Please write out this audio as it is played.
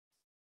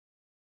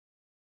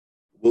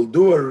We'll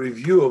do a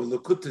review of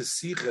Lekutei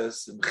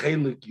Sichos in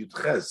Chelek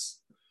Yudches,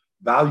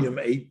 volume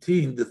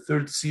 18, the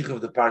third Sich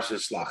of the Parsha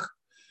Shelach.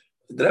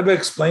 The Rebbe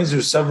explains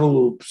there's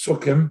several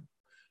psukim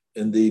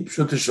in the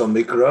Pshutei Shel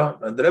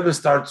Mikra, and the Rebbe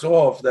starts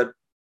off that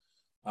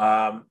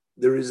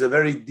there is a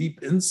very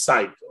deep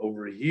insight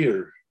over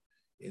here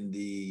in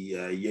the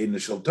Yena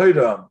Shel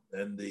Torah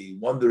and the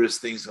wondrous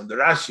things from the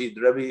Rashi.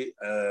 The Rebbe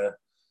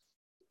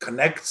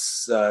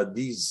connects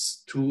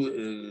these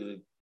two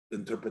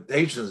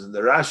interpretations in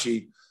the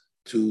Rashi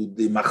to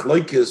the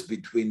machloikes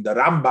between the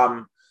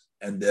Rambam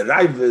and the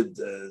Ravid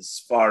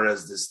as far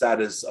as the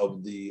status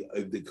of the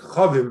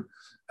Kechavim,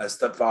 as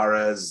far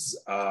as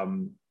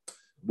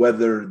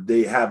whether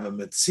they have a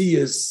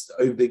Metzias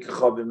of the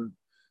Kechavim,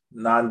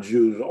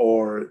 non-Jews,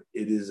 or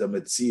it is a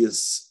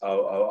Metzias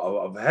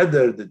of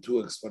Heder, the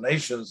two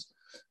explanations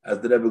as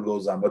the Rebbe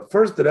goes on. But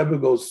first the Rebbe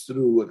goes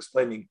through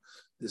explaining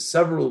the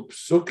several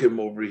psukim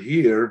over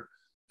here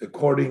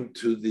according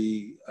to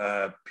the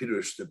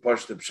Pirush, the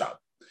Pashto Pshat.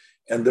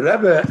 And the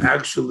Rebbe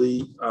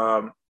actually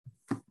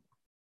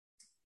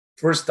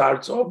first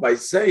starts off by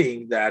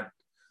saying that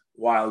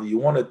while you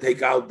want to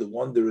take out the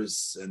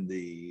wondrous and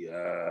the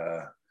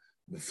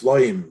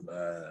Mifloim,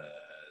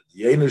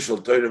 the Yena Shel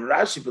Torah of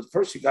Rashi, but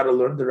first you got to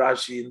learn the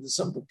Rashi in the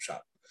simple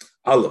Pshat.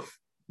 Aleph.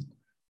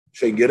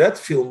 Shengeret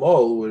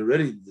Filmol, we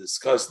already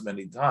discussed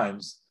many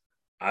times,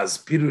 as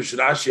Pirush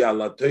Rashi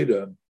ala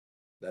Torah,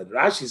 that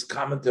Rashi's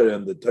commentary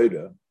on the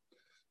Torah,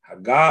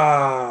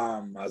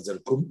 Hagam as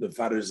kommt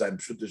Mefarer sein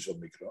Pshutei Shel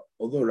Mikra.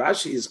 Although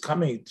Rashi is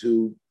coming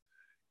to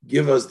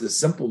give us the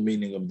simple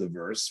meaning of the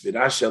verse,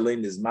 V'Rashi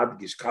alein is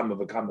madgish kama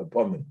v'kama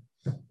pomim.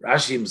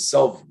 Rashi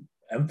himself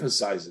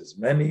emphasizes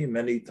many,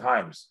 many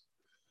times,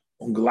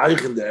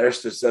 ungleich in the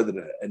erste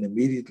Sedra, and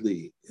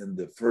immediately in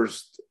the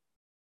first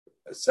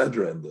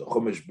Sedra, in the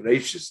Chumash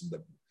Bereishis, in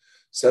the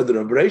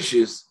Sedra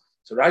Bereishis.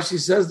 So Rashi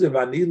says,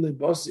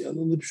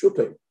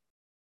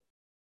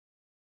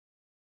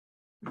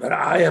 that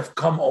I have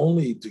come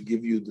only to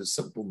give you the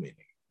simple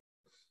meaning.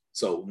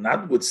 So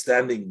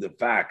notwithstanding the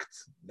fact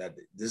that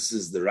this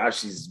is the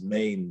Rashi's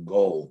main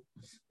goal,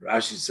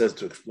 Rashi says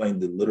to explain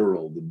the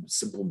literal, the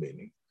simple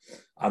meaning,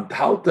 but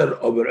still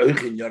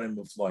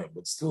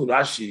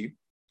Rashi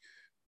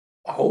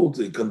holds,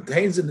 it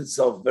contains in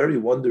itself very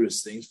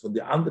wondrous things from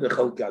the andere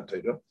Chelkei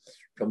Torah,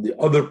 from the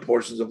other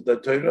portions of the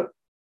Torah.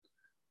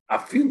 I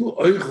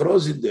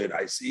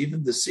see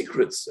even the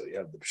secrets. So you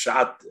have the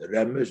Pshat,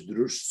 Remesh,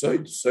 Drush,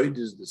 Soid. Soid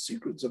is the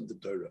secrets of the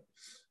Torah.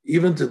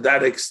 Even to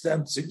that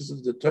extent, secrets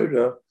of the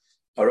Torah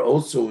are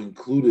also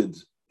included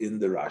in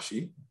the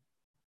Rashi.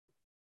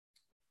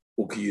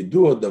 We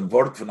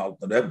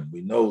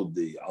know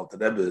the Alter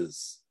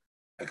Rebbe's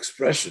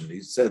expression.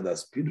 He said,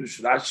 as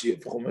Pirush Rashi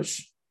of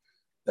Chumash,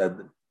 that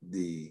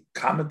the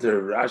commentary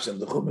of Rashi and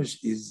the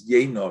Chumash is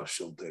Yena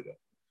Shel Torah.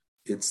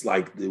 It's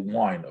like the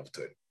wine of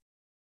Torah.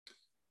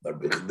 But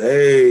to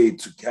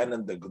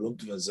kennen the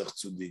Grundwen sich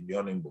zu den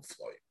Inyonim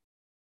befloim.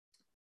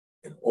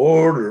 In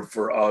order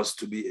for us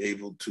to be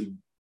able to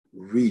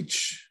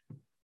reach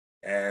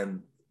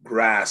and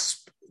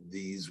grasp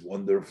these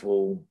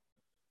wonderful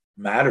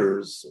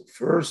matters, so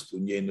first,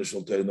 in Yena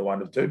Shel Torah, in the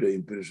wine of Torah,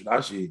 in Pirush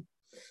Rashi,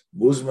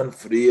 muss man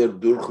frier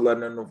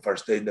durchlernen und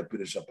verstehen der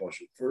Pirush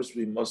HaPashut. First,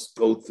 we must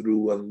go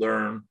through and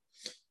learn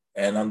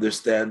and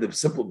understand the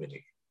simple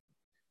meaning.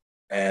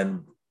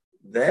 And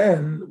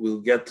then we'll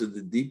get to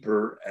the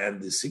deeper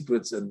and the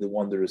secrets and the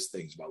wondrous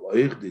things.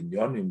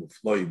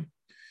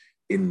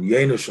 In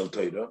Yena Shel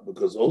Torah,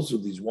 because also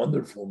these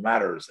wonderful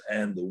matters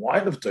and the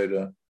wine of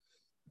Torah,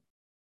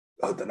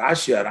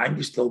 Rashi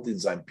hereingestellt in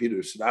sein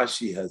Pirush,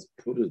 Rashi has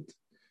put it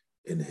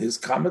in his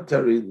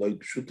commentary, like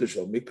Pshutei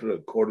Shel Mikra,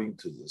 according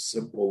to the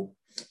simple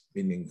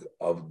meaning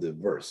of the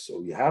verse.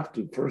 So you have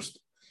to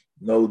first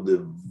know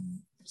the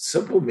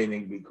simple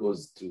meaning,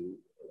 because to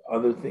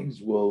other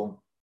things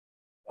will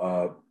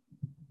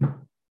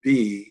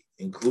be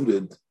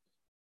included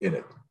in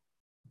it.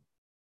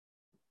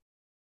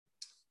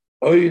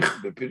 Euch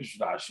bePirush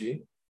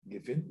Rashi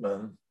gefindt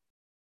man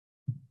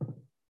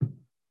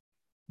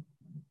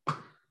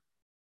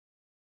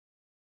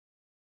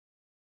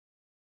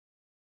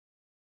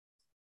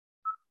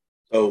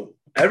so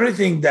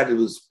everything that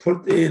was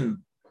put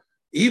in,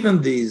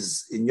 even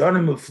these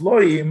Inyonim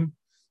Ufloim,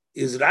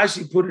 is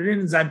Rashi put it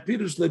in sein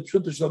Pirush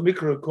lePshutei Shel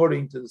Mikra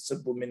according to the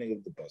simple meaning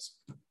of the pasuk.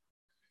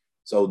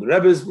 So the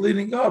Rebbe is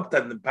leading up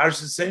that in the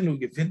Parsha Seinu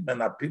gefindt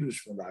man a Pirush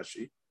from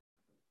Rashi.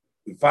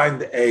 We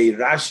find a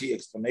Rashi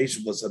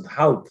explanation was at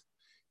halt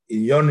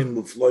in Yonim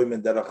Mufloim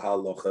and Derech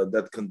HaHalacha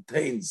that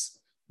contains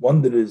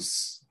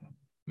wondrous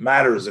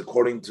matters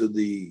according to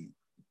the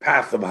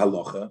path of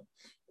Halacha.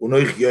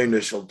 Unoich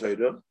Yena Shel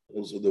Torah,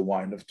 also the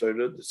wine of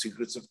Torah, the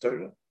secrets of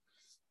Torah.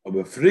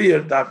 Aber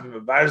früher darf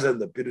man bewahr sein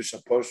der Pirush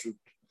HaPashut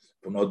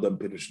von Odam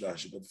Pirush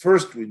Rashi. But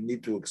first we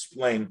need to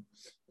explain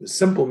the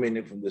simple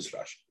meaning from this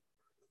Rashi.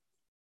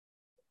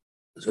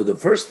 So the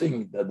first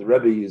thing that the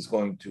Rebbe is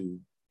going to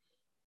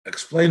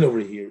explain over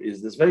here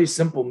is this very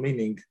simple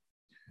meaning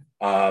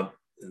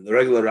in the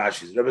regular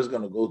Rashis. The Rebbe is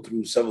going to go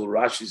through several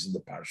Rashis in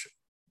the Parsha.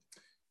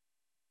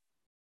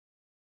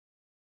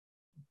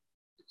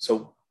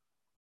 So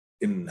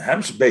in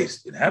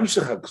Hamshech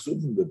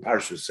HaKsuvim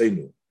B'Parsha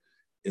Seinu,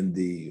 in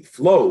the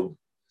flow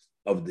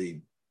of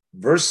the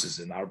verses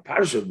in our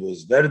parsha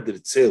was Verder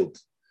Zelt,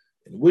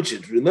 in which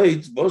it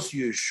relates Vos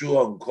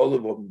Yeshua and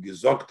Kolav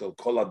Gezokt al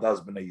Kol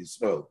Adas B'nai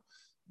Yisrael,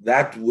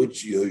 that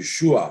which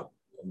Yeshua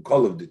and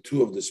Kolav, the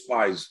two of the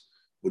spies,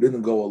 who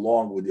didn't go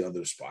along with the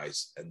other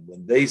spies, and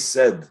when they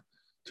said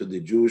to the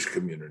Jewish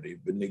community,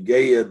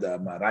 B'Negeya da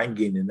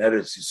Marangin in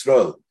Eretz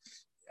Yisrael,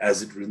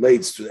 as it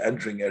relates to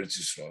entering Eretz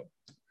Yisrael.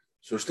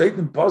 So state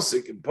in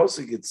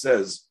Pasuk it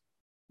says,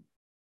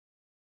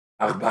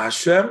 Ach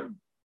b'Hashem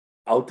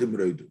al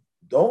timroidu.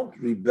 Don't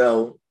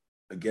rebel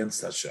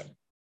against Hashem.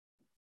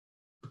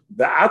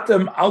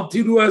 V'atem al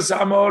tiru es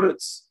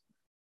ha'amoretz.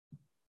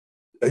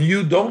 And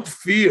you don't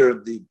fear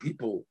the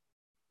people,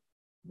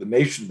 the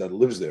nation that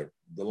lives there,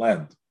 the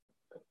land.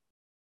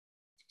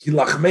 Ki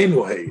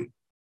lachmeinu hei.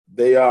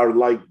 They are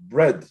like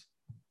bread,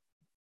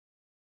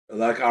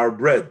 like our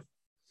bread.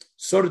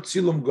 Sor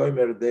tzilum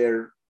goimer,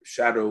 their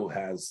shadow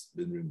has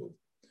been removed.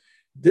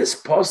 This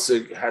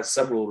pasuk has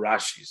several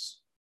Rashis,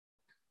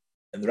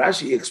 and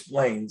Rashi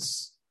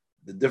explains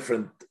the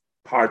different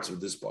parts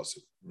of this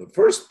pasuk. The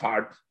first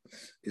part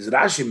is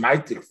Rashi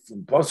maitik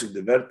from pasuk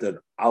the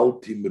verter al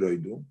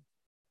timroidu.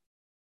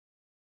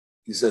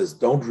 He says,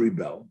 "Don't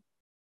rebel."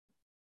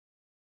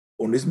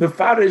 Und is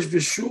mefarish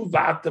v'shuv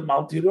v'atem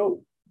al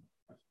tiro.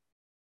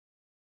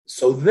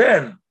 So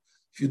then,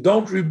 if you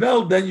don't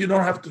rebel, then you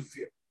don't have to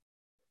fear.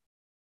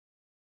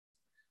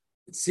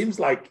 It seems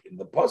like in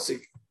the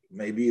pasuk,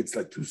 maybe it's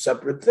like two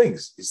separate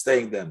things. He's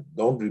saying then,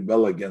 don't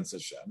rebel against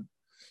Hashem,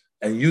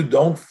 and you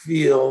don't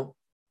fear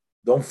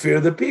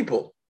the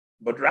people.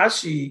 But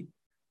Rashi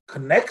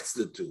connects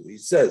the two. He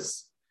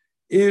says,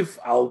 if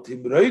al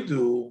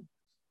timroidu,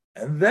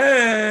 and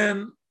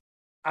then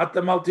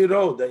atam al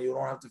tiro, then you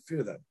don't have to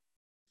fear them.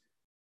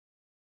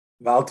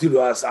 Val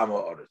tiro as ama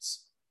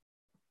oretz.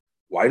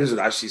 Why does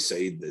Rashi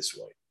say it this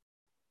way?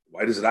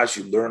 Why does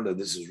Rashi learn that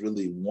this is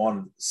really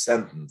one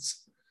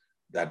sentence,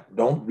 that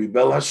don't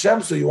rebel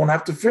Hashem, so you won't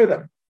have to fear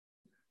them?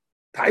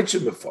 Taiche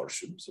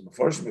Meforshim, so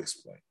Meforshim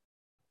explain.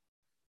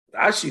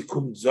 Rashi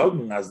kum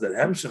zogen as der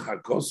Hemshech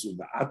HaKosu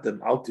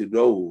v'atem al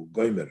tirou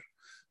goimer.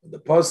 The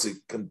pasuk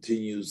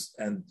continues,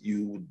 and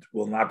you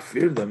will not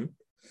fear them,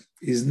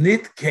 is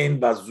nit kein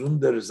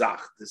bazunder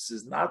zach. This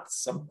is not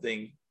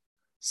something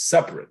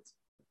separate.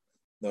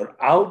 Nor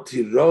al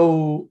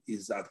tiro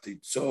is a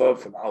titzoa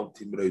from al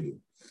timroidu.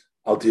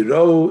 Al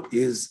tiro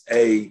is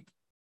a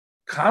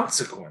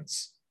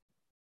consequence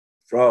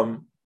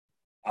from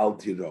al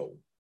tiro,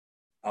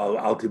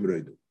 al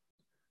timroidu,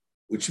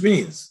 which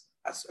means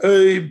as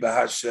oy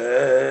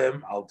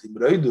b'Hashem al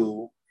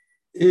timroidu,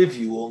 if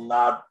you will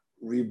not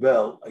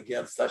rebel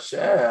against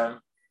Hashem,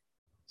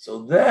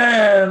 so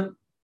then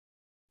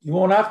you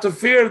won't have to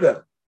fear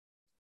them.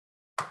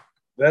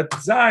 That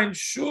zayin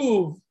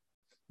shuv.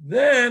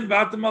 Then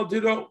Vatam al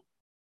Tiro,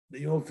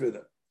 then you won't fear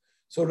them.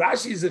 So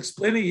Rashi is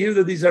explaining here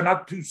that these are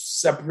not two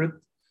separate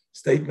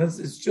statements,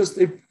 it's just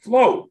a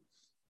flow.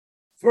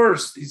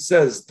 First, he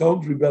says,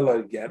 don't rebel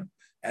again,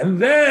 and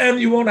then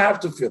you won't have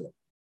to fear them.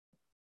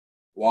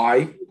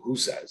 Why? Who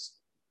says?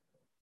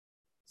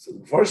 So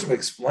the first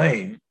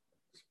explain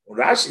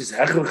Rashi's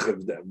hechelch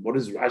of them. What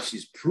is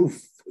Rashi's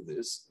proof for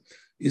this?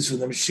 Is from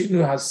the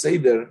Meshinu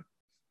HaSeder,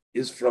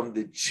 is from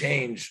the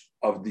change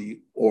of the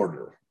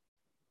order.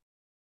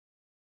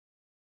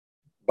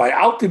 By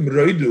al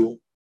timroidu,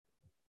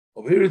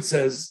 over here it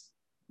says,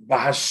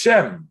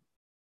 B'Hashem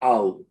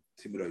al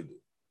timroidu.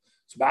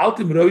 So by al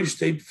timroidu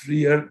steht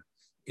früher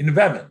in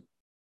Vemen,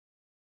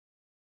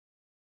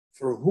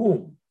 for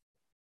whom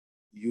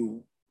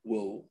you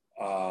will,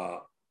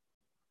 for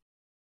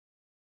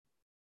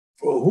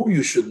whom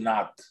you should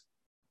not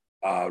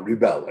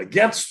rebel,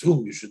 against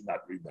whom you should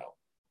not rebel.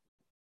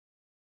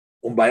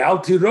 And by al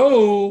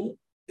tiro,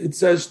 it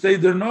says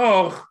steht der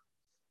noch.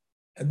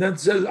 And then it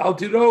says al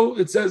tiro,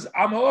 it says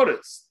am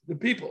haaretz, the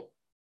people.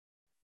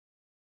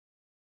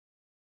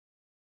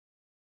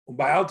 And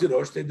by al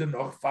tiro steht der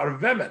noch far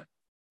vemen.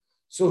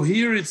 So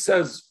here it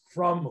says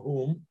from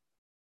whom,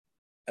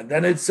 and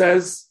then it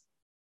says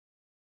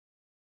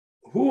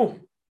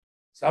whom,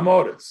 am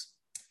haaretz.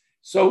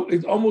 So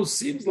it almost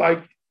seems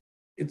like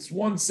it's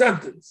one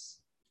sentence.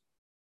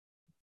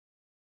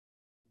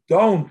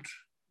 Don't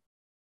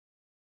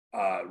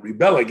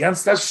rebel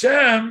against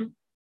Hashem.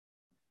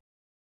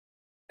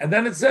 And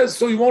then it says,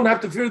 so you won't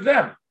have to fear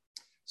them.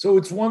 So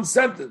it's one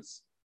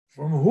sentence.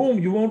 From whom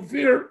you won't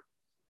fear,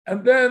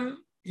 and then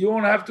you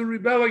won't have to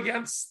rebel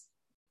against,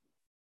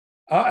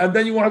 and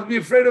then you won't have to be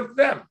afraid of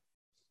them.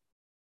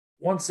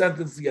 One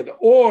sentence together.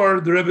 Or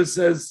the Rebbe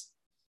says,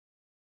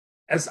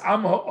 as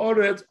am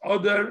ha'oret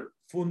oder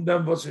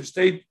fundam was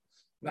steht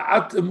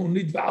va'atem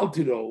unit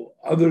va'altiro.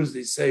 Others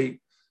they say,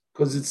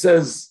 because it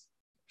says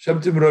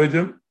Shem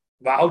timroidim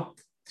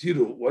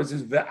va'altiru. What is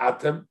this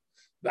va'atem?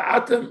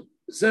 Va'atem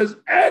says,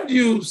 and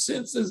you,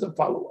 since there's a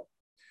follow-up.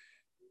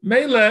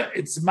 Mele,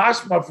 it's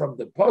mashma from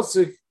the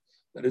pasuk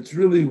that it's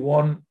really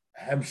one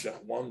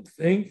hemshech, one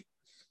thing.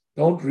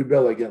 Don't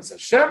rebel against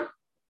Hashem.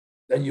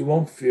 then you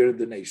won't fear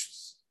the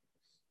nations.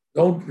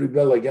 Don't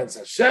rebel against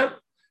Hashem,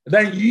 and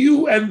then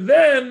you will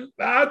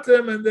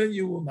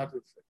not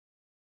refrain.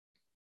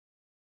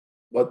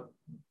 But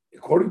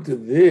according to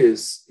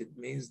this, it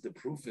means the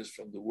proof is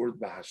from the word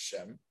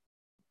Bahashem,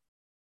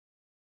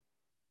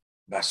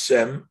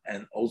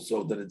 and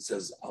also that it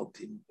says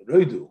Altim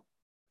Roidu,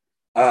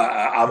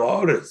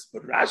 Amoritz.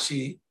 But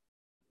Rashi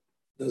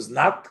does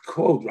not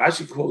quote.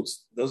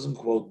 Doesn't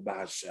quote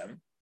Bahashem,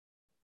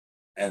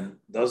 and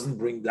doesn't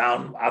bring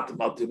down Atim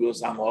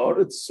Altirus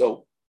Amoritz.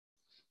 So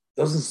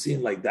it doesn't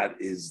seem like that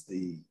is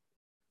the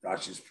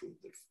Rashi's proof.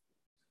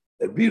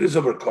 The beer is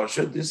over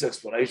kosher. This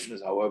explanation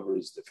is, however,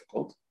 is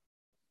difficult.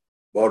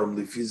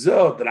 Because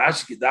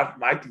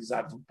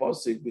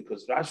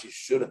Rashi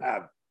should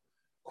have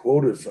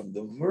quoted from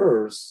the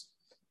verse,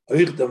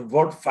 should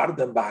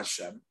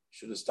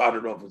have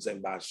started off with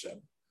saying Bahashem,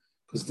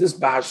 because this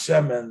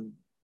Bahashem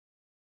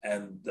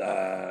and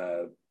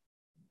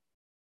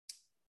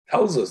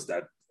tells us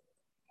that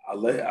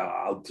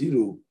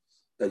Altiru,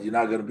 that you're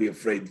not going to be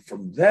afraid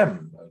from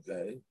them.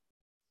 Okay,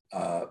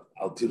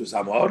 Altiru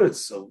Samoritz.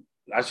 So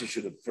Rashi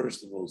should have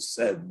first of all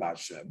said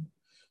Bahashem.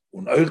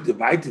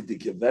 Rashi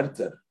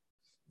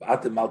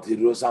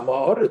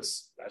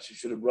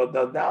should have brought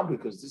that down,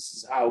 because this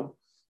is how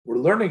we're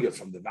learning it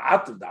from the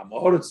Va'atim, the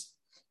Amoritz,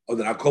 or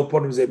the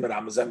Akoponim Zeh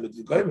Meramazem with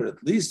V'goymer.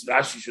 At least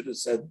Rashi should have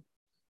said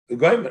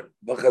V'goymer,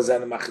 because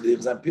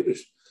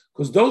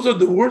those are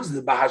the words,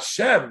 the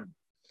Bahashem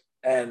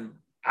and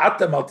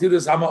Atam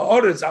Altiris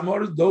Amoritz,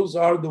 those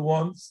are the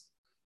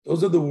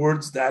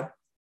words that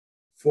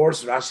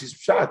force Rashi's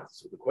pshat.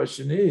 So the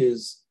question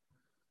is,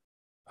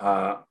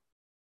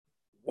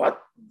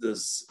 what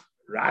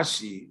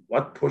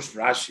forced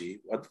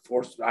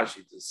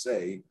Rashi to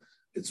say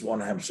it's one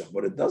hemshach?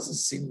 But it doesn't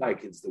seem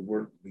like it's the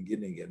word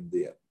beginning and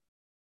there.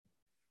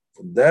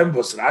 From them,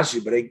 was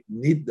Rashi bringt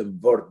nicht dem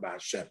Wort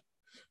B'Hashem,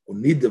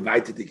 und nicht the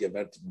weitere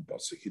Werte vom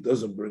Pasuk. He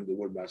doesn't bring the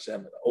word B'Hashem,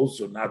 and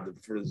also not the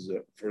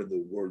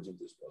further words of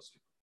this Pasuk.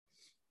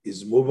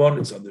 His move on,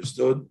 it's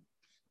understood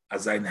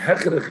as ein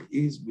hechrech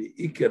is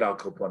be'iker al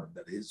koponim,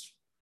 that his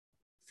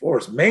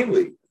force,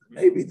 mainly,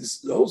 maybe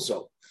this is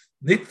also,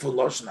 nicht for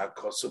Loshen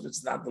HaKosov,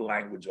 it's not the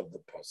language of the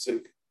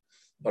Pasuk,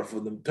 but for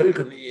the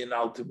Teuchen in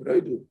Altim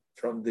Roidu,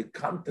 from the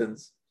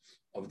contents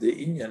of the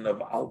Inyan of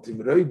Altim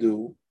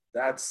Roidu.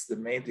 That's the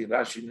main thing.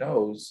 Rashi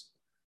knows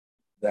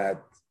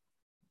that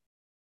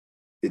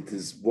it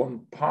is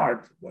one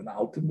part. When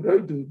Altim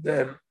Roidu,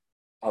 then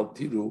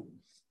Altiru,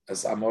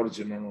 as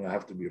Amorigin, don't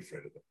have to be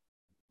afraid of them.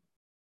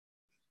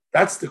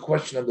 That's the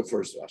question of the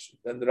first Rashi.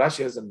 Then the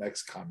Rashi has the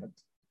next comment.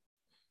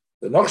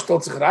 The noch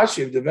stellt sich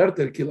Rashi of the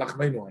Werter kilach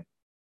meinuai.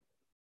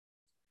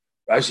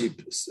 Rashi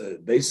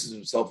bases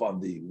himself on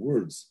the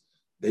words,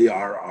 they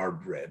are our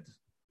bread.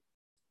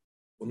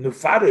 When the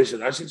Farish,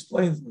 and Rashi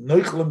explains,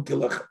 noichlam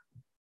kilach.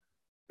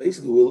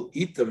 Basically, we'll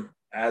eat them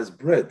as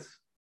bread.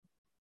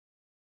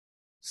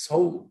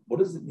 So, what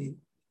does it mean?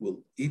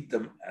 We'll eat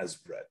them as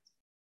bread.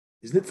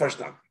 Isn't it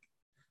verstanden?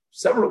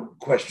 Several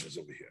questions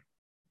over here.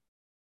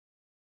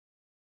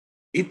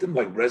 Eat them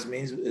like bread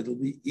means it'll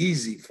be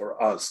easy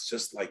for us,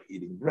 just like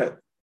eating bread.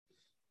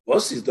 What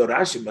is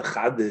Rashi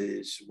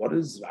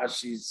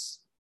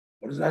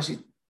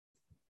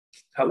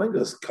telling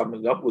us,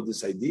 coming up with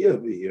this idea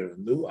over here,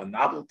 a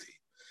novelty?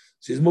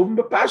 So he's moving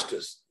by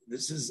pashtus.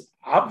 This is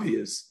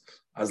obvious.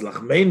 As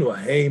lachmeinu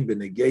haim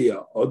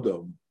b'negeya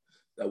odom,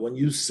 that when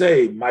you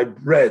say my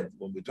bread,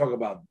 when we talk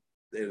about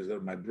there's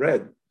my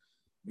bread,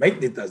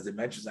 meitnit as the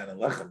mentions an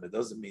lechem, it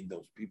doesn't mean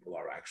those people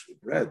are actually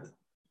bread.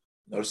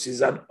 Nor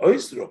sizan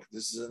oisdruk.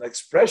 This is an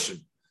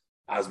expression.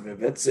 As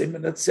mevet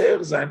semen etzer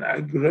zayin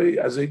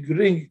as a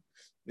gring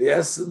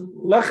v'yesen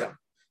lechem,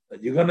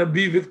 that you're going to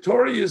be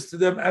victorious to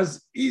them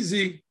as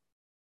easy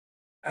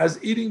as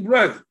eating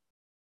bread.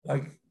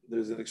 Like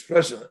there's an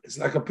expression, it's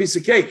like a piece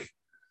of cake.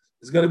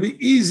 It's going to be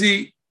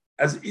easy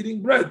as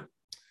eating bread.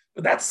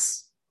 But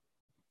that's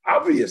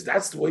obvious.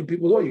 That's the way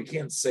people do. You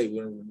can't say we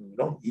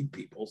don't eat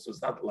people, so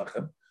it's not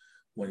lechem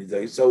when you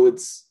say. So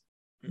it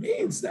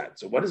means that.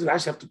 So what does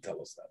Rashi have to tell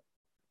us that?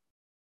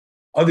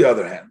 On the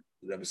other hand,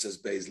 the Rebbe says,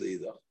 Beis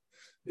Leida,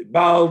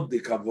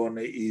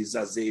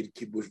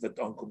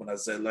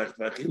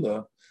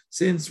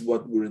 since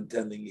what we're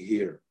intending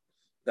here,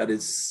 that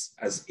is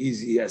as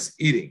easy as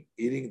eating.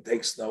 Eating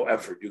takes no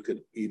effort. You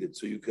can eat it,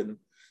 so you can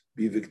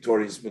be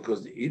victorious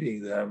because they're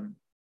eating them.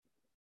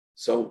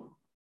 So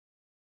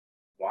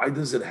why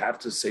does it have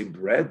to say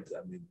bread?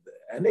 I mean,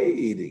 any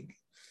eating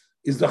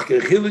is doch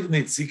gechilik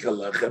nitzika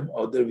lechem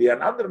oder wie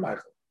an ander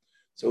machel.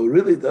 So it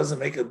really doesn't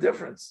make a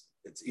difference.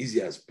 It's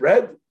easy as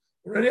bread.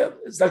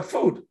 It's like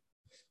food.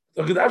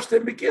 We should have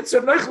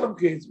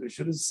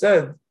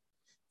said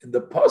in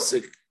the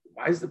pasuk.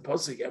 Why is the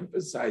pasuk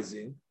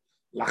emphasizing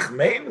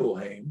lachmeinu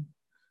heim?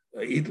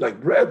 Eat like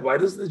bread. Why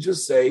doesn't it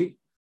just say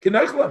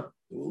kinechlam?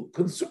 We'll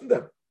consume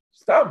them.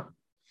 Stop.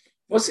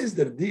 What is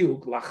the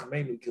diuk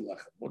lachmeinu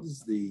kilachem? What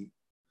is the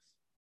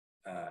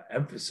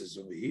emphasis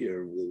over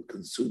here? We'll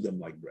consume them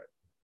like bread.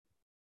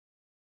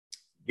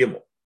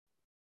 Gimel.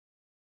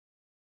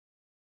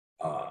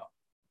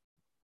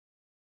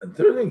 And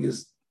third thing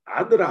is,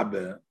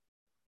 Adrabe,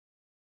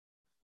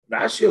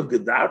 Rashi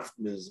gedarft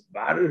mis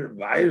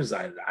Bayer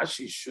sein.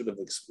 Rashi should have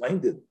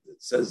explained it. It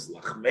says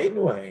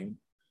lachmeinu haim.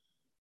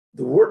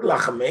 The word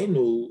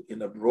lachmeinu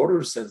in a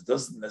broader sense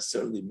doesn't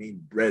necessarily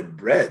mean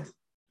bread.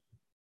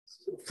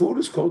 Food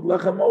is called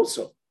lechem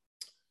also.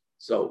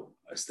 So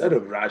instead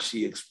of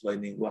Rashi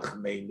explaining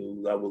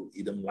lachmeinu, that we'll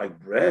eat them like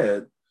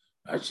bread,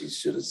 Rashi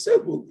should have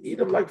said we'll eat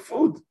them like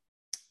food.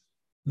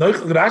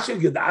 Rashi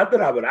gedarft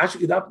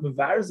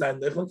mevar sein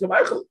neichel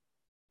kemeichel.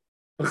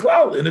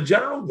 In a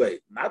general way,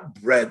 not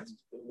bread,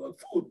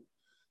 food.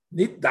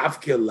 Niet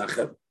davke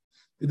lechem.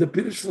 The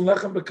pirish from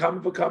lechem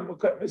become.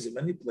 In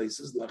many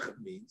places,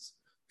 lechem means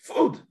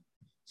food.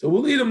 So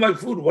we'll eat them like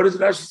food. What does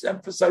Rashi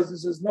emphasize? He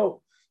says,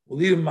 no,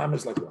 we'll eat them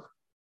mamish like lechem.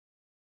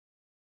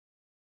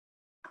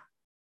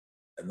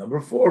 And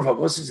number 4,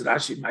 Vavos is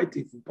Rashi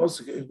mighty from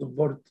Posuk the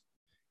word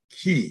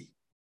ki.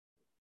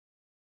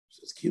 It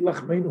says ki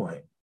lachmeinu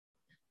haim.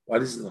 Why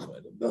does it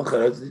lachmeinu?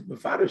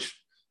 Rashi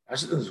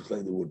doesn't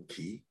explain the word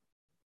ki.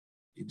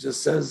 He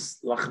just says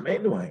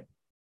lachmeinu haim.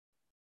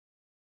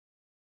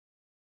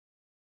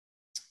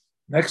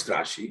 Next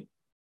Rashi,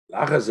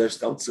 Lachazeh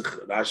stellt sich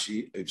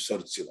Rashi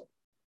Evsor Tzilom.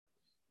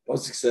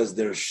 Posuk says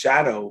their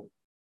shadow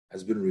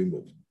has been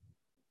removed.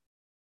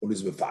 What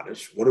is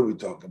mefarish? What are we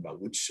talking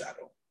about? Which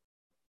shadow?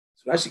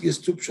 So Rashi gives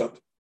 2 pshat.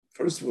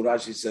 First of all,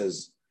 Rashi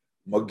says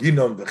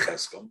Maginom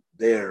v'cheskom,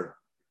 their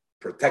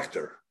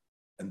protector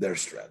and their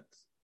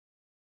strength.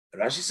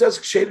 And Rashi says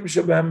Kshedim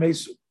shebehem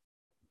mesu,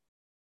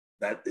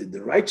 that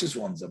the righteous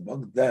ones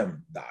among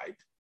them died.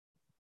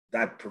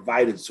 That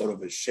provided sort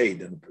of a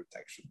shade and a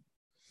protection.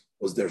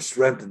 Was their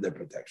strength and their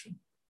protection.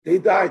 They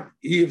died.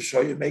 Eiv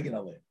shoyim megin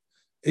aleim.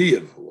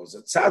 Eiv, who was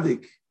a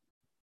tzaddik,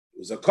 he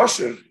was a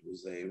kosher, he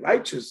was a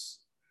righteous,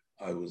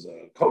 he was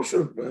a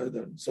kosher,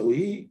 so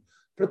he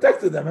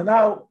protected them, and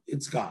now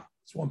it's gone.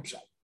 It's one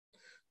pshat.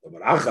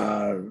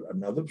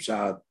 Another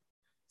pshat,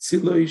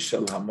 tziloi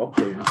shel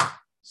hamokim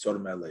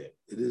sorm aleim.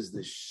 It is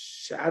the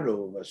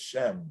shadow of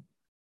Hashem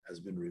has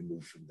been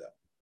removed from them.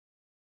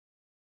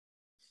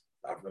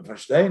 So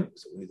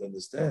we need to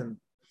understand.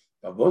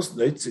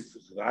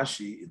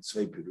 Rashi in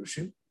zwei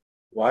Pirushim.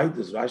 Why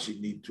does Rashi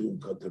need 2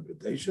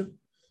 interpretation?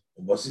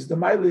 What is the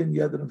Maila in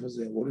Yadran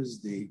Fazeh? What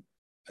is the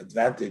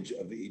advantage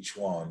of each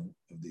one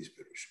of these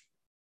Pirushim?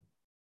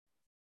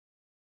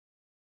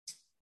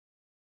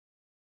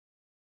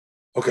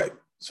 Okay,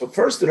 so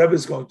first the Rebbe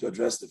is going to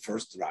address the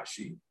first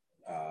Rashi.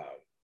 How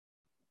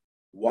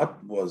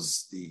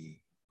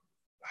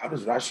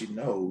does Rashi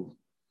know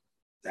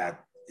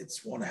that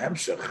it's one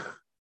Hemshech?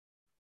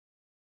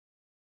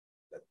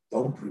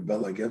 Don't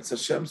rebel against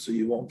Hashem, so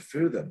you won't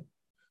fear them.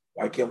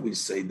 Why can't we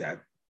say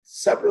that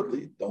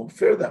separately? Don't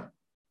fear them.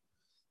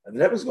 And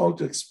the Rebbe is going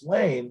to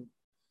explain,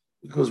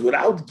 because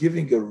without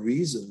giving a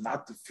reason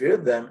not to fear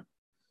them,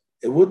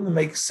 it wouldn't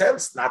make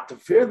sense not to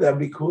fear them,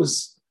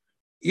 because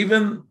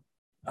even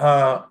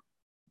the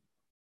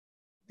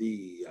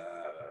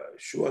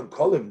Shua and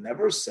Kolim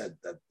never said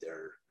that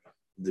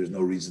there's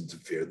no reason to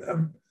fear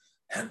them.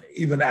 And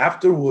even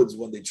afterwards,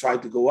 when they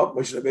tried to go up,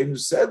 Moshe Rabbeinu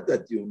said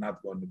that you're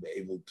not going to be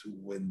able to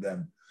win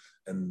them.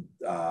 And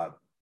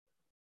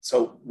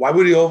so why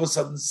would he all of a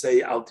sudden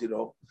say Al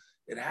Tiro?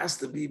 It has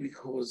to be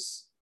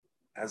because,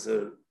 as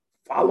a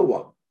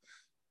follow-up,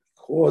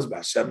 because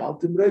B'Hashem Al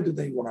Timredu,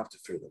 then you won't have to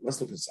fear them. Let's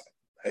look inside.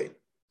 Hey,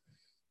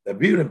 the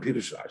Bir and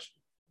Pirush Rashi.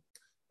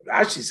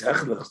 Rashi's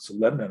hechlech to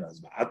learn as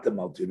Ba'atem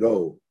Al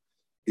Tiro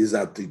is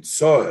a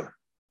titzor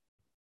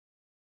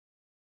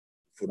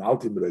from Al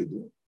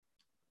Timredu.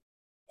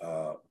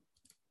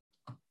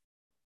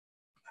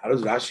 How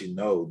does Rashi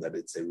know that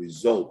it's a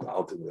result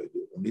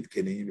ultimately, and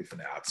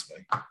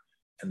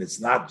it's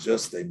not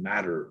just a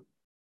matter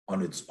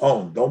on its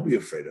own? Don't be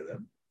afraid of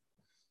them.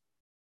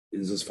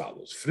 It is as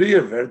follows: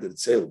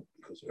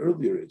 because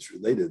earlier it's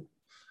related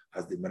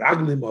as the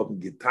Meraglim of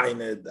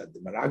Gitaine, that the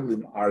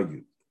Meraglim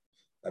argued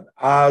that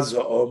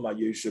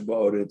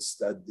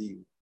that the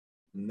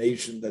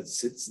nation that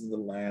sits in the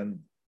land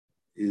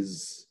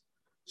is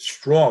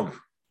strong.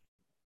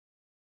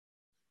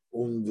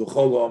 And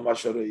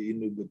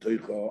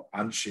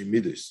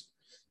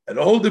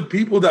all the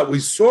people that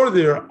we saw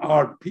there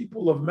are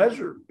people of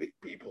measure, big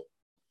people.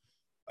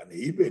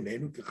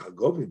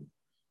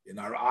 In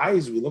our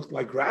eyes, we looked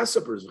like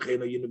grasshoppers.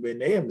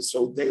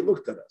 So they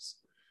looked at us.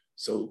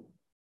 So,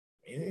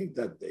 meaning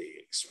that they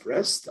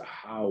expressed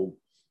how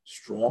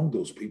strong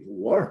those people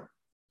were.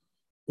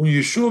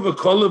 They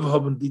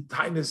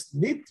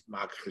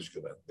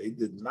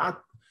did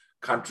not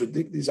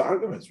contradict these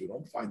arguments. We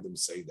don't find them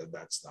saying that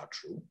that's not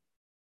true.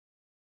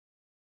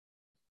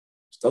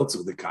 So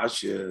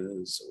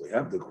we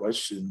have the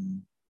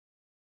question: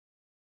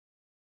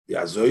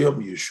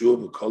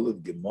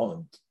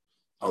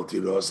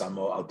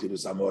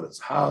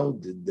 how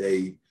did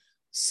they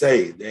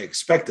say? They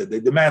expected, they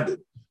demanded.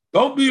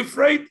 Don't be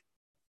afraid.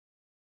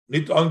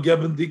 They did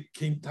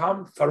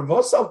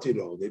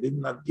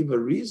not give a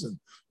reason.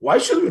 Why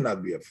should we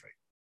not be afraid?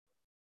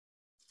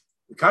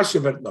 The kasha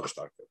wird noch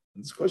starker.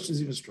 And this question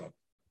is even stronger.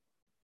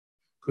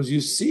 Because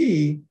you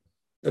see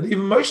that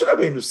even Moshe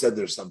Rabbeinu said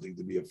there's something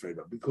to be afraid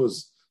of,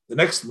 because the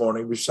next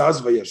morning,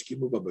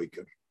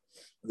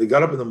 they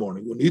got up in the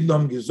morning.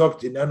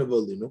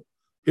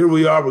 Here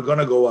we are, we're going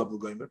to go up.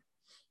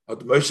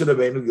 Moshe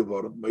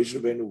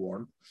Rabbeinu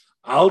warned,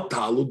 Al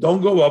talu,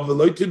 don't go up,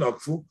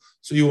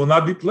 so you will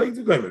not be plagued.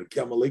 The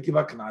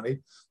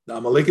Amaleki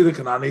the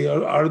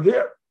Kanani are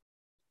there.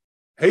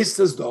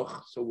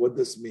 So what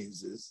this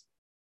means is,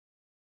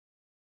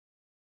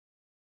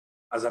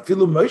 as I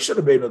feel Moshe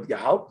Rabbeinu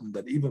gehalten,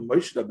 that even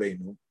Moshe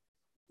Rabbeinu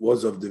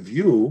was of the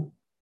view,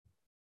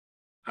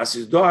 as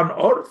is do an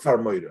or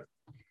farmoira,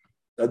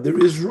 that there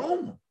is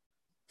room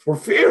for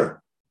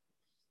fear.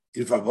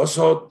 If I was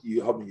hot,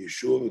 you have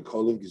Yeshua and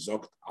Kalev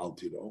gesagt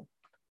altiro.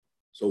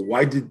 So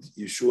why did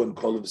Yeshua and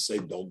Kalev say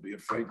don't be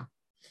afraid?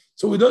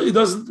 So it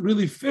doesn't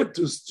really fit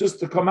to just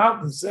to come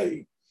out and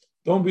say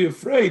don't be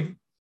afraid.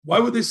 Why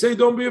would they say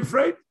don't be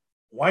afraid?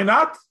 Why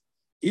not?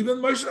 Even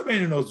Moshe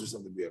Rabbeinu knows there's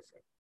something to be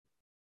afraid.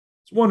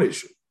 It's one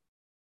issue.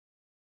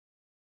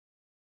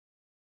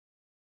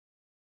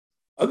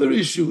 Other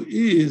issue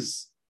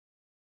is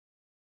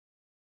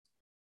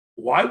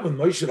why, when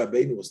Moshe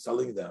Rabbeinu was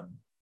telling them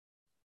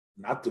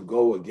not to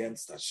go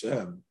against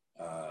Hashem,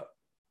 why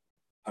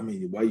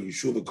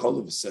Yeshua the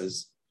Kalev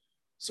says,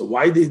 so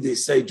why did they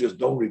say just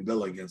don't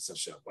rebel against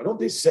Hashem? Why don't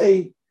they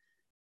say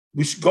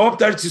we should go up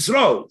to Eretz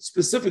Yisrael,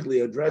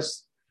 specifically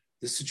address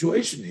the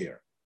situation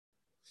here?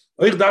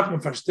 Why do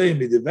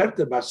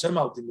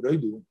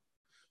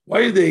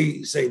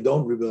they say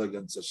don't rebel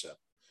against Hashem?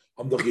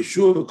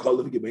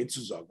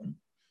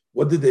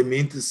 What did they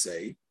mean to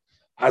say?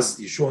 As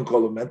Yeshua and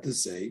Kalev meant to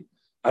say,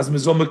 as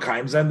Mizom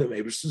Mekayim Zayin the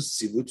Meibish's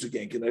Sivu to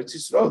Genk in Eretz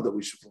Yisrael, that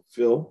we should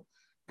fulfill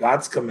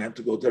God's command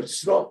to go to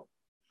Eretz Yisrael.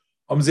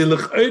 So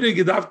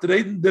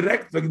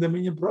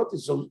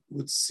it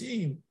would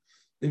seem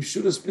they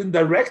should have been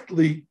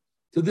directly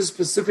to this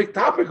specific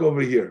topic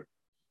over here.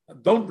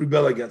 Don't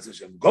rebel against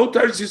Hashem. Go to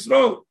Eretz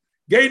Yisrael.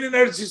 Gain in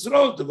Eretz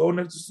Yisrael to go in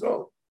Eretz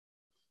Yisrael.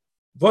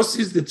 What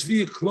is the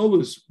Tzvi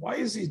Klolus? Why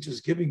is he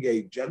just giving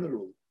a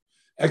general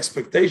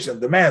expectation,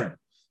 demand?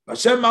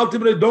 Hashem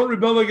ultimately don't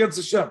rebel against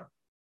Hashem.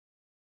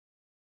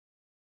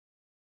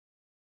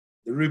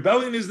 The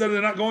rebellion is that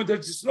they're not going to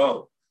Eretz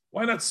Yisrael.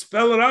 Why not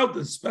spell it out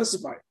and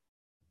specify?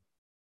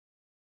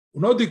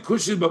 So these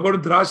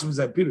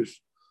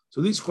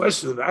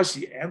questions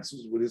Rashi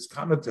answers with his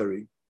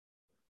commentary.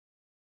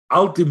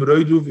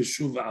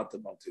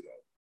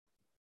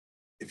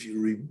 If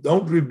you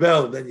don't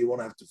rebel, then you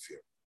won't have to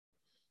fear.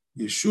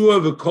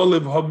 Yeshua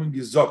v'kolev haben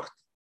gesagt,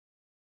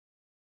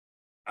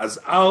 as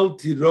al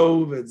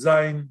tiro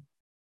v'zayin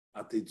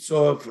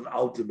atitzoa von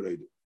altim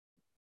reidu.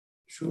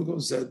 Yeshua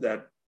said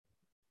that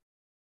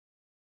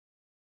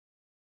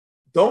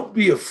don't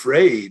be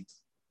afraid,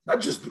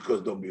 not just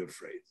because don't be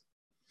afraid,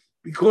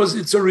 because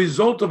it's a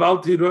result of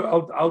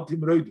altim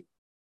reidu.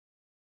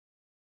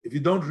 If you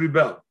don't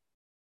rebel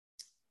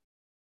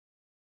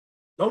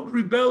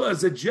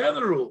as a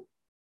general,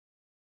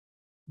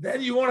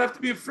 then you won't have to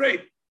be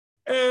afraid.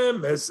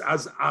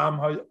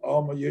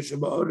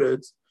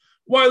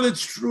 While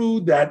it's true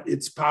that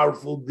it's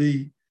powerful,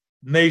 the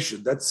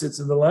nation that sits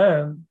in the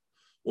land,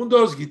 and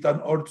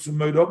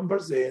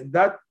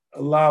that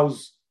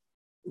allows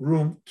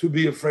room to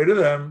be afraid of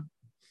them.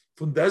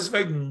 And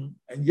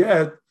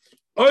yet,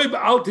 if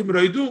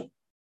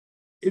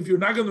you're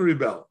not going to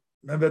rebel,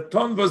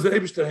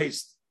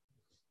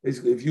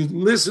 basically, if you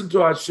listen to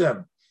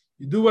Hashem,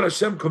 you do what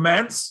Hashem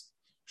commands,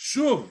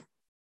 shuv,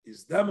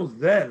 is demut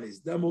then,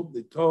 is demut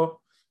lito,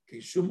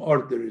 kishum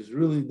art, there is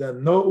really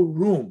then no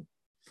room.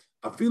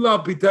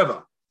 Afila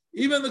piteva,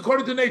 even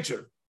according to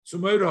nature,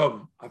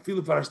 sumeirahom,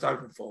 afila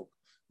farashtarken folk.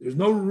 There's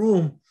no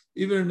room,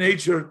 even in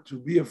nature, to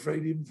be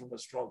afraid even from a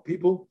strong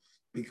people,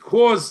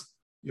 because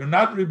you're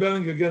not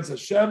rebelling against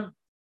Hashem.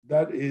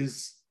 That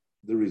is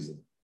the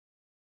reason.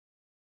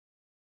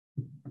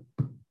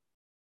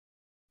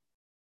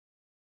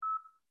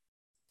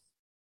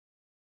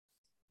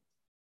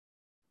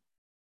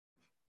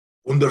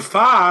 Und der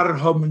Fahr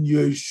haben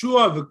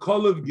Yeshua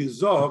v'Kalev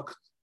gesagt,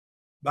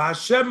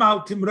 B'Hashem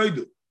al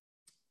timreidu.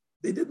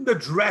 They didn't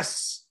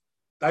address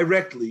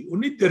directly,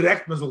 und nicht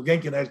direkt, man soll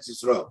gehen in Eretz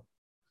Yisrael.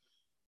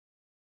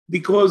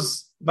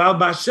 Because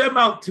B'Hashem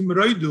al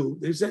timreidu,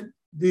 they said,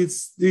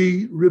 it's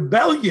the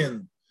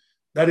rebellion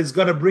that is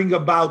going to bring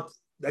about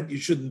that you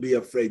shouldn't be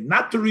afraid,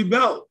 not to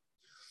rebel.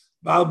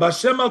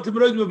 B'Hashem al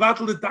timreidu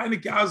mevatel l'tayne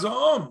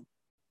ke'azahom.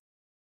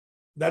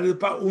 That is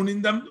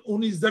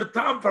their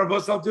time for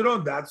Abbas al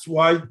Tiron. That's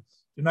why you're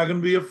not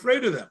going to be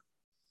afraid of them.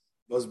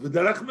 That's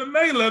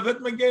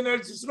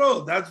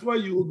why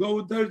you will go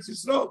with Eretz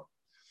Yisrael.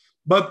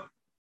 But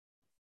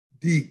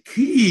the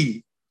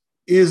key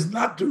is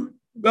not to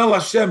rebel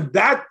Hashem.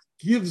 That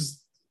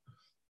gives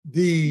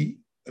the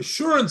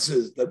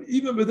assurances that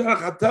even with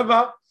Derech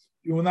HaTeva,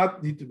 you will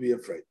not need to be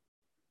afraid.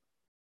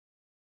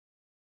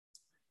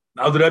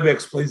 Now the Rebbe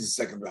explains the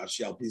second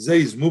Rashi. Al Pizei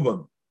is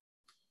Muban.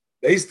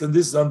 Based on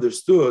this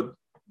understood,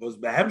 was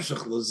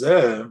behemshach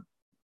lozeh,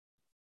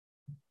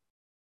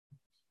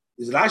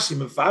 is Rashi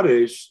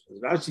mefarish.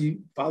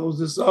 Rashi follows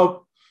this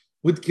up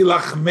with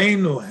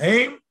kilachmeinu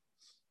heim,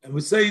 and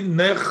we say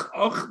nech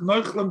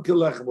nochlam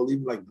kilechem, we'll eat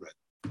them like bread.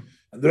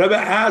 And the Rebbe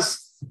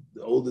asked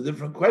all the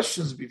different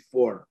questions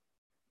before.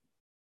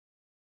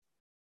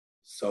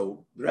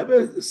 So the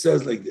Rebbe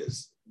says like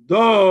this: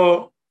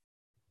 Do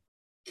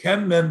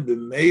ken men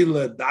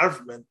b'meila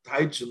darf men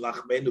taichen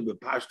lachmeinu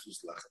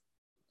b'pashtus lachem.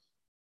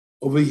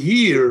 Over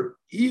here,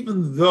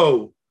 even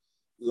though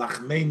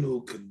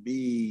lachmeinu can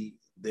be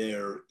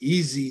they're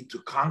easy to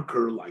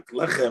conquer like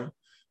lechem,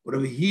 but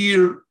over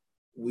here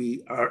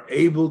we are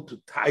able to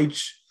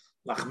taich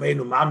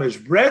lachmeinu mamesh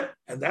bread,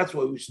 and that's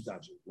why we should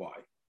touch it. Why?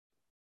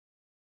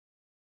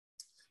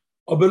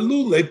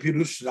 Oberlule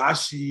pirush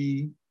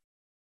Rashi,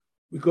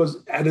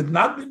 because had it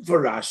not been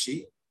for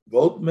Rashi,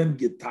 Voltman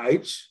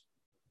getaich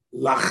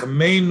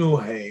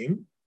lachmeinu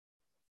heim,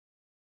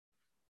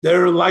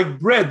 they're like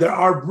bread. There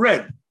are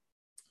bread.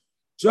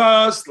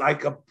 Just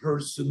like a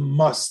person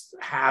must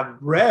have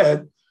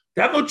bread,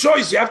 they have no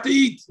choice. You have to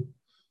eat.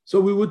 So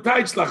we would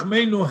taich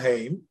lachmeinu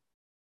heim.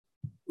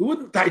 We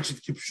wouldn't taich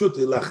it kipshut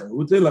lechem. We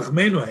would say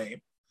lachmeinu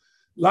heim.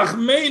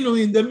 Lachmeinu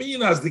in the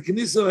minas, the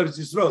Knesset of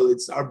Yisrael,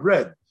 it's our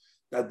bread.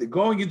 That they're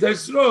going into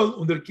Yisrael,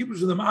 and they're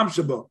keepers in the Ma'am,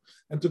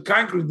 and to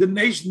conquer the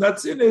nation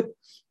that's in it,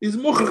 is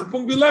muchach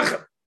pung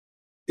v'lechem.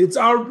 It's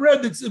our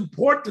bread, it's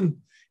important,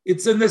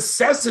 it's a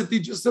necessity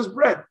just as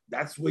bread.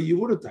 That's where you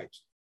would have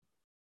touched.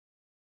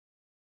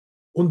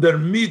 Und der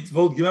Mit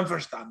wollte gewen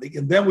verstandig,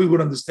 and then we would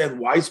understand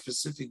why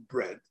specific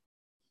bread,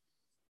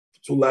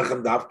 zu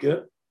lechem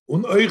davke,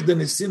 und euch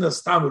den Sinna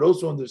Stam would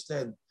also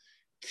understand,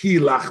 ki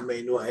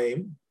lachmeinu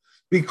heim,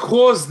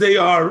 because they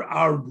are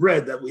our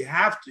bread, that we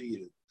have to eat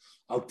it.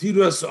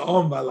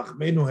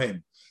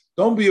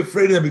 Don't be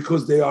afraid of them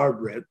because they are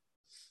bread,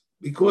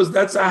 because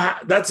that's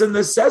a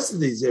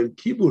necessity. They're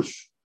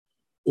kibush,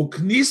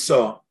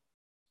 uknisa.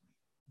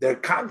 They're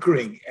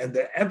conquering and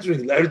they're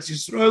entering. Eretz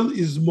Yisrael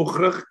is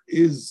mukhrach,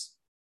 is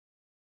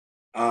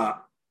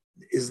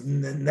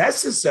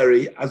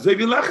necessary as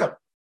lechem,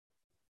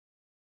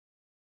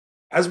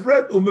 as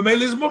bread.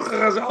 Umemel is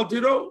mukhrach as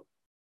altiro.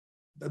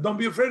 Don't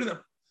be afraid of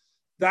them.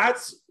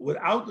 That's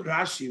without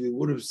Rashi, we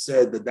would have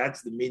said that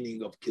that's the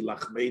meaning of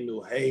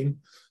kilachmeinu heim.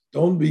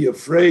 Don't be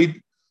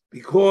afraid,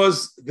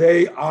 because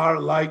they are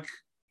like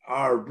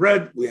our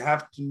bread. We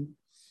have to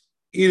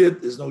eat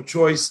it. There's no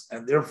choice,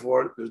 and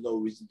therefore there's no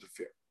reason to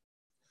fear.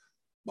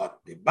 But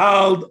the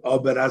bald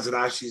ober as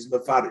Rashi is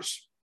mefarish.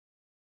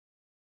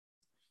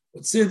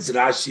 But since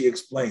Rashi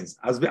explains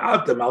as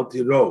ve'atem al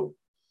tiro,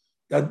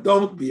 that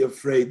don't be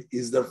afraid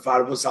is the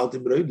farvos al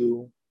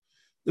timroidu.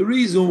 The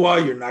reason why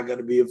you're not going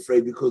to be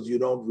afraid because you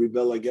don't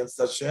rebel against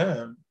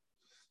Hashem,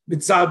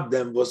 mitzad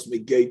them was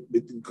megate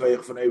mitin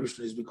koyach von Eibishter,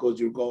 is because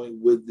you're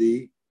going with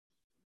the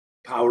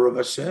power of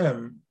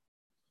Hashem.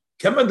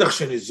 So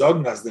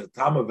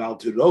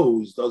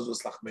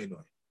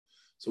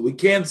we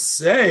can't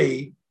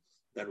say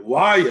that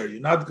why are you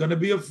not going to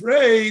be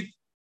afraid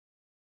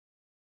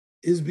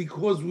is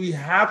because we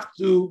have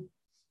to,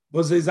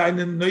 because it's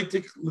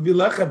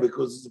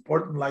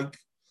important like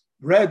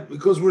bread,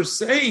 because we're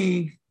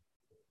saying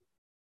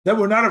that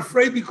we're not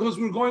afraid because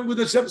we're going with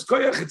Hashem's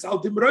koyach. It's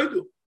al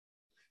timroidu.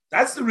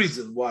 That's the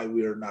reason why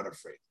we are not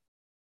afraid.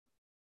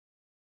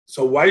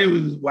 So why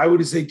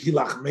would he say ki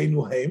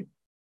lachmeinu heim?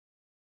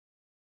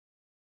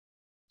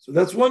 So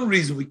that's one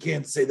reason we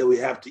can't say that we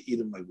have to eat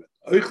them like bread.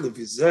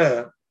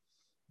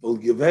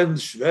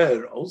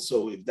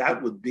 Also, if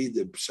that would be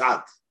the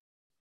pshat,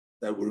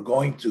 that we're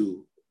going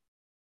to,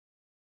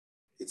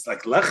 it's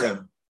like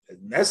lechem,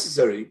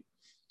 necessary.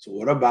 So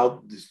what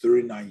about these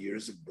 39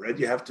 years of bread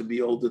you have to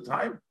be all the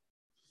time?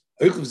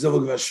 The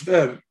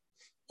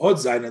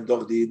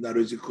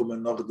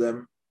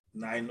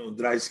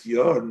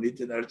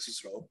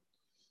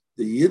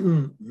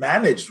Yidden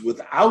managed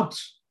without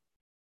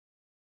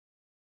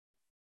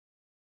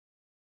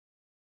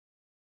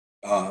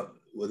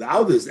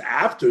this,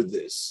 after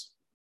this.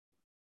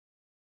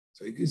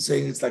 So you can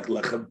say it's like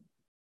lechem.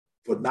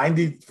 For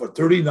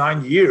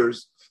 39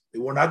 years, they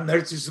were not in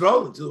Eretz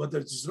Yisrael until they went to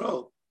Eretz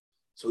Yisrael.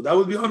 So that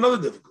would be another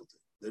difficulty.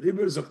 The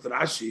Rebbe Zokt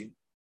Rashi,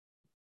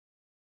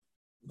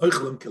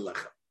 Neuchlem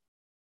kelechem.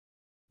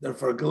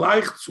 Therefore,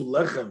 gleich zu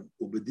lechem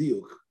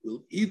ubediuk,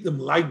 will eat them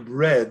like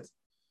bread,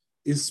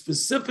 is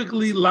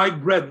specifically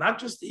like bread, not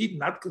just eating,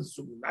 not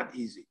consuming, not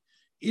easy.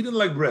 Eating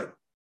like bread.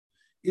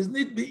 Is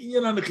not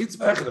be'inyan anechitz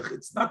v'echrech.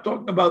 It's not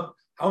talking about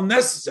how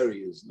necessary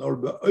it is, nor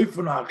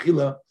be'oifon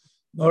ha'achila,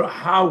 nor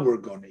how we're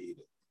going to eat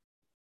it.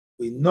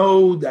 We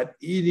know that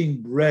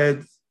eating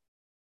bread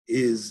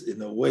is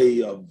in a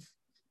way of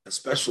a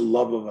special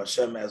love of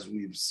Hashem, as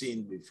we've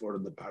seen before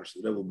in the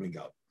parsha that will bring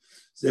out.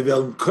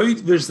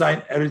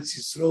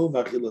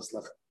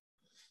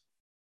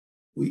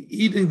 We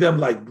eating them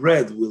like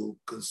bread, will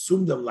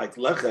consume them like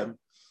lechem,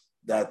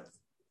 that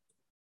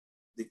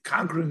the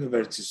conquering of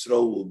Eretz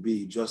Yisrael will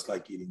be just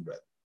like eating bread.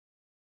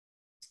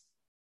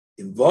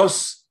 In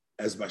Vos,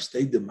 as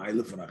Mashtei de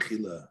Meile von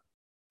Achila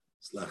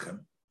lechem,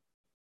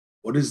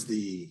 what is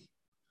the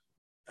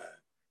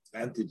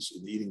advantage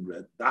in eating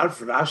bread? Darf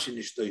Rashi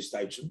nicht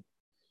durchsteichen,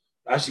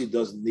 Rashi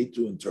doesn't need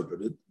to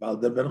interpret it.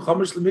 But the Ben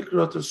Chumash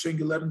Lemikra to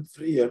singular and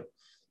 3 year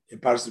in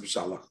Parshas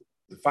Shelach.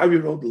 The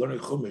 5-year-old learning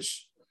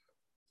Chumash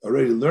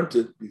already learned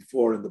it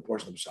before in the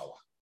portion of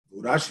Shelach.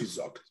 Rashi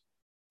Zogt.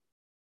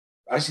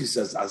 Rashi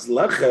says, as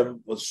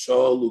lechem was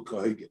sholu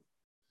kohegin,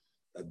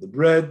 that the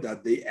bread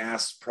that they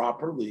asked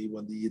properly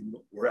when they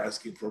were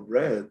asking for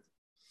bread,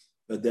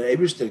 but the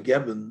Eibishter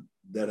given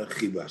their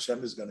chiba.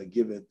 Hashem is going to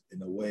give it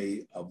in a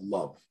way of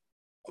love,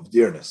 of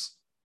dearness,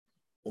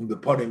 the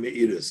ponim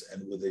meiris,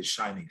 and with a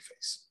shining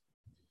face.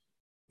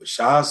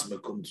 So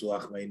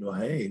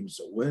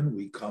when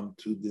we come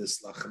to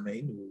this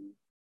lachmeinu,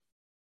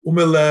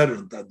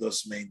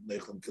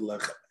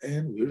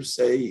 and we're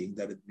saying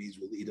that it means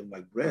we'll eat them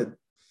like bread.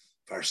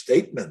 For our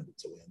statement,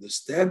 so we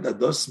understand that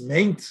das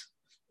meint.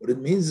 What it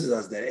means is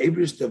as the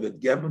Eibishter wird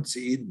geben zu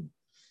Eden,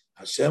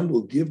 Hashem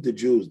will give the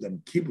Jews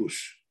them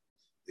kibush,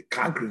 the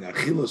conquering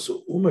achilas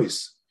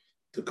umis,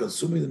 to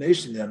consuming the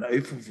nation and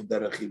eifum from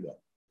that achilah.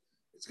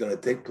 It's going to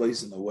take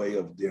place in the way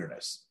of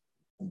dearness,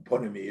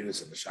 ponim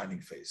meiris, and the shining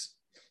face.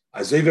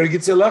 Azay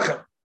vergitze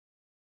lechem,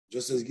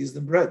 just as he gives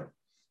them bread.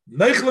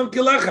 Neichlem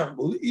kilechem,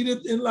 we'll eat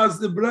it in as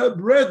the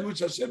bread which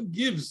Hashem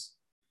gives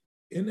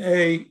in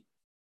a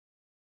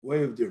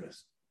way of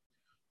dearness.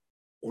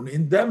 Und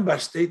in dem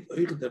besteht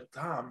euch der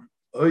Tam,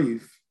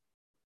 oif,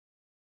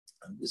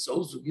 and this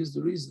also gives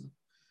the reason,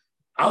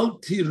 al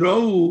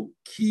tirou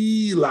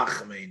ki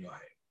lachmeinu.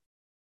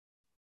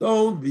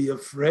 Don't be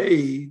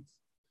afraid,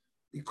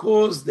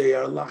 because they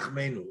are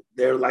lachmeinu.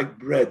 They're like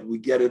bread. We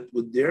get it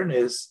with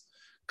dearness.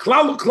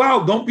 Klal,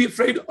 don't be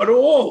afraid at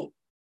all.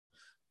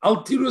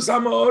 Al tirus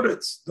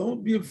ha'ma'oretz.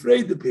 Don't be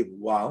afraid, the people.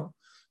 Wow.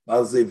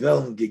 Because they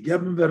will be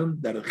given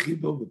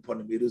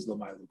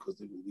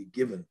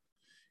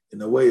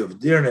in a way of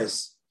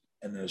dearness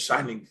and a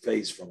shining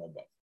face from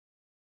above.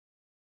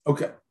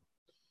 Okay,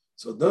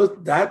 so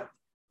that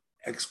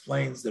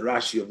explains the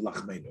Rashi of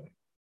Lachmeinu.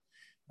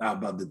 Now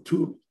about the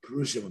 2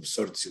 Perushim of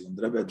Sortzilon,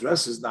 the Rebbe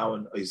addresses now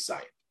in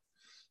Oisayim.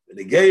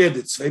 The Negeya,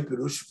 the 2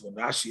 Perushim from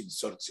Rashi in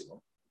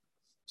Sortzilon,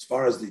 as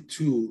far as the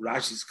 2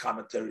 Rashi's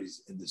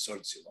commentaries in the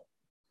Sortzilon,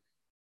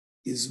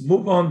 is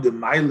move on the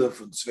Meile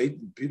von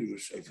zweiten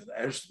Pirush von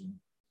ersten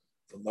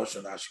von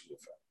Lashon Rashi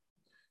Gufa.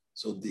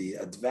 So the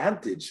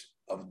advantage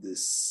of the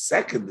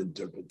second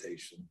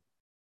interpretation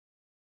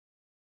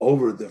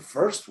over the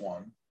first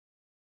one,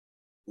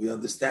 we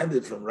understand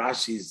it from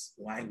Rashi's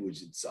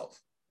language itself.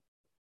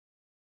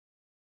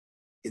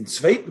 In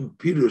zweiten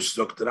Pirush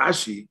sagt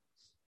Rashi,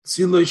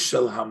 Tziloi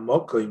shel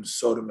hamokoim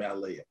sor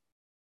me'aleim.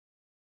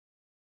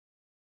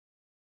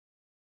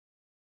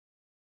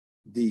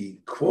 The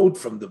quote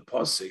from the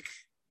Pasuk,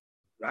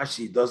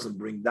 Rashi doesn't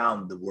bring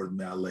down the word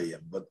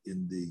me'aleim, but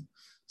in the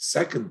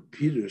second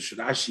Pirush,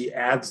 Rashi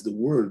adds the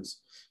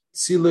words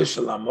Tzile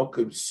shel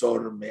hamokim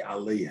sor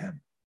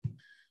me'aleihem.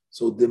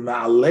 So the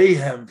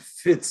me'aleihem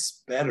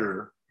fits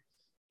better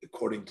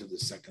according to the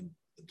second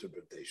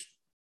interpretation.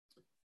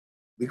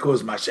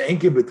 Because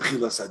Masha'enke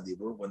betchilas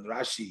hadibur, when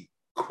Rashi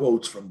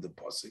quotes from the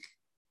Pasuk,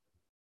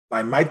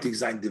 by Maitik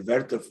Zayin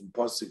Diverter from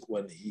Pasuk,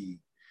 when he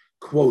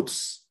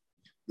quotes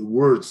the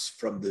words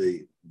from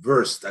the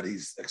verse that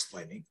he's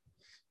explaining,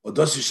 which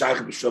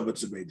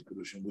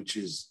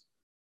is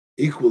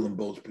equal in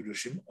both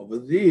Pirushim. Over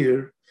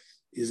there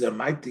is a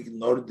Maitik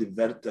Nor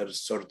Diverter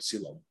Sort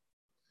Silom.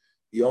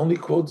 He only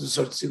quotes the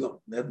Sort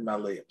Silom, Ned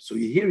Maleim. So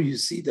here you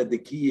see that the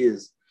key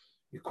is,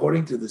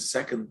 according to the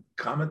second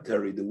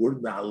commentary, the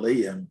word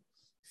Ma'aleim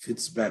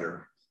fits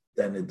better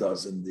than it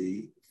does in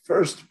the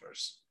first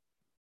verse.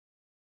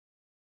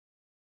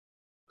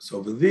 So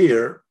over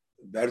there,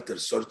 Berter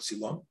Sort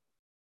Silom,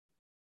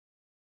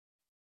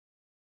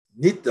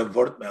 Nit the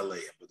word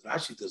Ma'aleim, but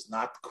Rashi does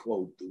not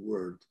quote the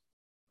word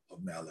of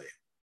Ma'aleim.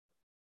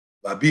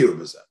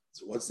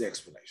 So what's the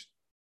explanation?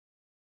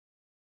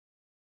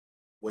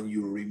 When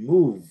you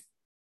remove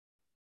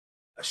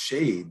a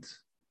shade,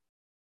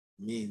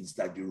 means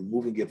that you're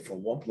moving it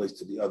from one place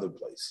to the other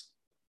place.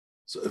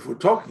 So if we're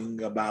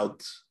talking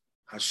about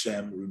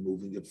Hashem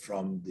removing it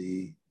from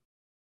the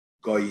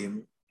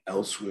Goyim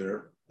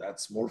elsewhere,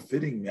 that's more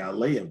fitting.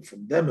 Me'aleim,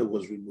 from them it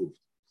was removed.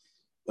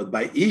 But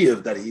by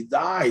Eve, that he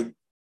died,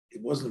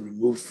 it wasn't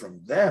removed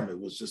from them, it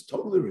was just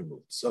totally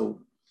removed.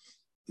 So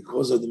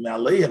because of the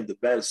Me'aleim,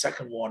 the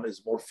second one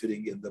is more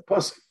fitting in the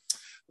pasuk.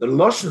 The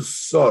Lashon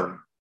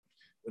Sor,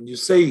 when you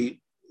say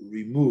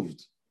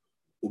removed,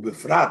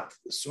 Ubefrat,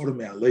 sor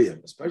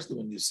me'aleim, especially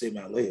when you say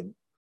me'aleim,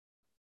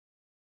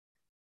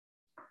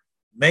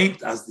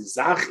 meant as the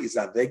Zach is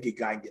a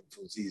weggegangen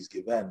von sie is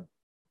given,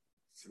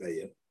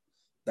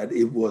 that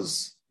it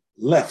was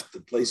left,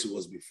 the place it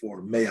was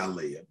before,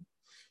 me'aleim.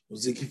 Und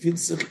sie gefindt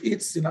sich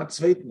jetzt in a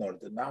zweiten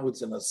Ort, and now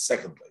it's in a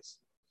second place.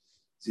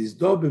 Sie ist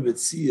da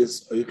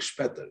bebezies euch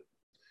später.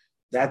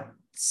 That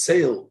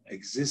sale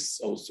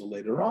exists also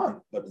later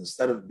on, but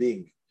instead of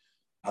being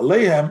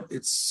aleihem,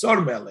 it's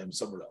sor me'aleim,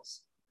 somewhere else.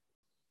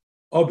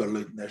 But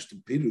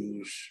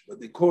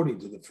according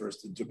to the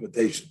first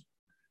interpretation,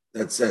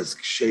 that says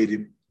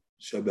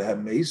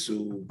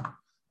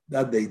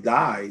that they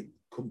died,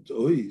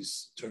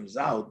 turns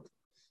out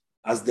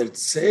As their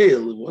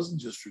tzeil, it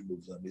wasn't just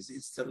remove them.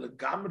 It's the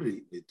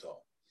legamri nito.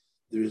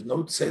 There is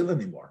no tzeil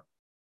anymore.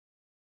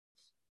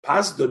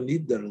 Pas don't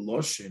need their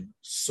loshin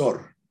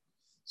sor.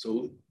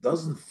 So it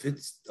doesn't fit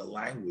the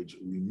language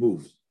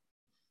removed.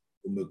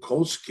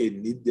 Umekolshke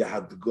need the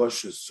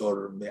hadgoshe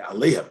sor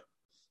me'alehem,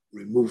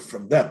 removed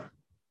from them.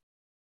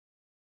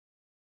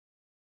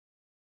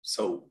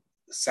 So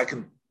the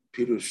second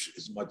pirush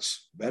is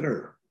much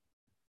better.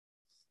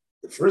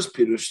 The first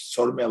pirush,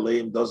 sor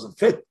me'alehem, doesn't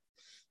fit.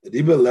 The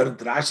Rebbe learned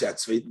Rashi at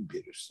zweiten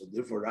pirush, so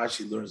therefore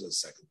Rashi learns the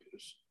second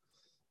pirush.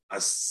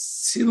 As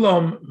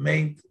silom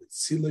meant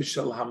tzila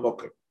shel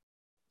hamoker.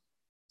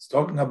 It's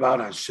talking about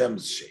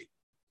Hashem's shade.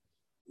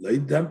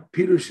 Leidem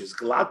pirush is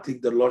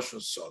glatik the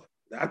loshon sor.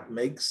 That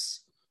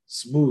makes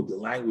smooth the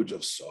language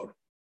of sor.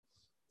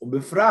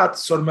 Befrat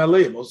sor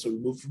meleim, also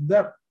removed from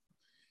them.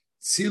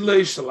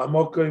 Tzila shel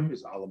hamoker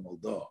is alam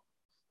aldo.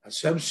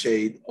 Hashem's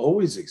shade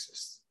always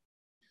exists.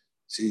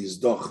 See, is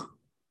doch.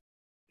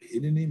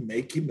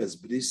 Make him as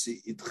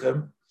brisi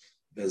itchem,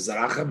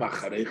 bezarachem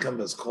acharechem,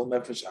 as kol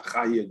nefesh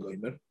achaye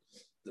goimer.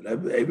 The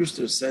Rebbe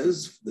Eberster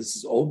says this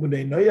is all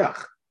b'nei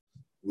noyach,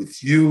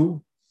 with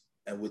you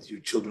and with your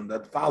children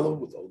that follow,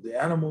 with all the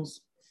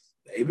animals.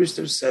 The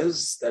Eberster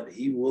says that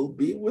he will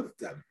be with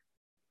them.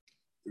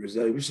 There is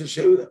a Eberster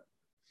share with them,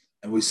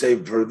 and we say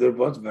further,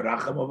 but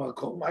verachem of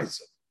kol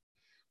ma'asav.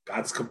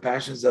 God's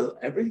compassion is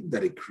everything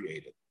that He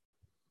created,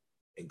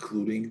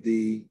 including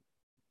the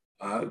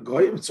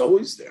goyim. It's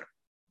always there.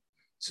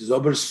 It says,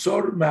 "Ober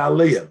sor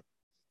me'aliyim."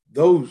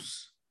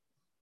 Those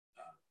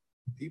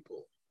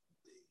people,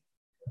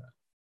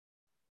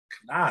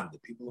 Canaan, the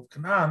people of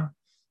Canaan,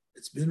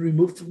 it's been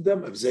removed from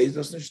them.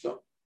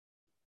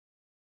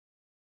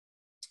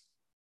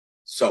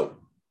 So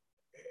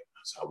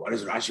why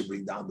does Rashi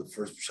bring down the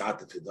first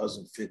shot if it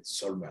doesn't fit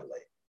sor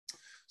me'aliyim?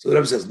 So the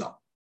Rebbe says no.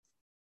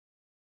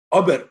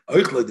 Ober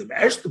oichle dem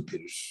ersten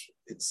pirush.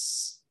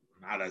 It's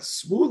not as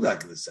smooth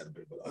like the second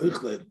pirush, but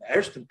oichle dem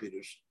ersten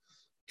pirush.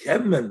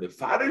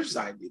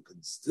 You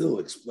can still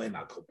explain the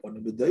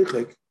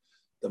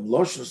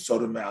loshon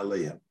sor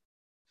me'alehim.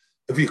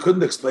 If you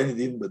couldn't explain it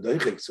even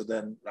b'deichik, so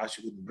then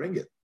Rashi wouldn't bring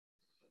it,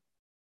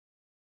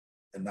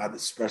 and not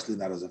especially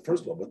not as a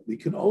first one. But we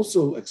can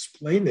also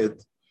explain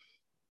it,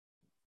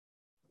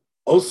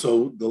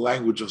 also the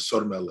language of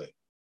sor me'alehim.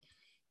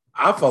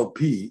 Afal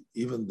pi,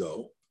 even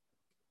though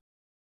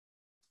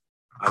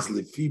as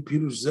lefi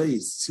pirush zei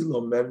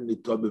tzilo mer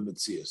nito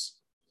b'metzias.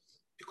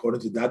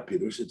 According to that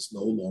pirush, it's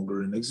no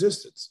longer in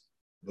existence.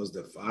 Because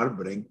the far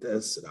bringt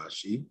es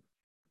Rashi,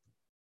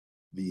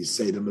 the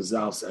say the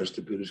mazal's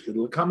erste pirush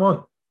kedel. Come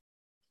on.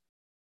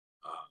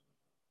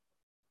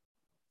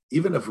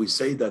 Even if we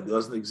say that it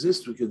doesn't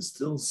exist, we can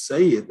still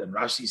say it, and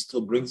Rashi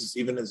still brings us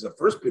even as the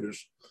first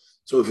pirush.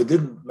 So if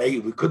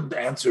if we couldn't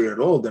answer it at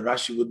all, then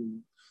Rashi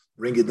wouldn't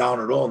bring it down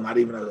at all, not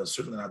even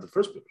certainly not the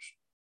first pirush.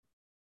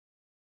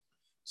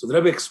 So the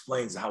Rebbe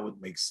explains how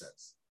it makes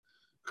sense,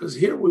 because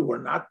here we were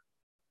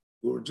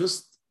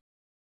just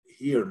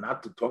here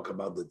not to talk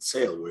about the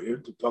tzeil. We're here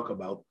to talk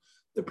about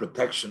the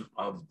protection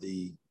of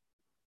the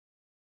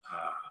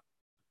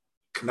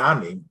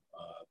Knaanim,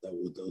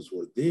 those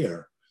were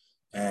there,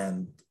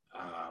 and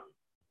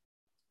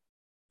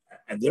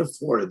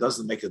therefore it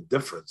doesn't make a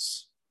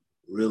difference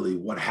really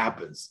what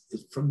happens.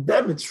 From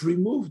them, it's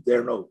removed.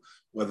 There, no,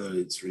 whether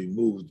it's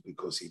removed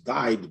because he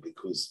died,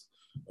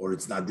 or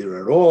it's not there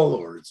at all,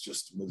 or it's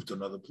just moved to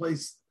another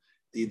place.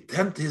 The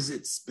intent is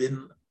it's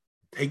been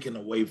taken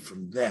away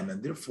from them,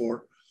 and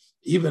therefore,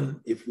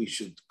 even if we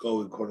should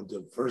go according to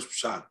the first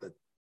shot that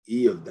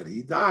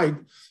he died,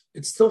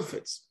 it still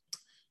fits.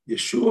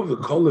 Yeshua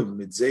v'kolev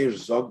mitzeir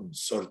zogn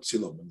sor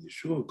tzilom. And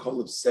Yeshua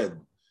v'kolev said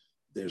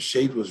their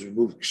shade was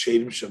removed.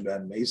 Kshedim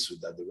shabban meisu,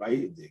 that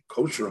the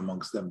kosher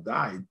amongst them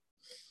died.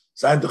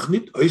 Sein doch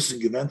nit oisen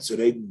gewent zu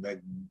reden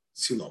wegen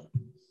tzilom.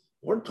 We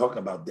weren't talking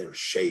about their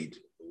shade.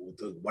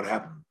 What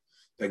happened?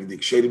 Wegen the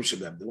kshedim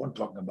shabban. They weren't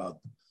talking about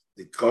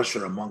the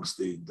kosher amongst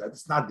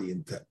that's not the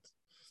intent.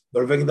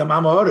 But wegen the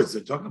Mamahoritz,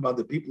 they're talking about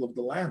the people of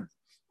the land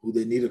who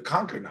they need to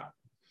conquer now.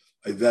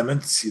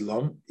 Evement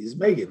Silom is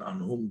Megan, on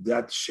whom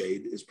that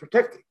shade is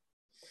protecting.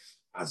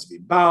 As we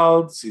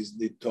bald, says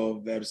the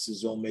Tov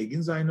versus all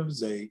Megan Zain of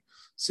Zay,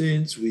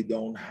 since we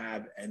don't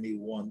have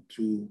anyone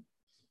to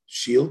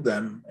shield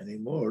them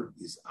anymore,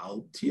 is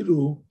Al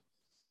Tiru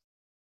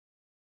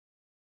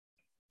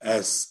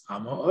as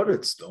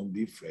Amahoritz. Don't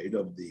be afraid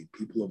of the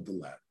people of the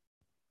land.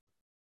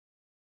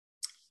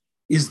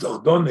 Is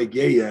doch don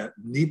negeya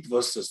nit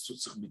was das tut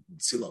sich mit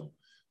Tzilam.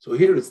 So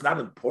here it's not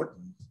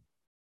important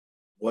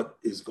what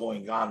is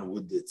going on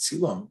with the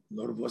Tzilam,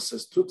 nor was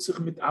das tut sich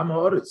mit Am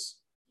Haaretz.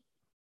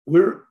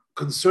 We're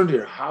concerned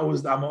here, how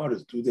is the Am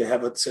Haaretz? Do they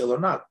have a Tzel or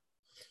not?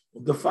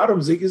 Und the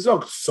Farum sich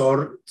gesagt,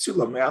 Sor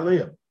Tzilam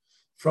me'aleim.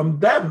 From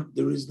them,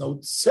 there is no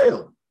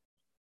Tzel.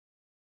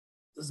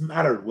 Doesn't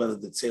matter whether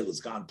the Tzel is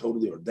gone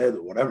totally or dead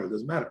or whatever, it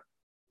doesn't matter.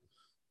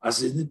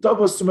 As in the top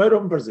of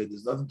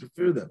there's nothing to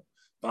fear them.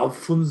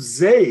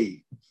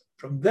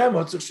 From them,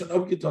 their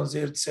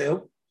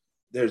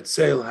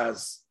tzeil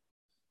has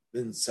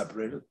been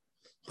separated.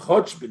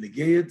 Choch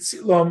b'negei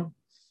tzilam,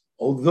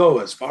 although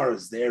as far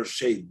as their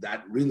shade,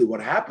 that really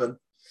what happened,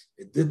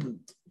 it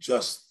didn't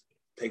just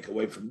take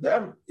away from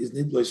them. Is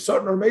nidloi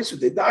certain or mesu,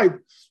 they died.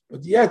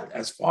 But yet,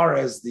 as far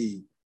as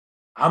the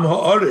Am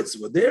Ha'aretz,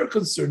 what they're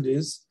concerned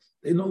is,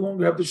 they no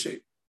longer have the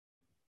shade.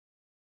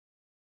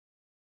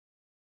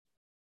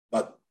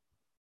 But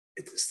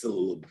it is still a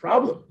little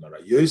problem.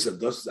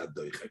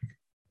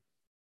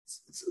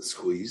 It's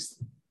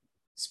squeezed.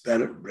 It's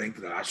better bring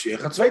Rashi a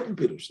zweiten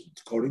pirush.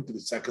 According to the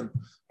second,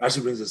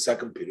 Rashi brings a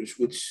second pirush,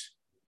 which,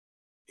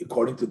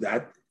 according to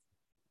that,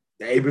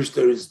 the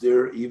Eberster is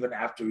there even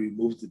after we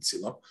moved the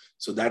tzilam.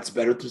 So that's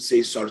better to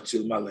say Sar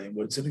Tzil Maleim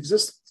when it's in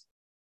existence.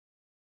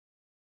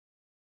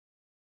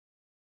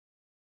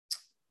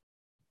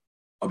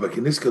 But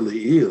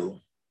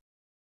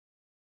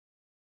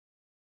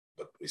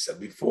we said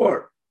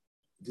before,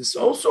 this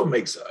also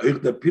makes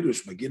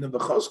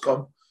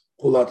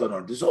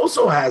this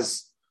also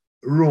has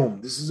room.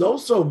 This is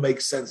also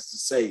makes sense to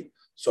say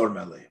Sor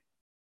Meleh.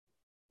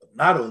 But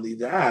not only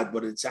that,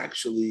 but it's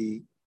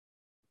actually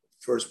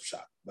first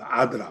pshat, the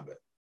Adrabe.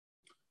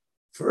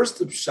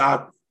 First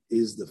pshat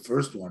is the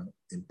first one.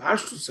 In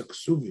Pashtus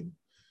Aksuvim,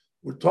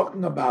 we're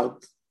talking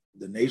about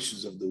the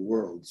nations of the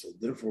world. So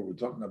therefore, we're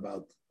talking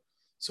about.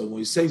 So when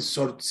we say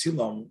Sor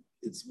Tzilam,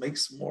 it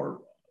makes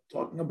more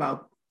talking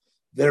about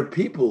their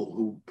people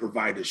who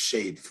provide a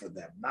shade for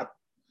them, not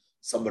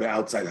somebody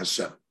outside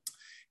Hashem.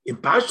 In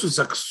Pashtus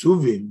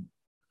Aksuvim,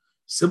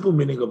 simple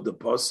meaning of the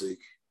pasuk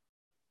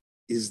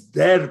is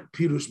their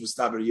pirush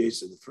mistaber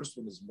yosef. The first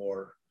one is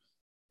more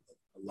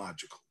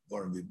logical.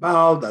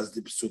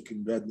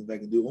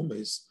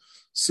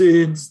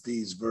 Since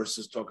these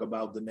verses talk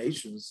about the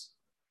nations,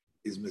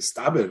 is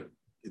mistaber,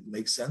 it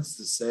makes sense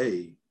to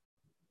say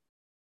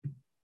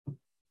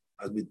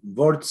as mit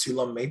word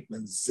tzilam meint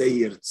men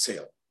zeir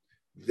tzel,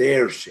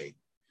 their shade,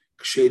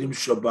 kshedim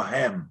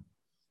shabahem,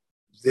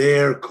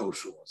 their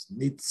kosher ones,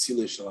 nit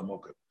tzile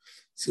shalamokim.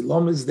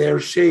 Tzilam is their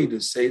shade, to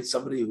say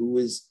somebody who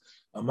is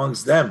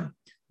amongst them,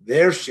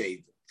 their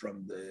shade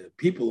from the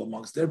people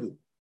amongst their people.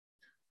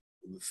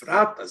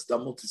 As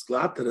damot is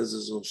glatter as a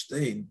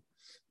zolstein,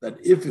 that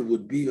if it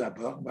would be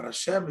about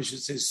Hashem, it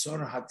should say Sor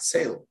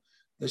Hatzel,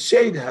 the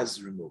shade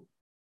has removed.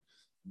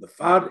 The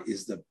far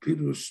is the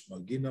pirush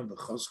magina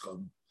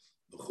v'choskon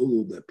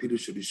v'chulu, the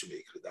pirush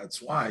rishon.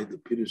 That's why the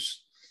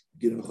pirush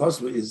magina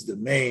v'choskon is the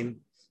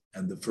main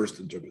and the first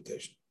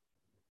interpretation.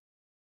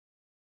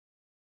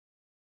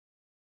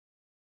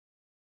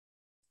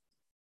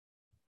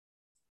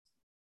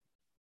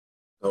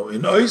 So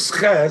in Ois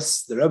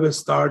Ches, the Rebbe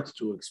starts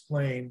to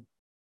explain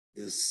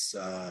this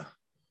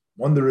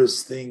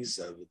wondrous things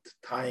of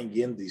tying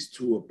in these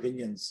two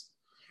opinions,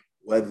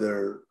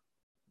 whether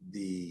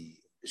the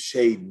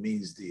shade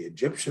means the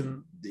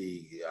Egyptian,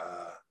 the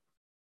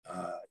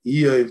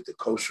Eiv, the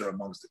kosher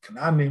amongst the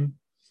Canaanim,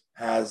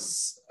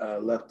 has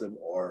left them,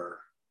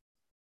 or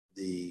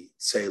the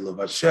Tzeil of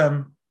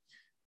Hashem.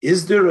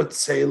 Is there a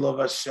Tzeil of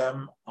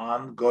Hashem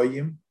on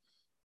Goyim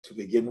to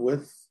begin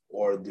with,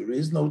 or there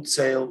is no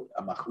Tzeil?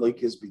 A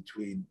machlokes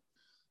between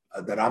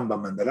the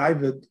Rambam and the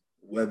Ravid,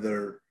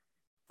 whether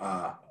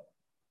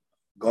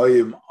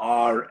Goyim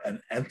are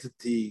an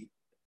entity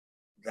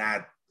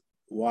that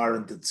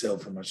warranted sale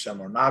from Hashem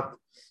or not.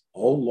 A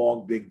whole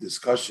long, big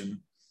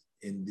discussion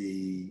in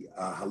the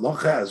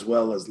halacha, as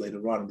well as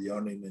later on in the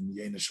Yonim in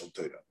Yena Shel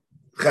Torah.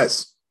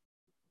 Ches.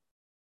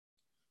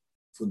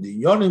 From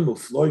the Yonim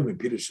of Floy me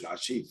Pirush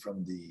Rashi,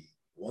 from the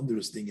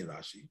wondrous thing in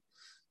Rashi,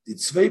 the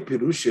Tzvei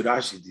Pirush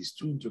Rashi, these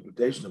two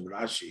interpretations of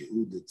Rashi,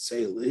 who the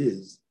sale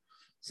is,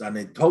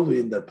 Zanetolu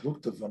in that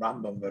Plukta von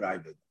Rambam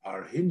V'Ravid,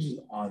 are hinged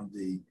on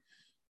the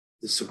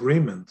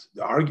disagreement,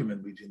 the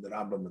argument between the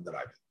Rambam and the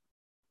Ravid.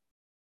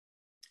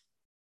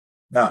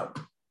 Now,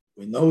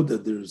 we know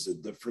that there is a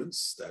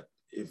difference that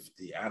if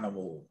the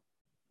animal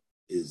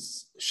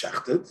is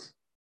shechted,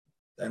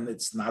 then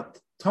it's not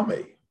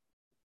tamei.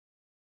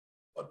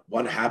 But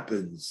what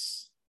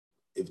happens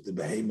if the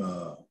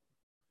behema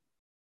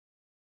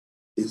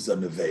is a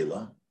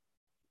nevela,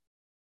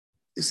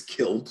 is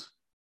killed,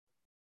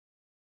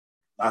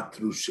 not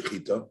through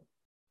shechita,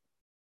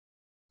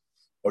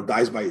 or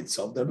dies by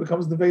itself, then it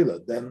becomes nevela.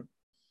 Then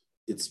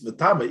it's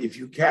metame. If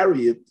you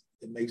carry it,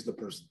 it makes the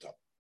person tam.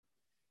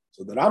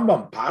 So the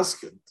Rambam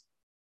paskent,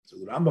 so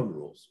the Rambam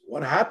rules.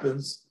 What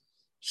happens?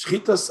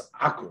 Shchitas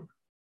akum.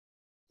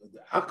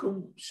 The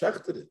akum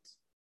shechted it.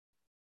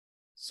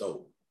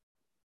 So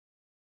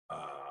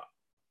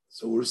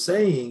we're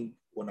saying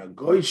when a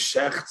goy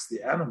shechts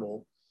the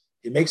animal,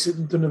 he makes it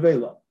into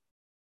nevela.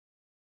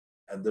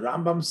 And the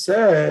Rambam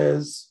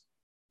says,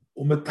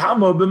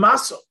 umetamo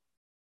b'maso.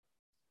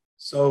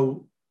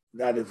 So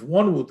that if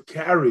one would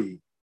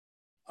carry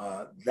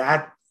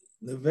that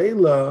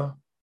nevela,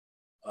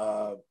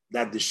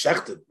 that is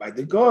shechted by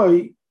the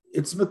goy,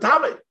 it's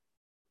metame.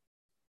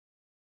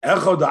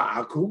 Echad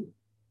akum,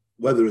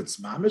 whether it's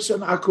mamish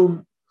and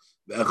akum,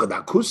 echad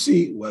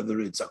akusi, whether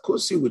it's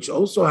akusi, which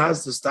also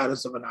has the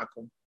status of an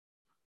akum,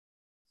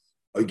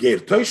 or ger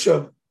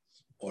toshav,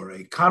 or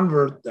a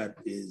convert that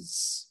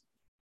is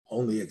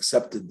only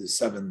accepted the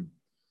 7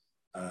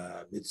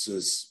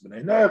 mitzvahs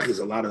b'nei Noach. He's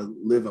allowed to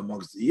live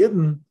amongst the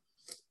Yidden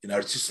in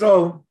Eretz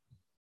Yisrael.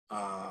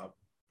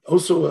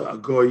 Also a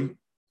goy,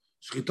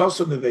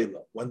 shchitoso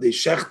nevela. When they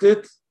shecht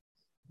it,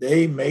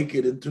 they make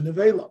it into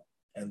nevela,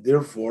 and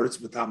therefore it's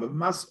metam of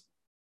masa.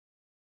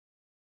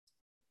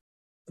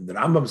 And the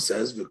Rambam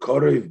says,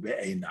 "V'korev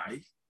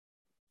be'einai."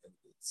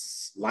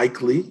 It's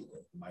likely,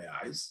 in my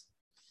eyes,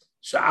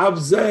 she'av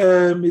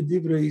zeh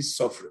midivrei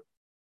sofrim,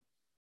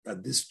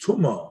 that this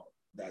tumah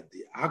that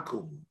the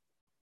akum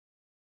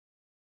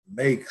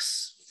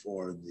makes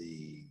for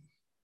the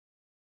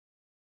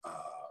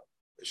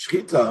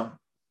shchita,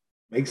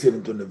 makes it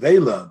into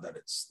nevela, that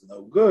it's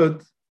no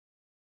good,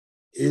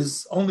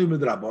 is only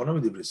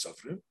midrabanan midivrei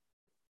sofrim,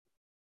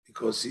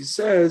 because he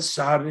says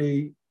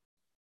shari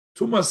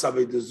tumas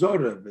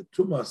avedazora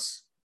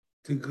vetumas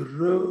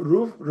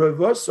tigruf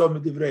revaso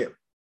midivreim.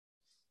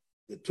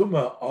 The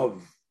tumah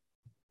of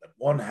that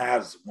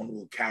one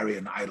will carry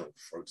an idol,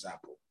 for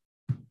example,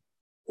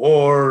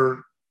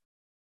 or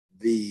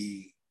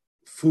the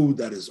food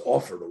that is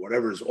offered, or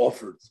whatever is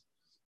offered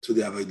to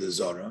the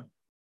avedazora.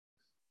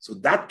 So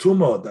that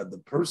tumah that the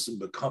person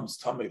becomes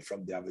tamei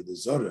from the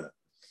avedazora,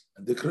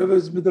 and the kreva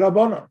is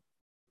midrabanan.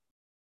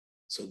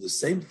 So the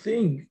same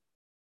thing,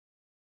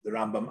 the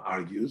Rambam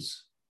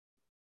argues,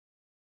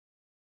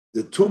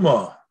 the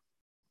tumah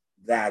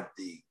that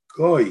the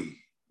goy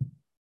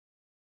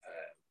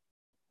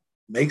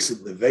makes it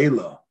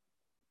nevela,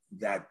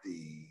 that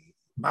the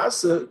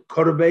masa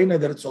korbeina,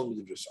 that it's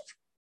only the Sofrim.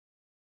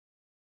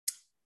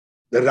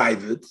 The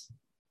Ravid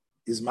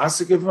is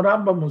masike from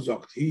Rambam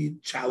Muzokt. He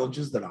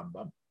challenges the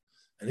Rambam,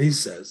 and he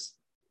says,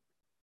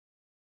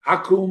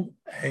 "Akum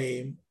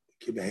heim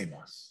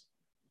kibehemas."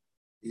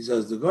 He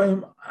says the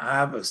goyim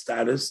have a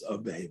status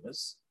of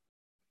behemoths,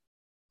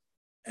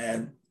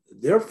 and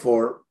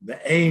therefore the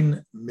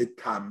ein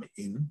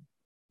mitamin,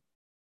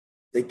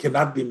 they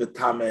cannot be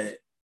mitame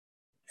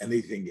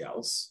anything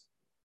else.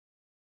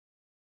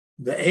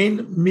 The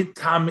ein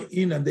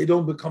mitamin, and they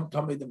don't become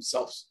tame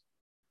themselves,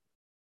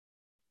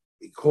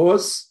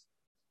 because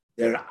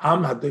they're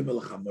am hadoim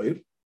el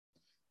chamoir.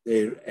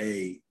 They're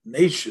a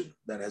nation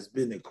that has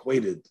been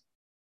equated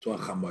to a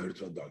chamoir,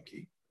 to a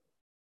donkey.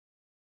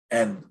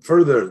 And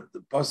further,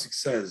 the pasuk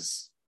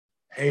says,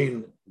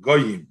 "Hein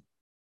goyim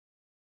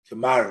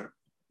kemar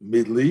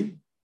midli."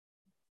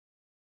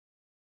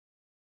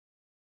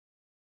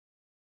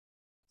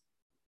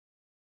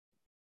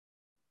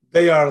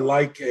 They are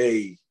like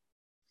a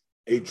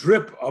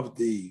drip of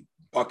the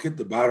bucket,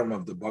 the bottom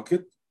of the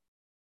bucket,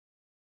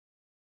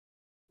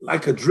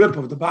 like a drip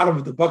of the bottom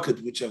of the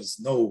bucket, which has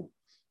no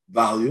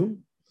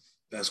volume.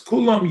 As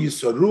kulam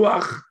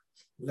yisaruach,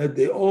 let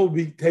they all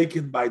be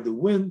taken by the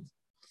wind.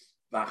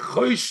 The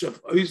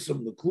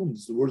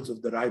words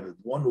of the Ravid,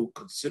 one who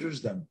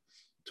considers them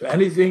to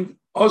anything,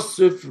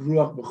 osif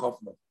ruach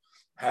b'chofma,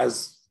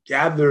 has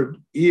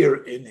gathered ear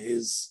in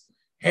his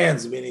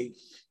hands, meaning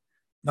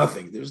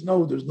nothing. There's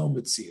no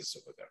mitzias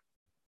over there.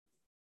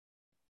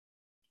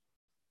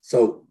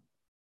 So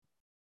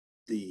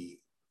the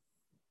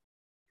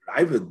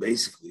Ravid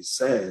basically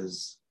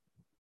says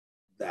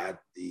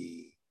that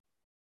the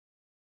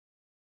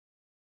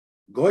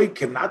goy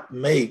cannot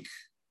make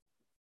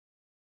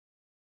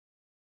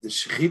the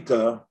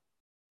shechita,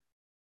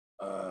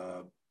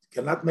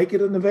 cannot make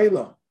it a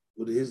nevela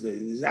with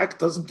his act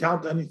doesn't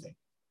count anything.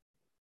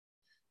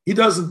 He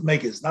doesn't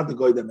make it. It's not the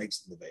goy that makes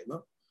the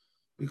nevela,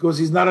 because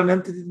he's not an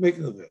entity to make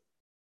the nevela.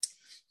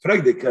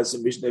 Frag the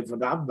Kesem Mishnah from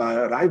the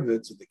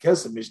Ravid, so the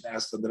Kesem Mishnah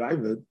asked the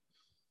Ravid,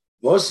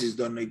 "Was is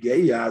don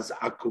negeyas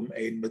akum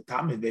ein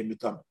metamin ve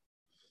metamin?"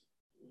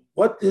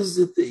 What is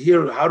it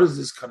here? How does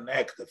this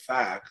connect the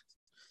fact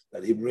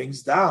that he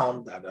brings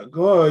down that a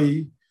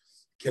goy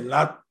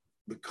cannot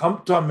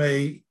become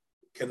tamei,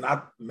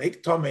 cannot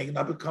make tamei,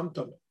 cannot become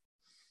tamei?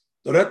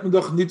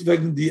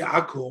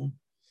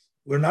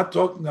 We're not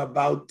talking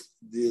about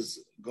this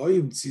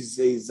goyim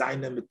tzizei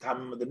zayne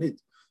metamim adanit.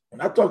 We're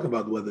not talking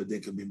about whether they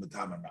can be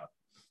metam or not.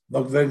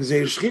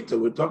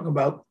 We're talking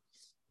about,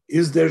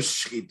 is there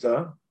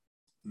shchita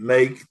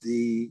make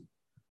the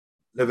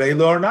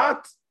nevela or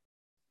not?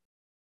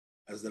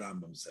 As the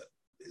Rambam said,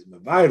 is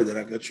mevayer the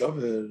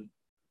Ragachover.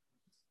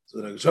 So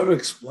the Ragachover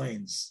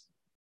explains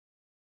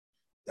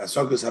that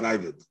Sokas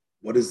Haravid.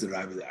 What is the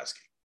Ravid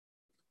asking?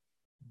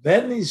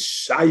 When is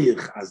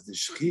shaykh as the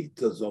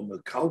shchita so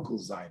mekalkel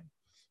sein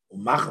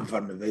machen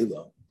for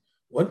nevela?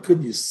 When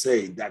could you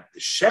say that the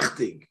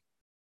shechting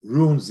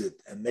ruins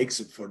it and makes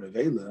it for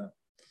nevela?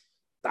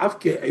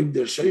 Davke if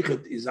der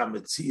sheikhet is a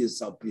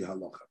metzius al pi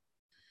halacha.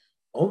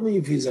 Only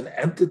if he's an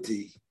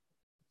entity,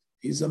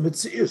 he's a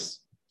metzius.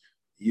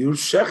 You're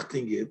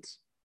shechting it,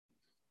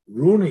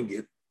 ruining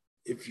it,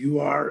 if you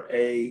are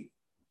a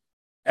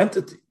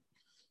entity.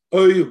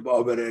 Oh, you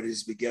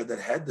is begether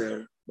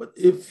header, but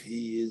if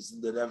he is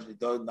in the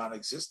definitely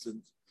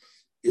non-existent,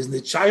 is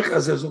the shaykh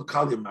as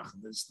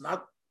machen. It's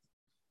not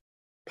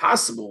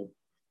possible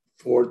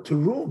for it to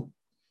ruin.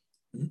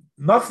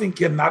 Nothing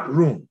cannot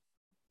ruin.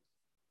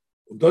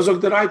 And that's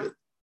what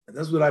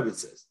Ravid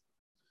says.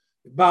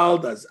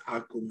 Bald as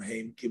akum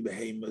heim ki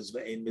behemas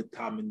ve'en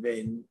mitamin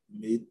ve'en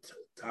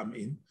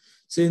mitamin,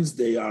 since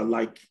they are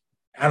like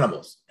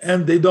animals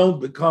and they don't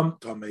become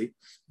tamei,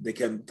 they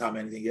can tam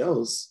anything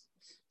else.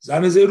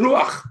 Zan is a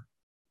ruach,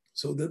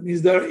 so that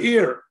means they're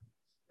ear,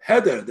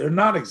 header, they're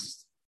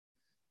non-existent.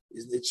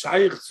 Is the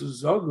shaykh zu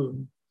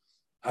sagen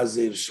as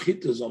their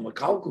shchita on the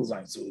kalkul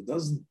sein, so it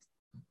doesn't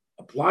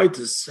apply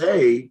to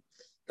say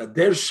that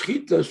their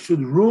shchita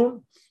should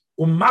ruin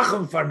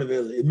machen for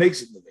nevela. It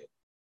makes it nevela.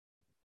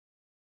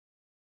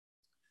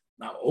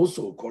 Now,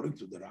 also according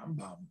to the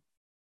Rambam,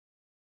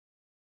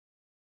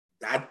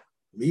 that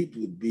meat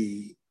would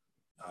be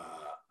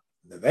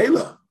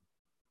nevela,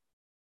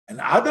 and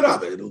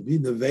adarabah, it'll be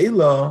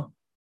nevela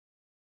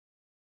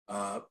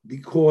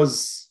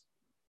because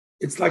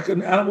it's like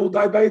an animal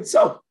died by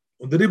itself.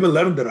 Und the Rebbe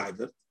learned the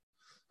Raivet,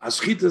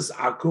 Ashchitas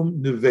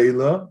akum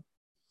nevela.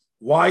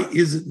 Why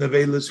is it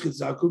nevela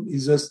shchitas akum?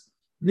 Is just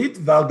nit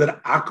weil der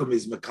akum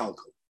is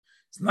mekalkel.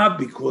 It's not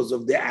because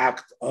of the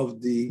act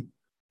of the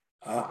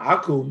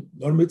akum,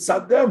 nor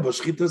mitzad them, but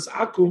shchitas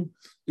akum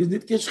is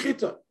nit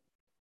keshchita.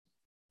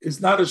 It's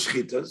not a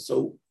shchita,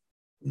 so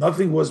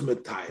nothing was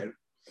metayr.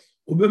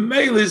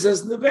 Ubemela is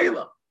as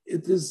nevela.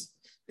 It is,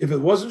 if it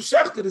wasn't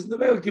shecht, it is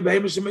nevela ki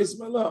behemoth shemeis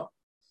melah.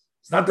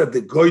 It's not that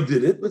the goy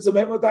did it, but it's a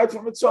behemoth died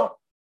from its own.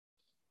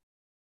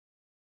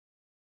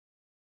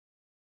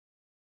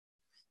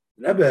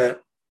 Rebbe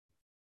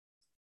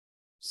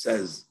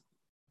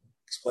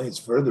explains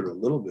further a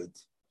little bit.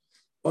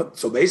 But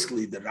so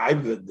basically, the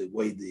Raiva, the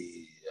way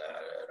the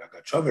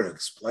Ragachover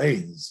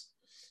explains,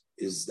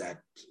 is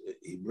that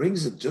he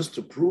brings it just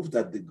to prove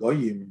that the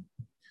goyim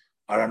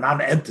are a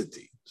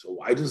non-entity. So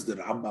why does the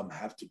Rambam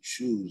have to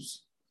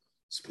choose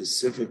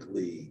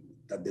specifically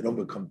that they don't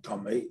become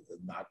tamei,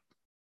 not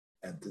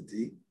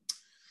entity?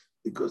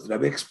 Because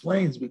Rebbe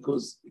explains,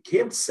 because you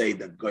can't say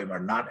that goyim are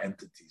not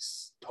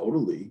entities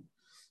totally,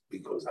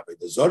 because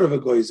the Zor of a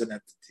goy is an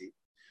entity.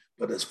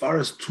 But as far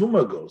as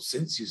Tuma goes,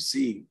 since you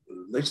see the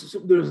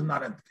relationship, there is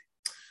not entity.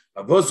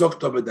 They're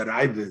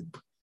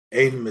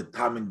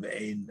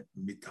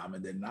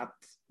not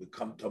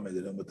become Tome,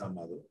 they don't become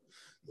mother.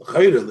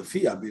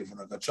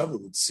 The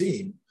would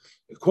seem,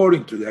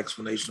 according to the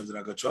explanation of the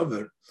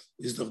Ragachover,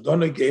 is the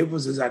Dona gave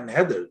us as an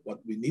header. What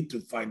we need to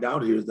find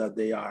out here is that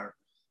they are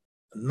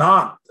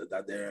not,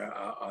 that they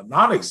are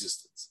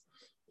non-existent.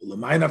 Is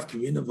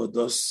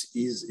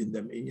in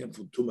them inyan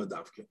for Tuma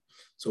Davke.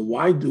 So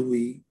why do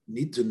we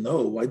need to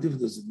know? Why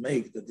does it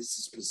make that this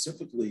is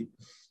specifically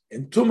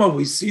in Tuma?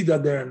 We see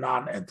that they're a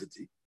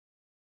non-entity.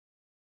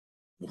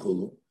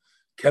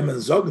 Kemen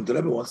Zog, the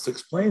Rebbe wants to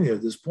explain here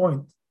at this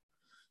point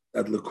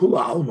that Lekula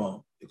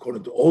Alma,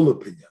 according to all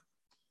opinion,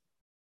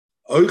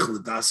 Oich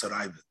L'das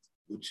Raivet,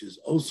 which is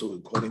also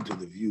according to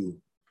the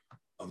view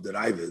of the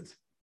Raivet,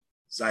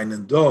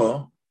 Zainen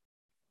Do,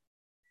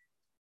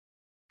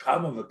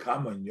 Kama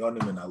v'kama in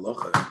Yonim and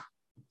Halacha,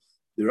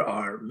 there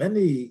are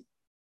many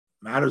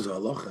matters of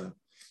Halacha,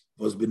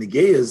 was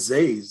B'negeya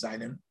Zei,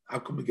 Zainen,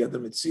 Akum Begeder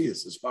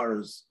Metzias, as far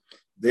as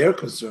they're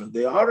concerned,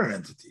 they are an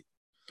entity.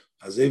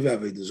 As if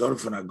have a desire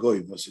for a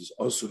goy, versus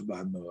osur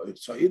b'hano.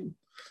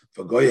 If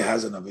a goy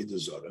has an avodah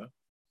zara,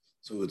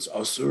 so it's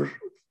osur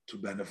to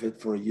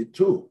benefit for you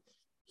too.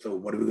 So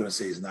what are we going to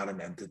say? He's not an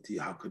entity.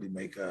 How could he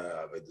make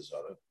a avodah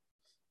zara?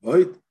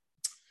 Right?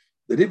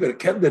 The river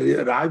can the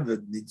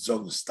Raiva need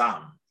zog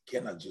stam.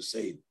 Cannot just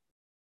say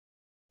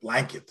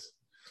blanket.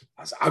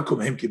 As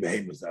akum him ki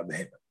behemoth da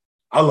behemoth.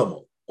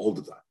 Alamo all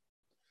the time.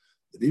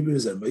 The river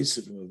is a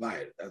meisif from a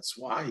vayir. That's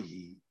why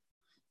he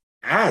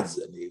adds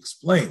and he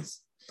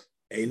explains.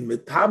 Ein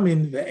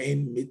mitamin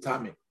ve'ein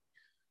mitamin.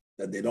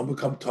 That they don't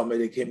become tamei,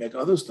 they can't make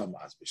others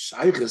tamas.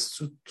 B'shayches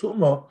to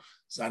tumo,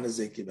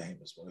 zanezeki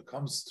behemoths. When it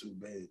comes to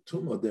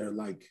tumo, they're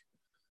like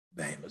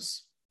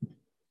behemoths.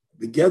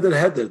 Together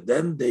header,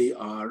 then they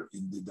are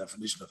in the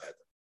definition of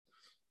header.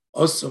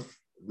 Osaf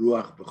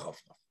ruach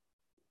b'chofna.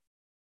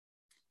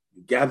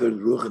 You gather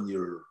ruach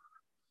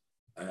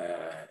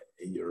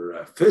in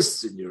your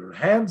fists, in your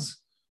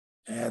hands,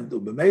 and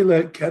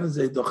ubemele kennen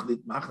ze doch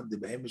nit machen die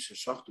behemische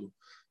shachtu.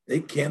 They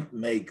can't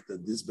make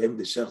that this behem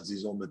the shech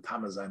is all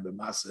metama zayin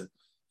b'masa.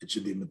 It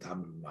should be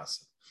metama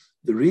b'masa.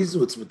 The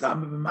reason it's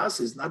metama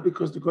b'masa is not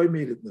because the goy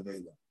made it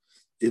nevela.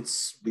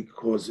 It's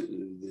because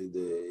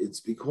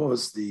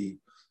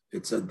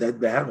it's a dead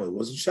behemoth. It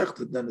wasn't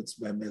shechted, then it's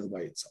behemoth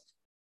by itself.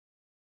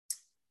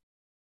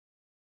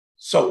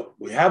 So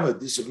we have a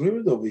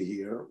disagreement over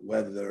here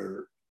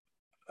whether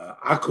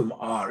akum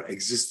are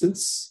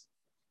existence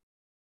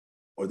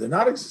or they're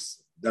not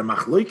existent. They're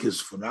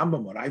machloikis from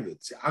Rambam or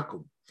Raivet,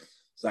 akum.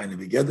 Seine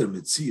Begeder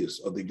Metzius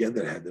or the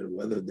Geder Header,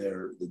 whether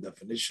they're the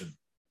definition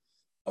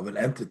of an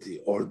entity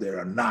or they're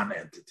a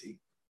non-entity.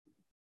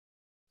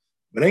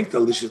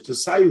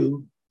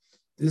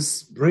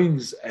 This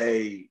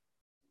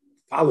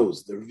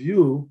follows their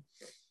view.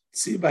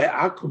 See by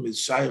Akum is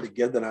Shaykh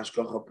Geder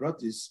Hashkocha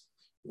Pratis,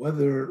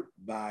 whether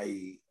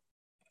by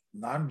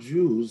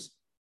non-Jews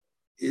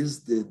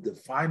is the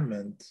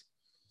definement,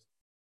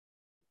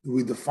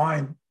 we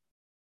define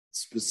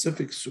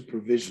specific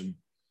supervision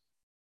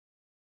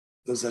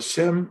Does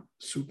Hashem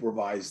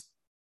supervise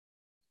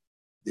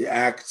the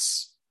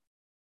acts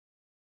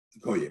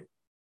Goyim?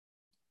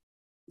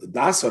 The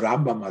Das or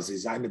Rambam as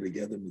is eine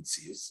begeder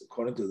mitzias,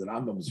 according to the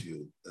Rambam's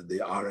view that they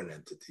are an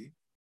entity.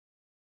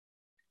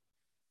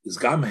 Is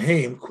Gam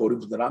Haim,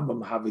 according to the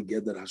Rambam, have a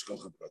geder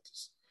hashgacha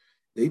pratis.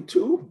 They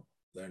too,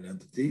 they're an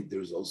entity.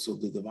 There's also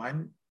the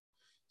divine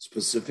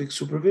specific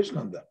supervision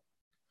on them.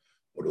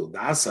 But according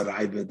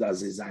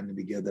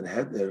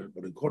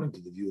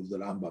to the view of the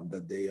Rambam,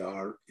 that they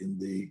are in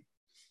the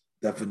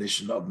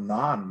definition of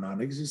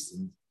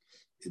non-existent,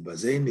 so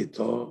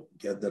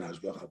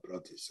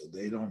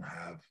they don't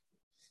have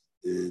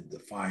the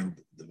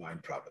defined divine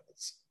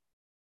providence.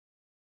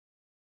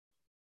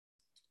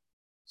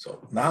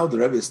 So now the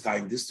Rebbe is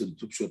tying this to the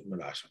Tupshot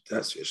Merash.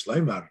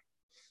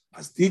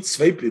 As die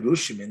zwei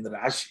Pirushim in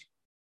Rashi,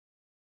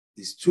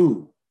 these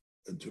two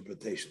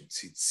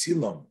interpretations,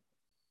 Tzilom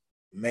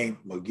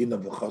meant Magina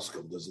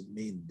v'Choskom, does it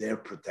mean their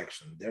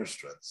protection, their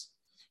strengths,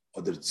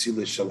 or the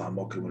Tzile Shel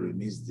HaMokim, where it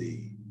means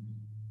the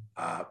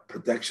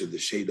protection, the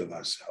shade of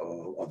Hashem.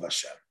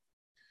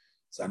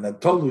 So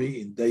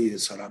Anatolui in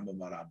Deis Rambam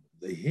Rambam,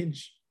 they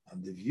hinge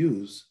on the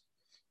views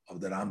of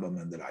the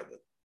Rambam and the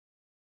Ravid.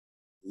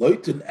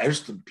 Leuten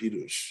Ersten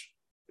Pirush,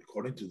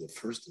 according to the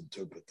first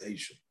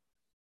interpretation,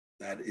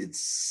 that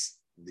it's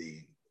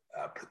the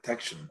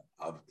protection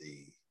of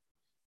the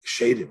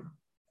Shadim,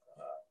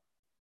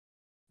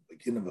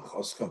 beginning of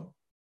Choskom,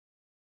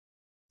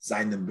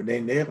 Zainem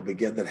B'nei Ner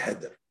Begeder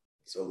Heder.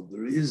 So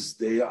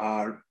they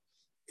are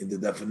in the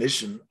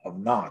definition of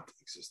not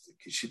existing.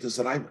 Kishitas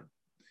Raivan.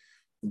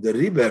 The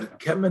Riber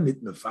kemen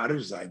nit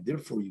mefarish sein.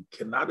 Therefore, you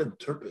cannot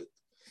interpret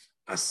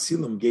as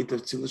Silam Gate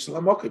of Tzila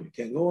Shalamokim. You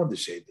can't go on the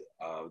shade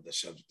of the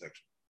Shem's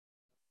protection.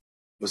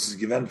 Was is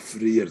given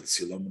freer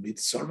Tzilam nit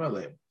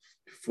Sarmalem.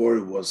 Before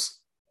it was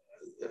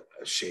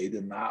a shade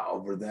and now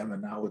over them,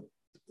 and now it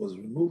was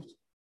removed.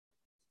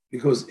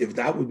 Because if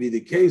that would be the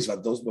case,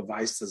 that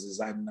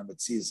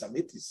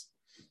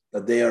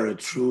they are a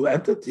true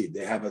entity,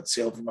 they have a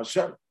tzil from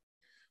Hashem.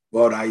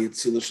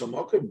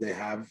 They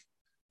have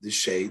the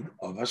shade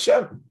of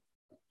Hashem.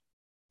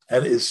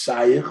 And is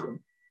shaykh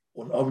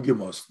und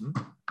aufgemossen,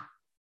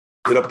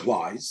 it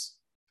applies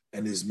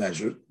and is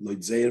measured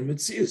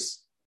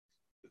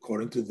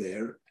according to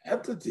their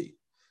entity.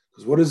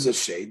 Because what is a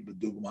shade?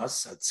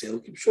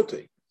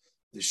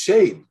 The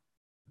shade,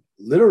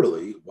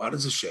 literally, what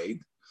is a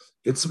shade?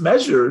 It's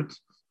measured,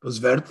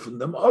 from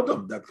them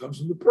Adam, that comes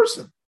from the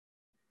person.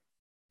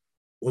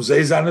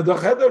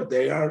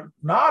 They are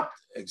not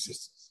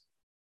existence.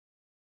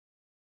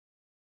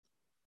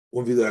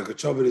 And as the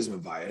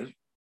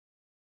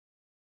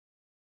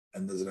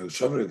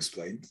Rakshover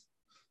explained,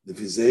 that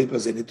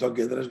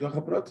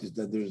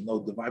there is no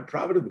divine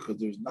providence because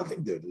there is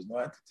nothing there, there's no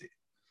entity.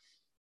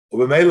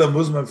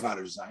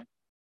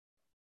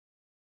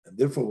 And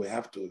therefore we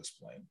have to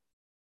explain.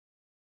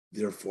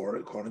 Therefore,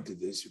 according to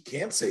this, you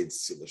can't say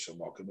it's Tzila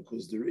Shemaka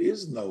because there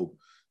is no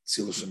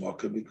Tzila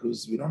Shemaka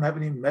because we don't have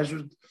any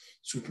measured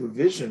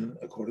supervision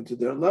according to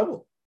their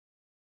level.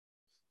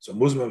 So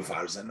Muslim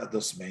Farzan, that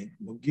does mean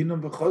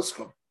Muginam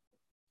V'choskom,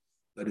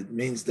 that it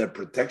means their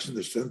protection,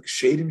 their strength,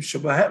 Shadim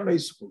Shabahem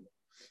Meisukul,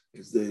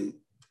 is the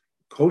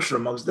kosher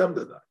amongst them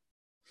that die.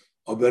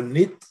 Aber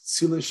nit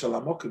Tzila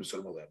Shalamokim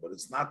Shalmalem, but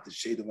it's not the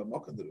shade of a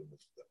Mokim that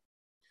removes them.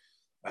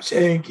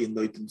 Mashenk in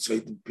Leuten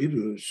Zweiten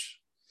Pirush,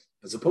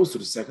 as opposed to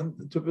the second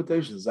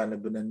interpretation, Zane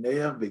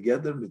Beneneach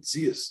Begeder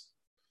Mitzias,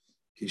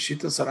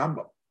 Kishita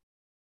Saramba.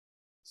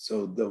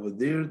 So over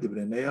there, the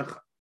Beneneach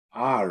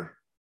are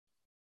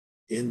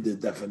in the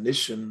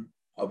definition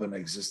of an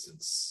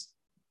existence,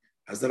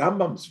 as the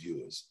Rambam's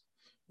view is.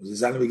 And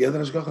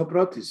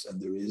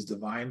there is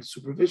divine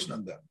supervision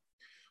on them.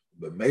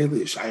 But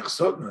mainly,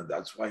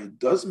 that's why it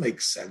does make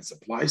sense,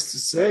 applies to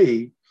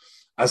say,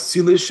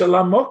 Asile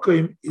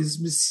Shalamokim is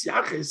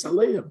Misyaches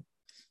Aleim,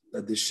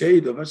 that the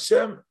shade of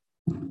Hashem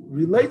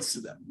relates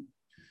to them.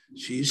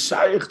 She is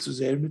shaykh to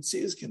their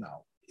mitzvahs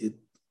canal. It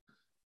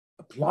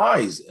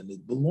applies and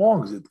it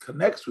belongs, it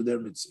connects with their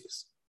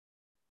mitzvahs.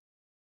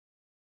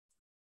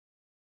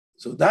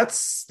 So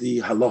that's the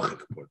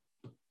halachic part.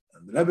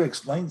 And the Rebbe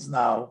explains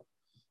now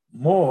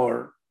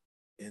more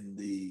in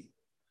the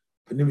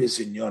Panimius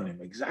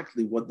Inyonim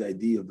exactly what the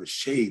idea of a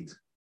shade,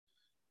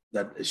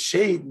 that a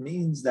shade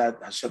means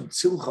that Hashem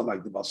tzilcha,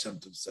 like the Baal Shem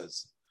Tov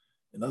says.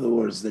 In other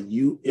words, that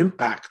you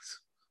impact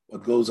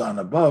what goes on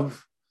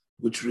above,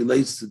 which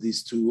relates to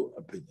these two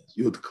opinions.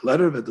 Yud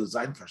klerer vedo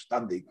sein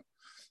verstandig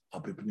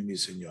ab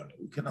Panimius Inyonim.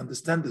 We can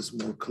understand this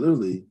more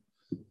clearly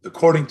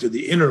according to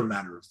the inner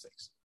matter of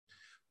things.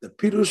 The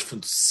pirush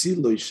from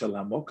Siloi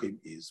Shalamokim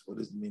is, what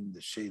does it mean,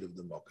 the shade of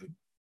the Mokim?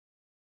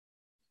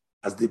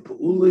 As the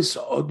Pa'ulis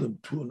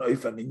Odom Tu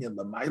Noifaninyan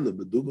Lamaila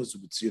Bedumas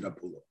Ubitzira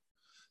Pulo,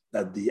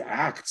 that the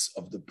acts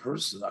of the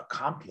person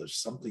accomplish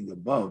something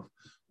above,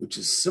 which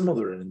is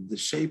similar in the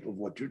shape of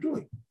what you're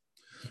doing.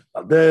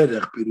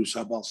 Similar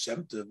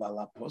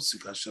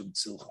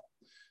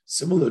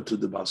to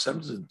the Baal Shem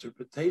Tov's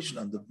interpretation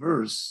on the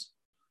verse,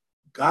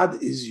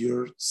 God is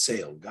your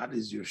sail, God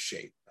is your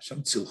shade.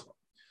 Hashem Tzilcha.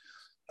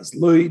 As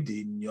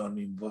loidin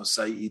yonim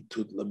vosai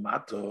tut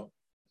lamato,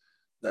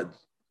 that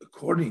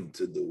according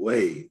to the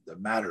way, the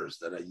matters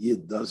that a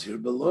yid does here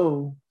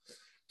below,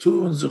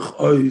 tu zuch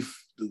oif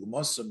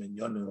dugmosam in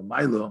yonim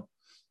mailo.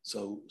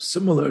 So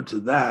similar to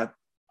that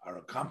are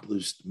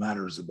accomplished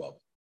matters above.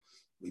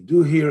 We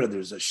do here,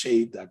 there's a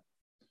shade that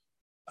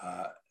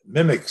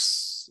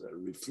mimics,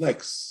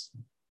 reflects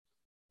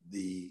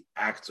the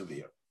acts of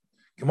here.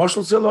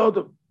 Commercial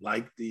silodom,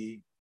 like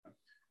the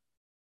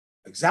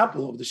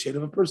example of the shade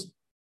of a person.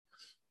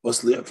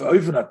 Was from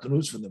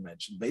the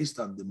mention, based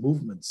on the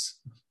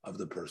movements of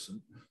the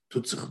person,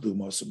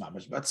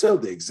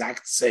 the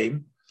exact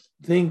same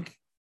thing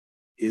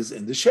is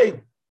in the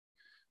shade.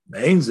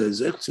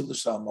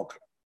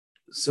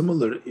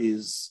 Similar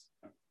is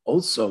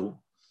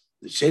also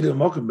the shade of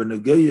Mokum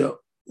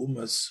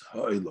umas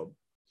ha'ilom,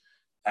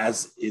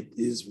 as it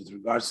is with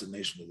regards to the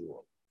nation of the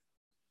world.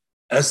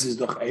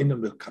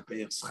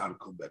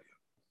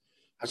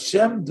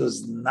 Hashem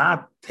does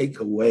not take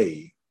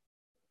away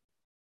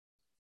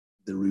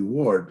the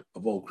reward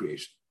of all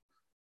creation.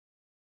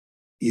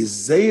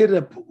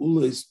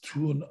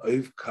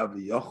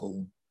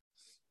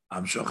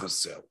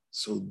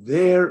 So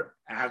their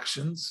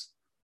actions,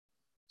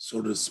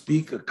 so to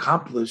speak,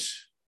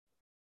 accomplish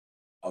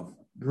of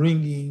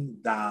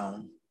bringing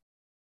down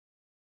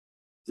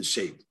the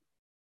shade.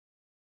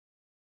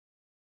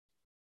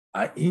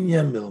 That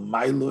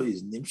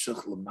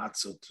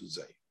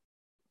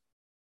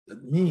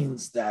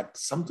means that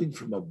something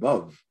from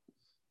above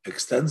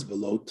extends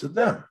below to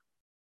them.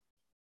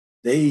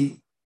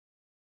 They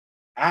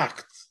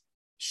act,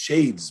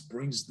 shades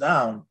brings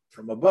down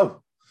from above.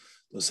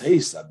 When they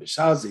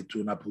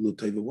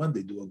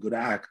do a good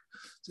act,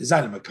 they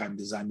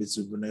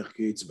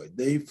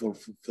for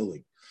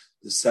fulfilling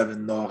the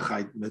 7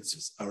 Noachite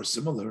mitzvahs are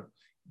similar.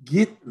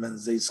 They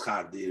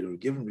are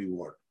given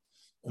reward.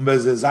 And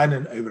when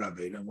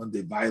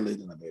they violate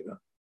an avera,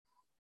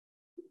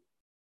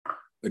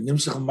 then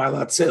from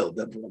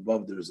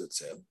above there is a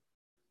tzel.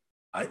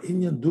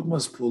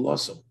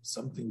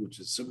 Something which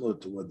is similar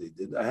to what they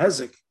did, a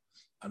hezek,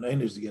 an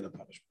einish to get a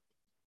punishment.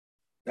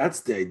 That's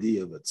the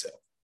idea of a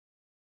tzel.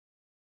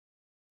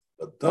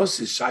 But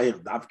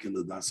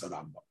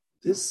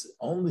this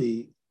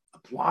only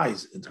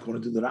applies,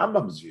 according to the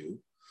Rambam's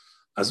view,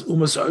 as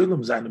umas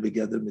oilam zayne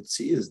together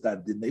mitzias,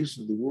 that the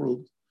nations of the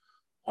world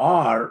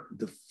are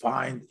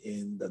defined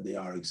in that they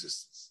are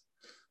existence.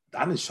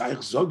 Dan is shaykh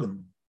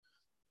zogen.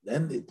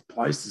 Then it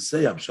applies to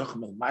say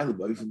Amshachim al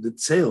Ma'ila, even the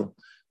tzel,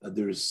 that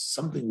there is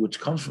something which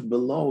comes from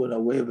below in a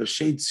way of a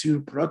shade sir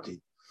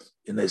prati,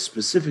 in a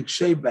specific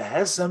shape,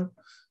 behesem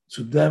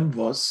to them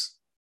was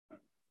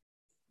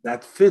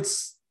that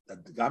fits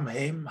that gam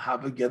heim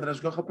have a gedra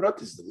shgacha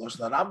pratis, the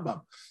Lashon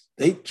Rambam.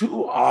 They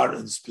too are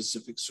in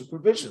specific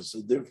supervision, so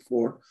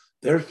therefore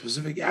their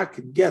specific act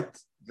can get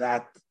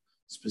that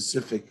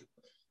specific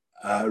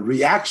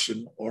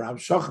reaction or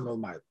hamshachim al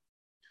ma'il.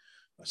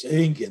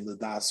 In the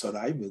das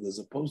Ravid, as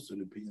opposed to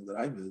the opinion that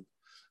Ravid,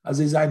 as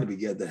they say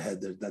begin the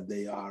header that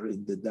they are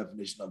in the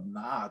definition of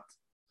not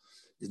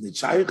in the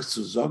Chaych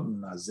zu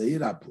sagen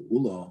Azeira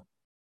Pulo,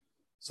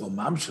 so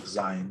Mamshach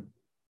sein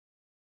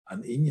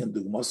an Inyan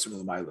Dugmosim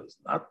al Ma'il is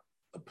not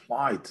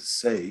applied to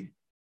say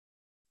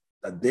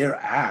that their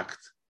act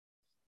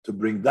to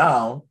bring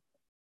down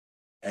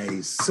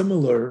a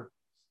similar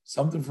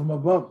something from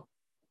above.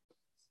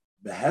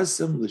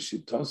 Behesem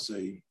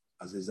l'shitosei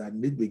as they say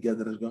nid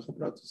begeder as gocha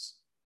pratus.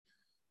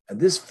 And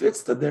this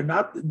fits that they're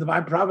not in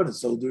divine providence.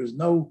 So there's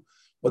no,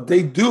 what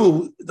they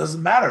do, it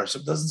doesn't matter. So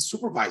it doesn't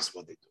supervise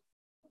what they do.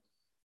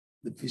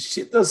 The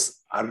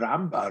Pishitas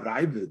Aramba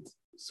arrived.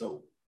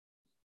 So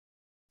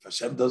if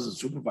Hashem doesn't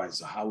supervise,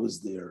 so how is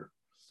their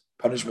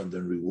punishment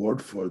and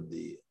reward for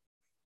the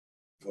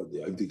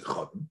Agdik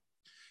Chotim?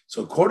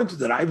 So according to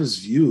the Raiva's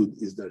view,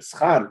 is their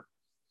schar,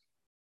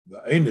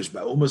 v'einish,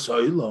 by Umas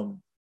Ha'ilam,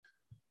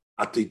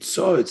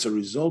 atitzo, it's a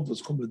result of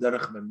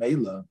Kumbaderech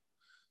Memela,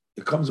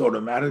 it comes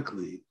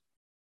automatically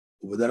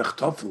with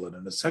Tofel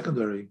and a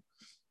secondary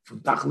from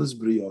Tachlis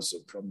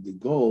Briosa, from the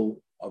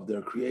goal of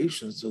their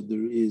creation, so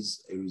there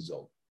is a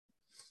result.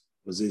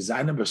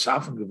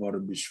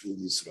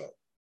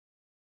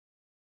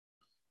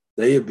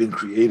 They have been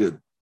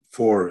created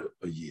for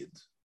a Yid.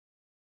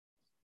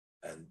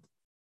 And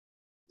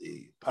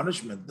the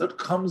punishment that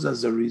comes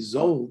as a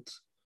result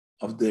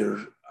of their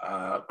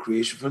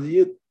creation for the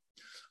Yid.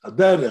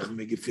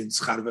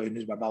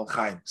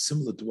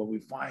 Similar to what we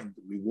find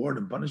reward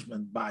and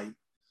punishment by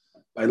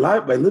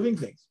living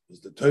things.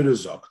 Is the Torah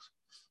zogt.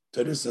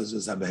 Torah says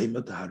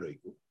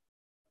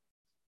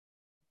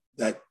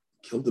that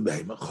killed the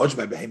behemoth. Chosh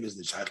by behemoth is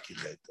the shaykh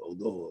kichet,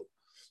 although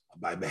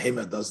by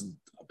behemoth doesn't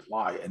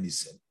apply any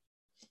sin.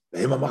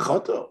 Behemoth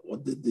machata.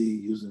 What did they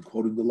use in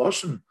quoting the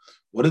Lashon?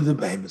 What did the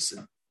behemoth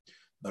sin?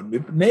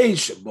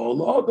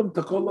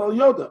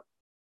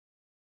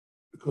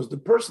 Because the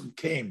person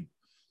came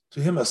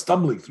to him as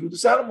stumbling through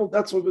this animal,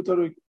 that's what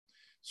we're.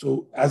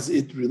 So as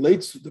it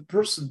relates to the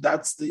person,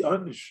 that's the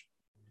einish.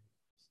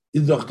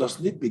 It does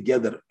not be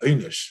gather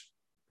einish.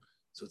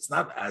 So it's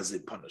not as a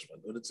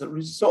punishment, but it's a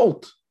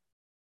result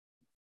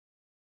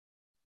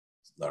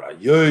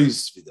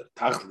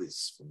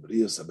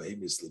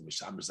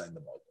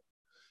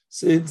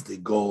Since the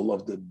goal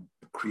of the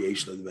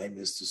creation of the behemoth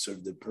is to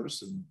serve the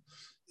person,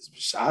 is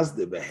b'shas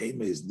the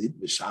behemoth is nit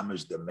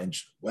b'shamish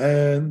dimension.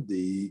 When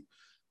the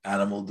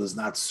animal does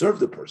not serve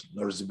the person,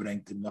 nor does it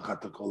bring him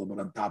nachatakola, but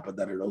on top of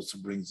that, it also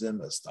brings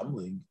in a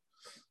stumbling.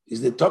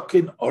 Is the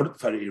token ort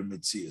farir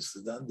mitzias?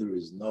 So then there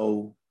is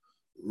no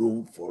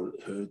room for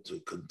her to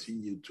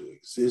continue to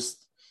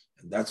exist,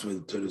 and that's why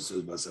the Torah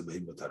says "Basa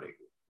behemoth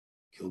taregu,"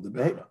 kill the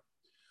behemoth.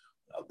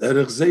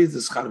 A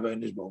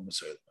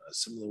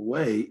similar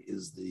way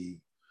is the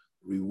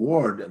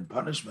reward and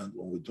punishment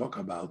when we talk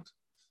about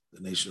the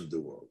nation of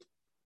the world.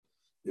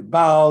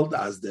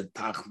 As the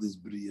tachlis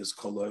brias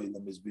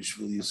koloilam is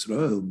bishvil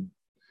Yisrael,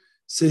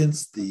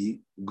 since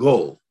the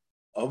goal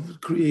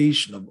of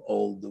creation of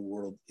all the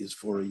world is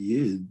for a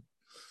yid,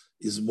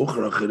 is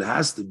mukhrach. It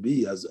has to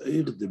be as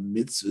the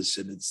mitzvahs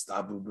and its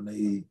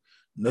b'nei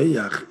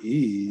neyach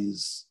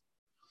is.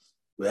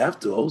 We have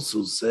to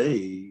also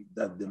say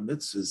that the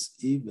mitzvahs,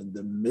 even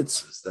the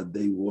mitzvahs that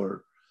they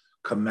were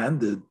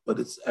commanded, but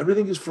it's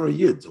everything is for a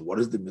yid. So what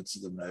is the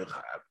mitzvah of Noach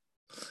have?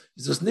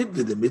 It's just not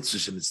the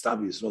mitzvahs and it's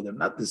Yisrael. They're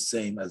not the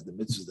same as the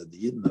mitzvahs that the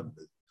yidden have.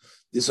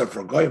 These are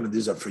for goyim and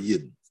these are for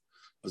yidden.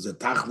 Because the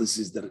tachlis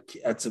is the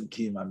etzem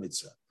kiyum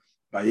mitzvah.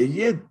 By a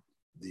yid,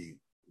 the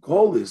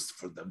goal is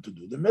for them to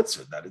do the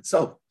mitzvah, that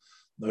itself.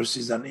 Nurse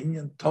is an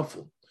Indian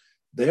tofel.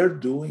 They're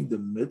doing the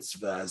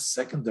mitzvah as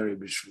secondary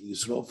b'shvil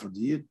Yisrael for the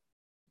yid.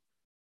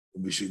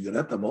 As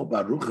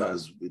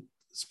we've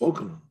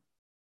spoken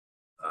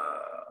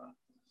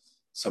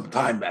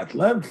sometime at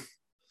length,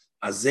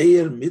 the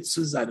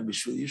mitzvahs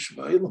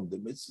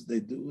they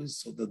do is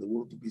so that the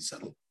world will be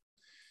settled.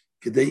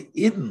 So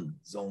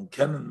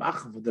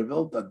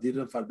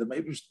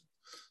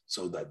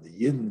that the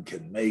Yidden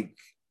can make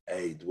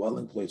a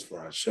dwelling place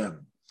for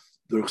Hashem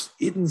to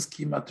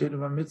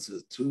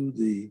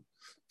the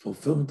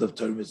fulfillment of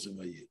Torah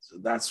mitzvah. So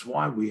that's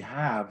why we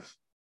have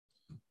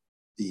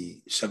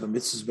the Sheva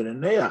mitzvahs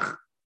b'nei.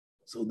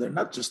 So they're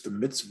not just a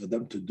mitzvah for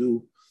them to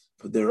do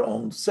for their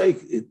own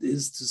sake. It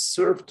is to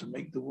serve to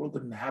make the world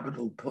an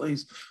inhabitable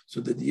place so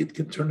that the Yid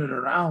can turn it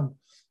around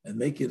and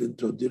make it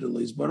into a Dir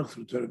Leis Baruch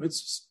through Torah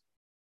mitzvahs.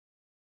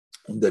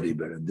 And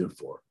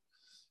therefore,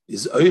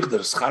 is euch der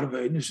schar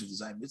ve'enish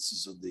design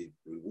mitzvahs, so the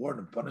reward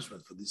and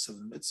punishment for these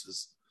 7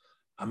 mitzvahs,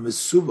 a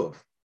mesuvav.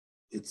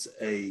 It's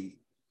a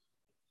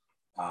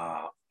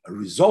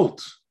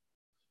result.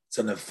 It's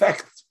an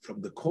effect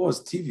from the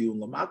cause TV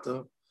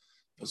ulamata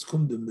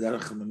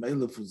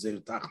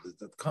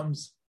that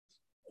comes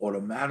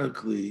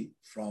automatically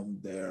from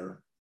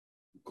their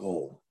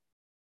goal.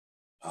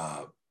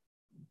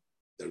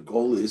 Their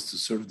goal is to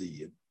serve the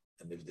Yid,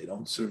 and if they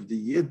don't serve the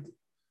Yid,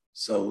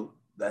 so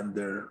then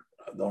they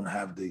don't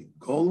have the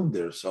goal in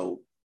there.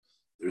 So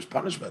there's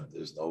punishment.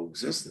 There's no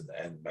existence,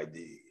 and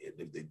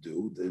if they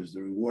do, there's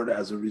the reward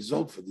as a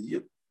result for the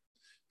Yid,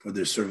 for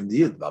their serving the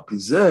Yid.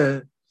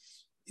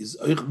 Is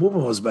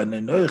by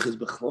Nenoich is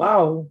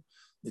Bechlal,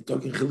 they're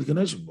talking Chelek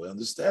nation. We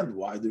understand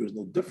why there is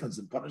no difference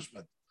in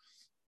punishment.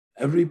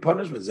 Every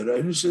punishment,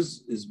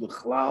 is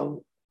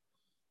Bechlal,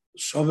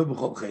 Shove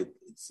B'chol Chet.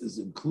 It's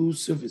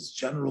inclusive, it's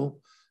general.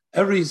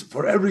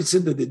 For every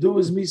sin that they do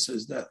is Misa,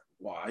 is that.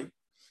 Why?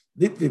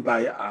 Nitvi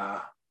by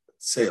a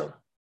sale.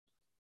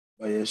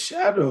 By a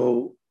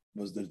shadow,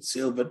 was the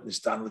sale that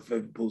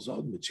Nistan pulls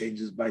on, it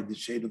changes by the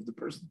shade of the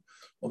person.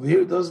 Over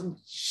here, it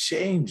doesn't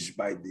change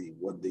by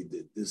what they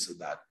did, this or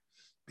that,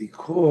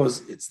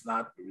 because it's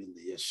not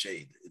really a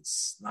shade.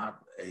 It's not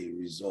a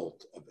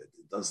result of it.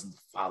 It doesn't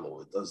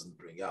follow. It doesn't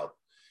bring out.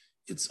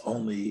 It's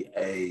only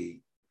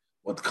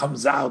what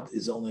comes out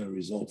is only a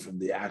result from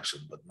the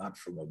action, but not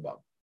from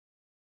above.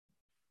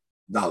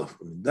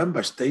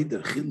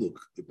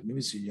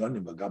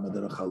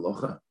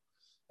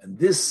 And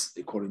this,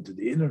 according to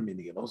the inner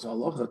meaning, and also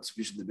halacha, it's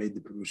sufficient debate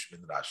the pirush in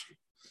Rashi.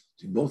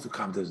 In both the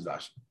commentaries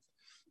Rashi.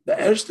 The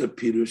first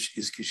pirush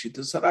is kishita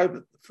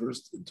sarayvet. The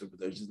first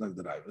interpretation is like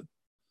the Raivet.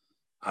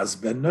 As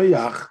ben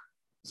noyach,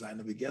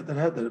 seine begetter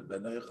heder,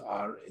 ben noyach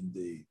are in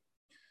the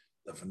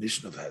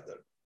definition of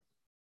heder.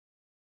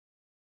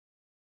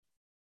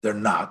 They're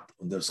not.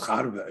 Und der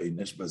schar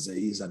ve'einish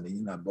bazei is an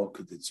ina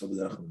boket it's over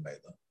derech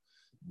meida.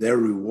 Their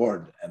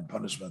reward and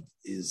punishment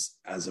is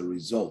as a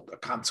result, a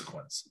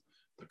consequence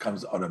that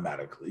comes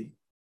automatically.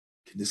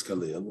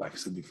 Like I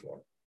said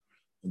before.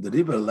 And the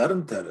Rebbe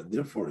learned that, and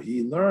therefore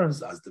he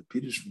learns as the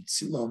Pirush from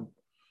Tzilom,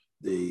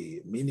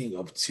 the meaning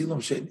of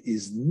Tzilom Shem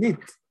is nit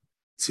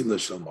Tzila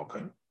Shel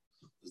Mokim.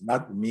 Does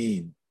not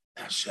mean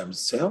Hashem's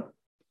tzel,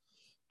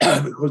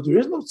 because there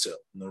is no tzel,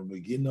 nor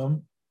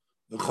beginom,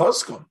 nor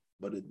choskom,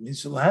 but it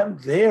means Shalom,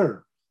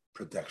 their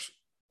protection.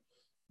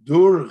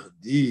 Dur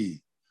the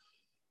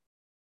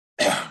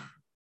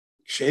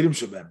Ksherim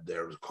Shabem,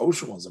 there are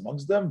kosher ones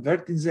amongst them,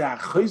 Vertin ze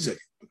achayzek,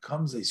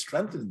 becomes a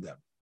strength in them.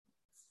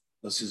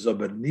 This is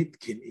aber nit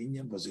kin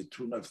inyan was a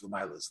true of the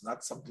mile. It's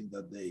not something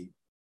that they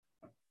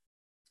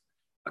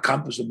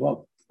accomplish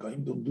above. The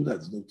Goyim don't do that.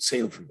 There's no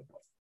sale from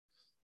above.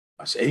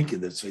 Ashenke,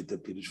 the zweite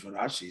Pirush for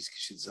Rashi is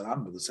Kishitz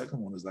Rambam. The second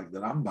one is like the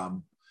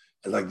Rambam,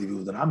 like the view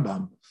of the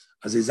Rambam,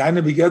 as they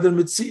seine begeder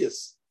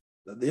Metzias,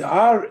 that they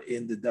are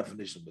in the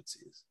definition of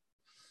Metzias.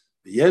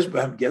 The Yesh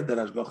Behem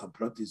Geder Ashgocha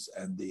Protis,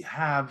 and they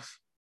have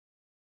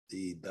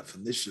the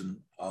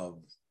definition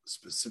of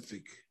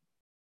specific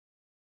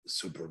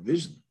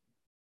supervision,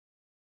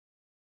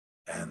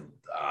 and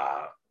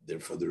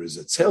therefore there is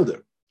a tzel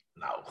there.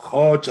 Now,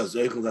 Choch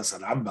Azoichel Das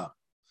Rambam,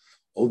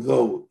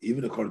 although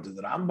even according to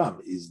the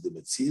Rambam is the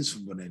Metzias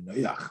from Bnei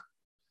Noach,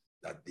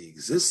 that the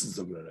existence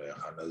of Bnei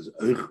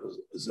Noach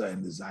is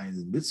in the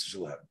Zion Mitzvah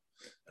Shelach,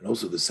 and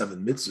also the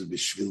 7 mitzvahs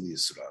B'Shvil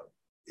Yisrael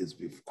is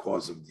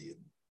because of the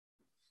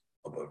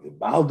but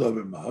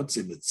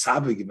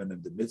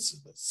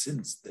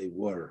since they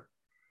were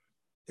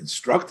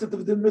instructed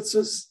of the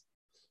mitzvahs,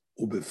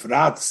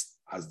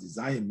 as the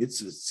Zion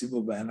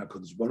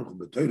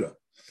mitzvahs,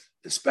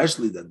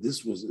 especially that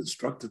this was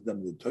instructed them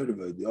in the Torah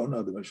by the honor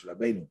of the Moshe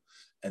Rabbeinu,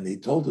 and he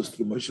told us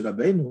through Moshe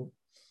Rabbeinu,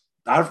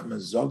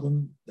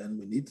 then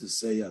we need to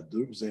say that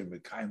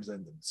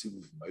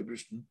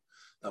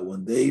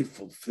when they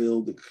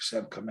fulfill the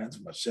commands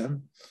from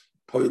Hashem,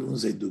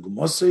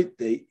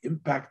 they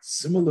impact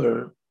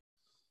similar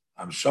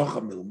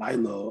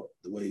the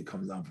way it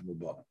comes down from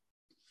above.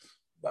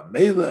 And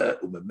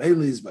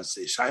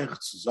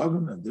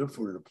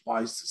therefore it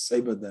applies to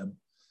say by them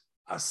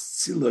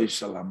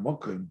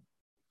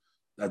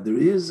that there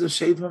is a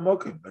shade of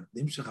mokim, but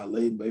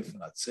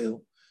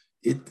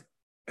it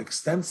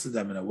extends to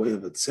them in a way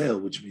of a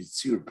tzel, which means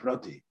tzir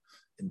prati,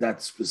 in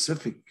that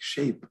specific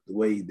shape, the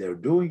way they're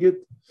doing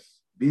it,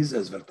 bis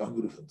as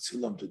vertonguruf and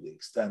tzilam, to the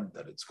extent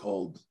that it's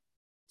called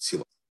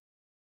tzilam.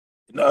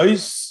 In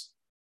Ois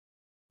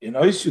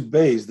Yud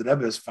Beis, the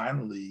Rebbe is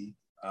finally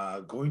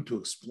going to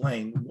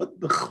explain what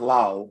the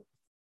chlal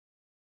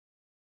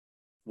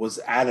was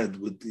added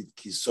with the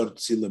kisor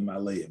tzilam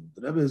aleim.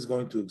 The Rebbe is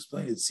going to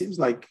explain. It seems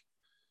like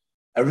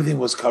everything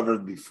was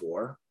covered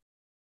before,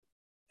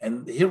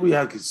 and here we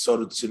have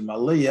kisor tzilam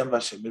aleim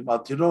v'shemir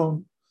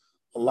maltiron.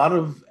 A lot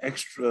of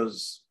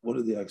extras. What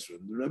are the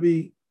extras? The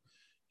Rebbe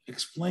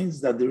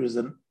explains that there is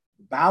a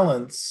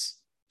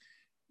balance,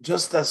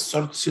 just as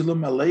sort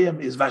tzilam aleim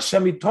is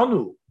v'Hashem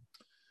itonu.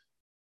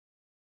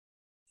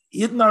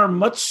 Yidden are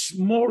much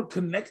more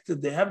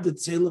connected. They have the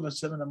tzel of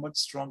Hashem in a much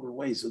stronger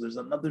way. So there's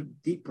another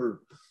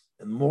deeper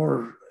and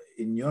more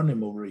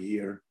inyonim over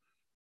here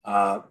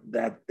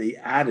that they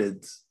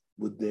added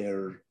with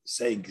their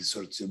saying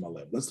kisor tzilam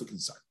aleim. Let's look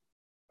inside.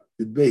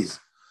 With base.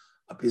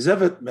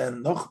 Apizevet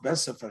men noch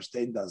besser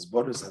verstehen das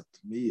Boris hat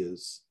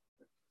Mias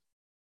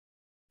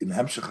in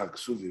Hemshech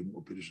HaKsuvim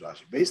uPirush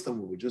Rashi. Based on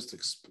what we just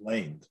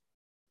explained,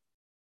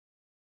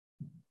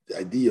 the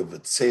idea of a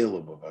tzel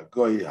of a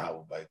goy,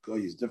 how a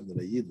goy is different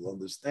than a yid, will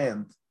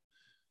understand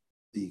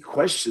the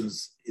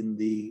questions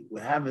we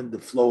have in the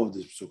flow of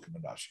this psukim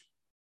in Rashi.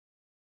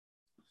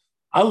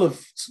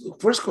 Aleph,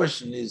 first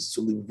question is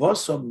to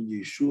livosam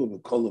Yeshua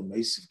v'kol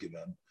meisiv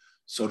given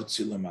sort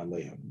tzilam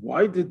aleim.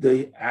 Why did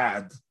they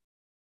add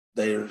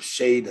their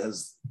shade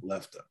has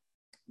left them?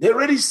 They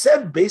already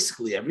said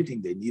basically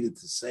everything they needed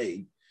to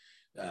say.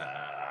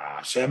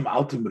 Hashem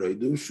altim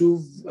reidu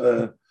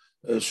shuv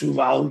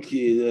al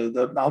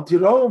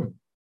tirom.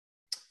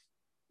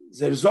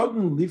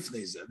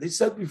 They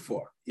said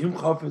before, im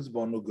chafetz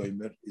bonu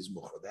goymer is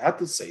muchra. They had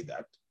to say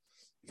that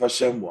if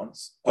Hashem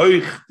wants.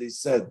 They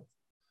said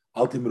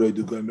altim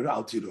reidu goymer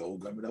al tiro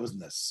goymer. That was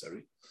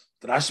necessary.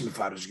 Rashi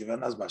mefarish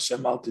given as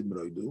Hashem altim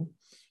reidu.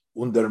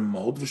 Under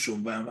mode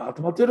v'shum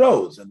v'altamati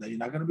rose, and then you're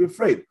not going to be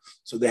afraid.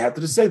 So they had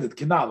to say that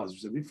kinal, as we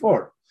said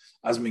before,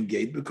 as min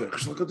gate b'koich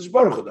shel Kadosh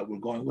Baruch Hu, that we're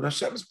going with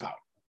Hashem's power.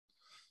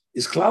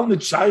 Is klal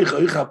nitshayich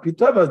oicha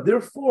pitava.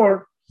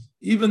 Therefore,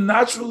 even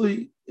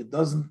naturally, it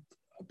doesn't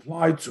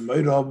apply to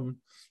meirabim.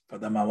 For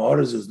the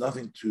mamoras, there's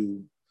nothing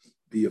to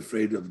be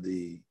afraid of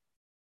the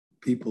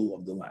people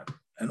of the land.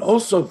 And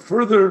also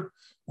further,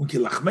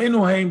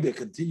 they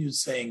continue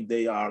saying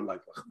they are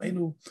like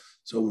lachmenu.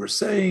 So we're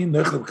saying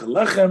nechem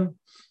kalechem.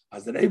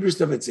 As the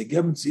Eibishter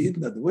v'tzegem tzidin,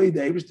 that the way the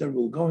Eibishter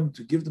will going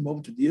to give them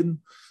over to the Yidden,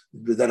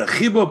 that a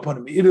chiba upon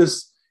him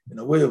iris in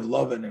a way of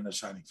love and in a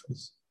shining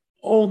face.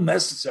 All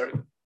necessary.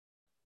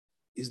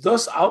 Is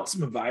thus out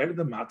mevayer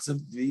the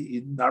matzav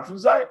v'Yidden darfun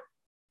zayin.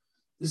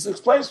 This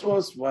explains to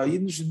us why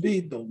Yidden should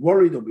be. Don't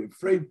worry, don't be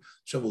afraid.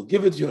 Hashem will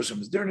give it to you.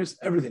 Hashem is dearness,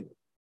 everything.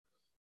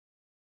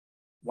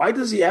 Why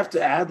does he have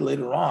to add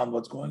later on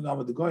what's going on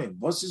with the goyim?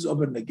 Why is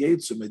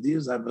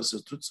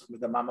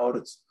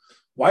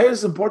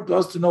it important to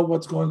us to know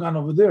what's going on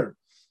over there?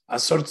 Why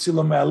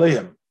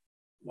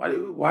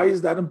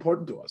is that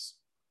important to us?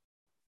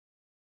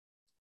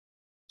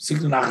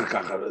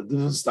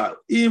 Different style.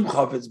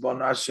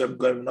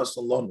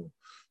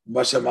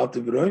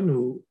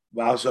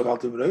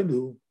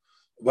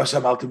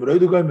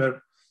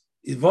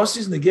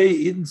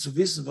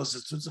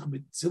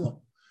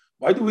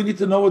 Why do we need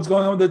to know what's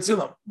going on with the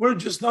tzilam? We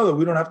just know that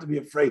we don't have to be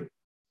afraid.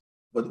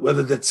 But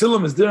whether the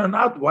tzilam is there or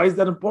not, why is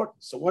that important?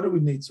 So what do we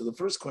need? So the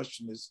first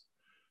question is,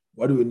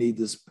 why do we need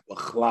this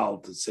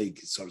chlal to say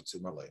kisar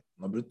tzimalei?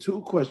 Number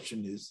two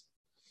question is,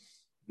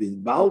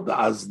 Bald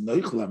as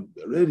Neuchlam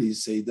already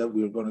say that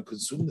we're going to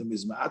consume them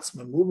is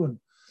Ma'atzma movement.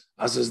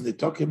 As is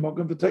Nitokim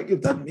Mokim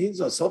Patekif, that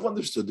means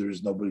self-understood there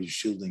is nobody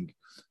shielding,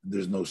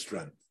 there's no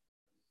strength.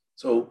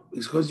 So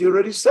it's because you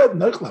already said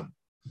Neuchlam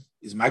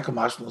is Michael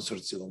Mashal and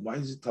Sortzilam. Why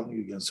is he telling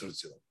you against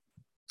Sortzilam?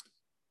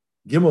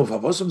 Gimel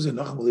Favosum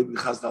Zinochem Levi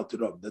Chaz Al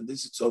Tirom. Then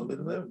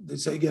they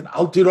say again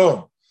Al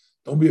Tirom.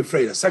 Don't be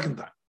afraid. A second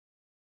time.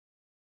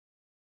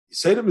 You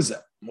say to them is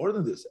more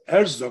than this.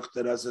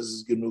 Zochter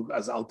as genug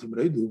as Altim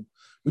Reidu.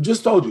 We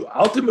just told you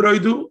Altim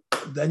Reidu.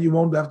 Then you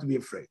won't have to be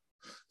afraid.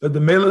 But the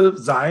male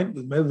Zayin,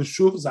 the male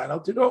Shuv Zayin Al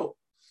Tiro.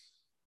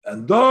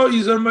 And do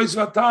Yizer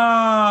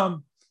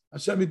Meisvatam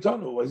Hashem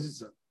Itonu. What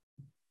is it?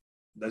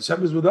 The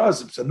Hashem is with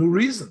us. It's a new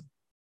reason.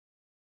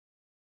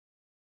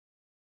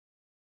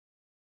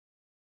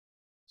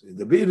 So in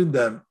the beginning,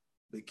 the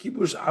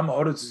Kibush Am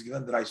Haaretz is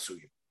given drei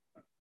Sugim.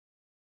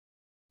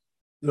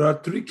 There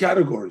are three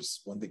categories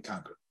when they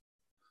conquer.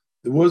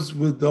 There was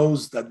with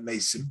those that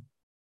Mason,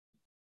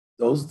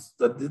 those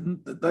that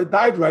didn't, that they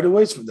died right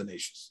away from the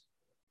nations.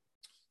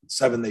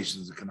 7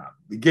 nations of Canaan.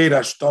 The Geir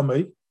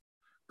Hashtome,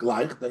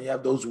 Gleich, then you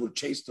have those who were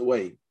chased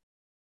away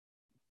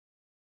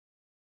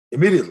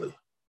immediately.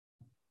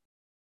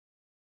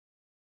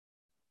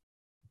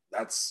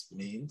 That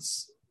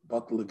means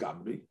Batal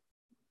Gamri,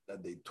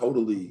 that they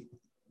totally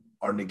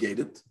are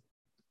negated.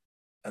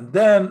 And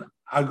then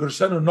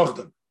Agurshenu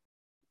Nochdem,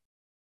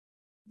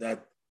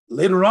 that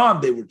later on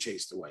they were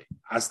chased away.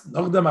 As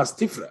Nochdem as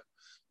Tifra,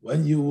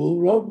 when you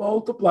will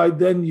multiply,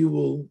 then you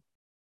will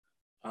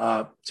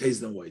chase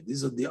them away.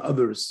 These are the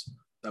others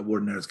that were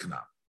in Eretz Canaan.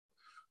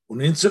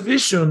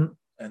 Insufficient,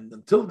 and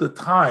until the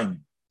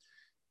time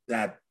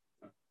that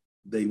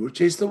they were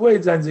chased away,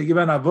 they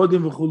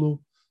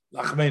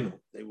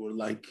were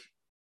like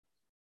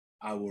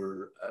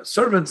our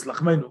servants,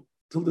 lachmenu,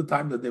 till the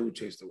time that they were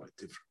chased away.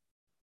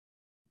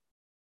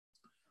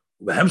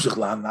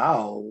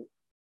 Now,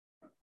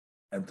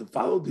 and to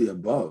follow the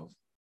above,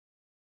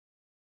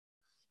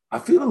 I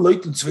feel a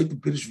late in Zweite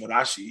Pirush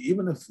Varashi,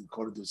 even if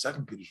according to the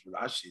second Pirush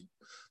Varashi,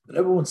 that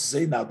everyone's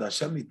saying now that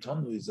Hashem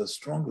Itonu is a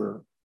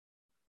stronger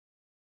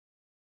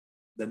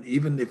than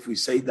even if we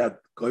say that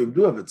Goyim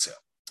do have itself.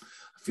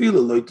 I feel a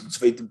late in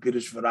Zweite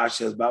Pirush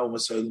Varashi as Ba'u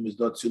Masaylim is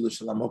dot Tzila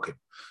Shalamokim.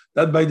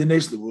 That by the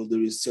nation of the world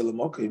there is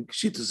Tzelamokim,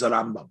 Kshit is a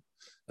Rambam.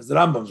 As the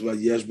Rambam's where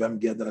Yesh Bem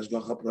Geder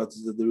Ashgacha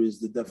Pratis, that there is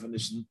the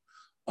definition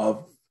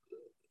of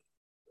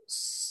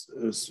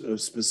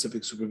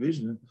specific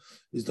supervision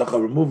is doch a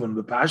removing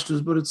the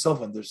pashtus, but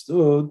itself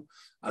understood.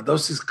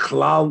 Ados is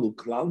klal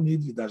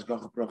need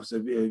v'dashgacha prochas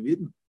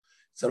eviden.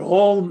 It's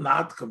all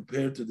not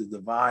compared to the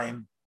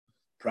divine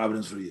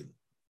providence for Yidden.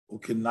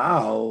 Okay,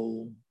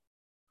 now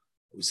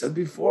we said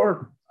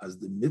before, as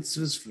the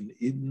mitzvahs from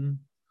Yidden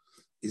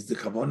is the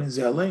kavan in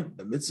Ze'alein.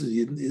 The mitzvah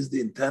Yidden is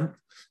the intent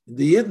in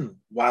the Yidden,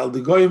 while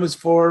the goyim is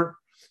for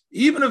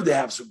even if they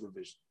have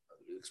supervision.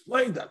 We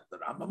explained that the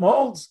Rambam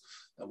holds.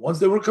 And once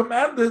they were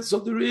commanded, so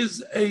there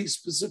is a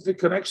specific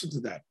connection to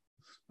that.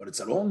 But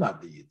it's at all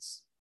not the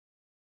Yids.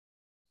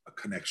 A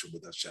connection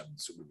with Hashem and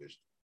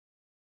supervision.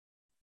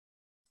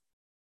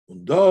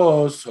 Und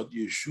das hat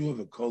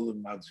Yeshua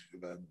v'kolim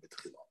madzgiven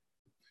betchilam.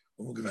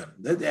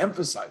 They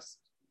emphasized.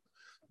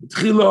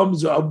 Betchilam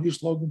is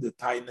abgeschlagen the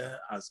Taine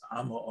as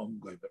Am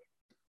Goyber.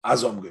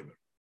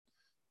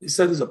 He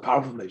said it's a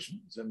powerful nation.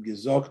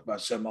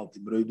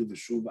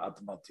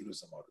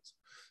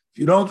 If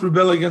you don't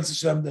rebel against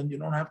Hashem, then you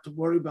don't have to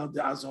worry about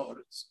the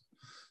Azoritz.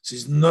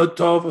 There's nothing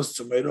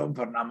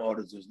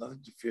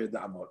to fear the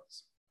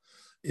Amoritz.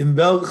 In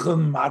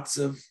welchem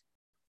Matzev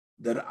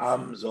der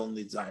Am soll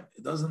nicht sein.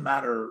 It doesn't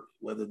matter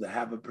whether they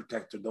have a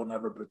protector, don't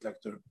have a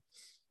protector.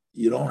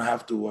 You don't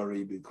have to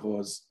worry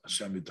because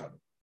Hashem itan.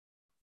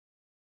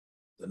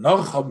 The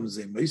noch haben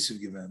sie Meiser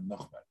given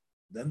noch mehr.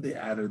 Then they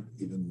added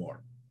even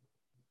more.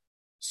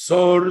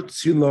 Sor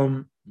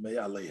tzilom me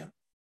aleim.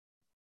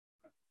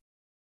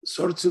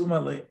 Sor tzilom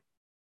aleim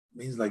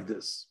means like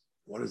this.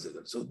 What is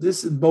it? So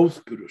this in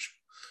both Pirush.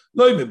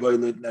 Loi me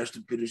boilet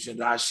neshtem Pirush and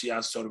Rashi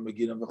asor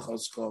megina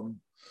v'choskom,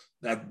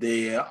 that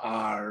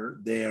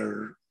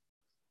their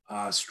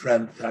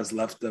strength has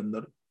left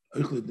them.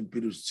 According to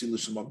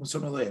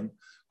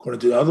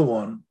the other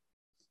one,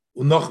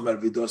 unochmer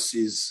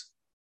vidosis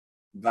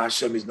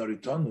v'Hashem is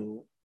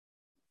noritonu,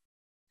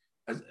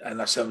 and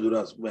Hashem do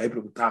us.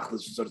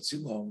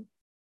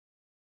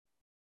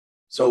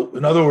 So,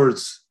 in other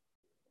words,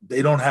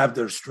 they don't have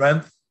their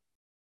strength.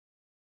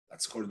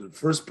 That's according to the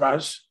first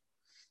parash.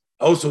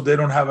 Also, they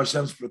don't have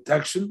Hashem's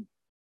protection,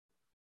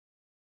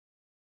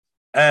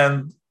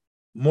 and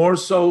more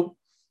so,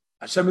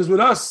 Hashem is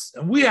with us,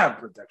 and we have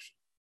protection,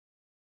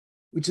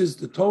 which is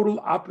the total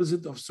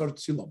opposite of Sor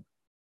Tzilom,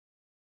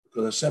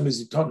 because Hashem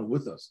is eternal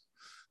with us.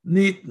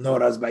 Not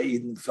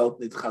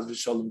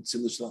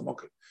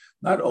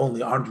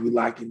only aren't we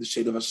lacking the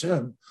shade of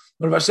Hashem,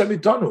 but Hashem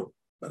eternal,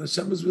 but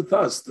Hashem is with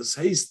us. This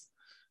haste,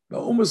 by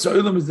the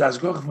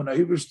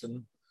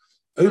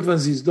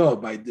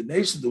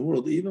nation of the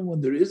world, even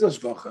when there is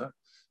Ashgacha,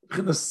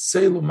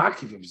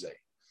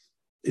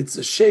 It's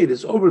a shade,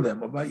 it's over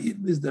them. About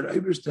Eden is their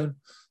Eberstein,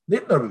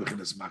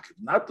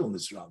 not only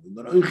surrounding,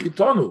 but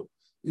Chitonu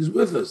is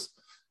with us.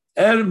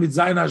 Mit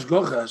Zayin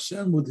Ashgocha,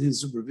 Hashem with his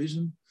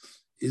supervision,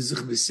 is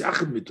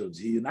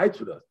he unites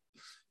with us.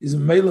 Is a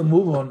male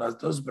move on that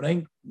does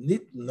bring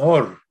nit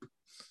nor.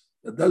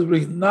 That does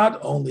bring not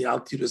only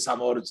Altirus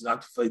Amor, it's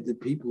not to fight the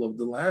people of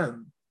the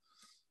land,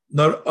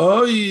 nor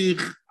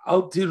Oich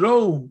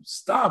Altiro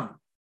Stam.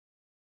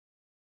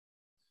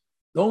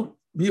 Don't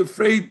be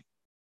afraid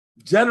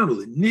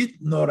generally.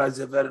 Nit nor as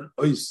a very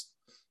ois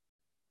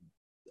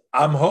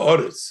am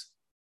ha'oretz.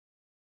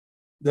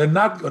 They're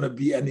not going to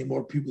be any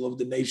more people of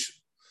the nation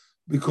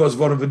because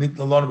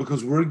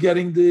we're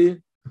getting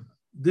the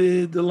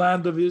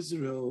land of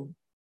Israel.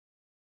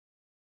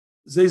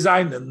 Ze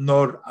seinen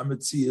nor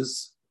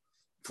ametzias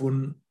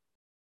von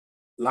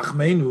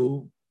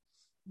lachmenu.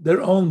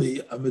 They're only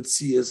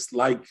ametzias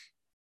like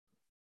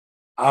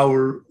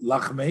our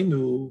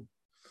lachmenu,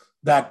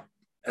 that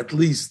at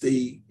least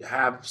they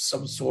have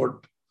some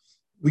sort.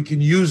 We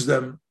can use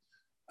them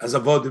as a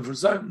voting for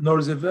some.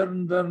 Nor ze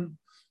werden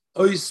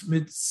ois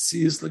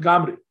mitzias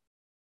legamri.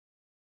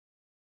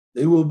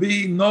 They will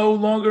be no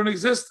longer in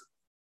existence.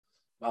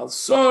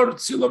 Valsor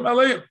tzilam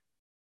aleim.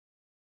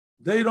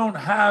 They don't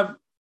have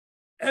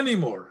any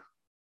more.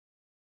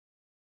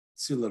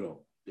 Tzilaro.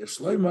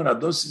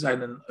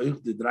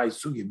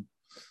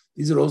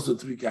 These are also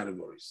three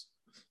categories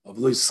of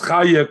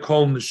loischaya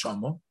kol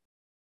neshama,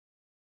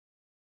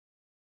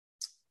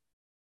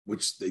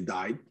 which they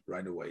died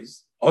right away.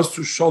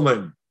 Osu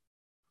sholem,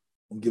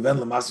 given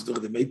lamasiduch,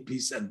 they made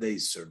peace and they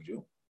served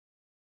you.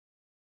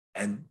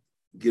 And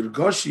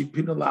Girgoshi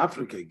pinol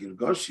Africa.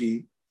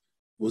 Girgoshi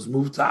was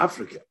moved to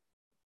Africa.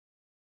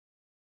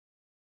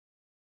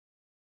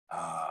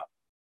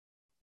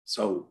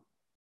 So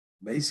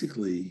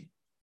basically,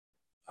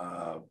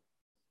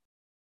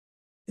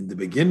 in the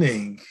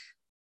beginning,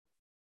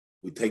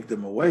 we take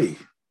them away.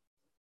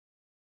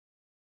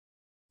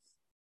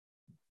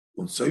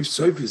 And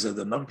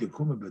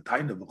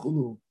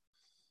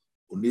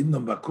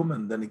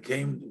then he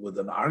came with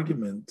an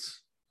argument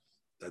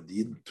that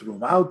he threw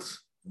him out.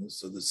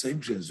 So the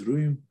same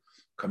Ruim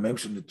can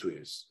mention the 2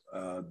 years.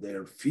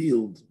 Their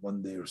field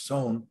when they are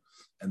sown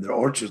and their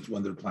orchards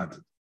when they're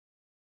planted.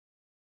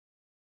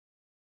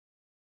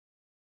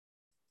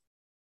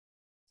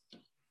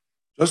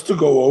 Just to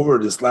go over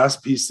this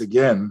last piece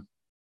again,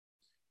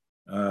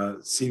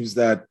 seems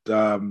that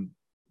the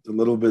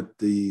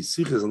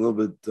Sikh is a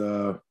little bit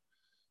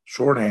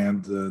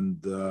shorthand,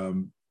 and I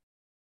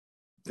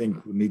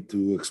think we need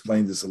to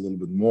explain this a little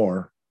bit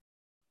more.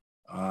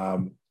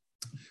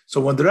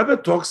 So when the Rebbe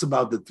talks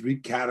about the 3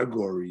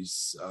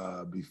 categories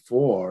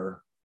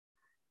before,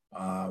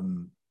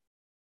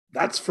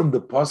 that's from the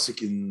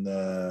pasuk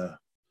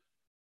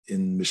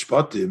in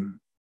Mishpatim.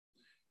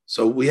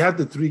 So we had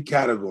the 3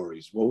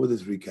 categories. What were the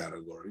 3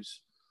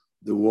 categories?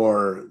 There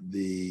were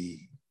the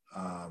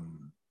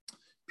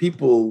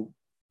people,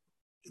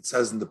 it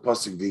says in the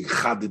pasuk, the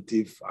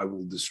chadativ, I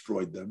will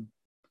destroy them.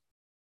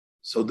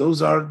 So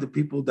those are the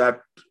people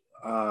that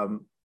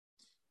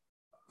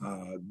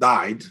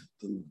died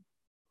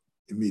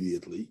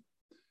immediately.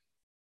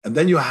 And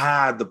then you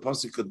had, the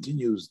pasuk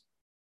continues,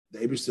 the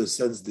Eibishter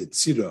sends the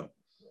tzira,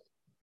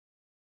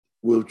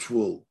 which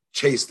will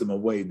chase them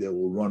away, they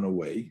will run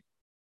away.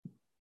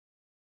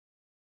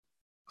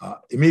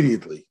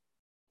 Immediately,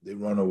 they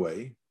run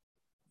away.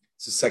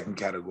 It's the second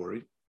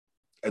category.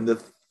 And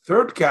the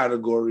third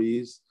category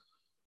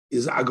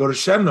is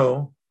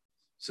agorsheno.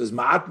 Says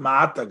ma'at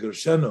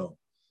agorsheno.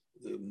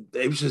 The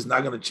Eibush is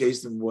not going to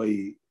chase them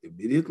away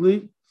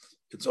immediately.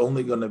 It's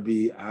only going to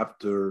be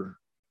after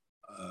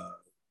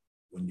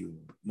when you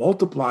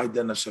multiply,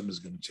 then Hashem is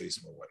going to chase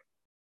them away.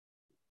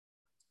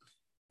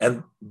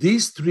 And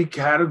these 3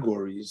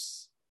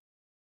 categories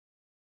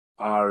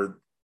are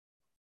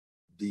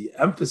the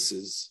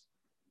emphasis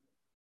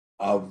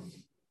of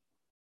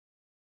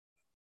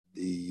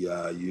the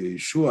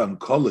Yeshua and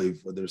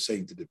Kolev, what they're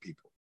saying to the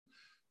people.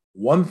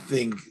 One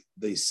thing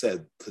they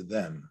said to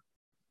them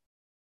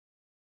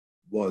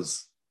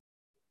was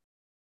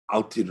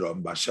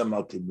Altirom, Bashem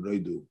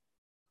Altimroidu,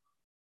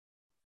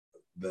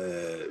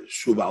 the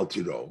Shuv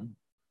Altirom,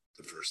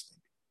 the first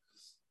thing.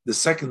 The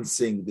second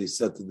thing they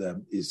said to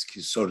them is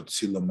Kisor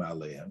Tzilam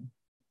Aleim.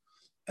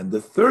 And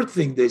the third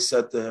thing they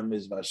said to him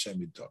is Vashem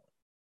Yitom.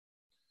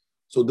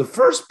 So the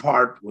first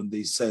part, when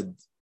they said,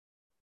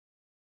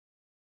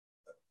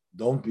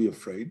 don't be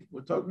afraid,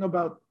 we're talking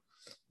about,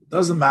 it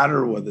doesn't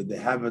matter whether they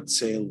have a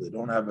sale, they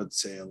don't have a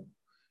sale.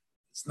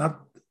 It's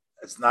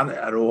not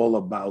at all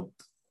about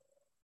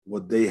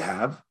what they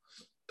have.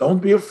 Don't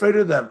be afraid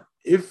of them.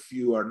 If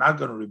you are not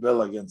going to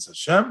rebel against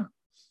Hashem,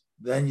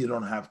 then you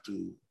don't have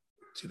to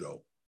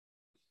know.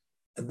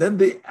 And then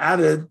they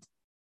added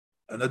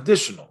an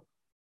additional,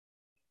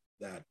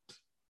 that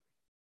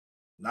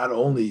not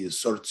only is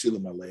Sort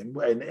Tzilam Aleim,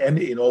 and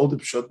in all the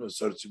Pshotim of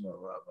Sort Tzilam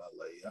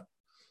Aleim,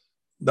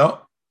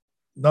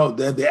 no,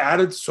 then they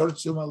added Sort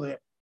Tzilam Aleim.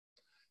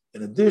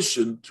 In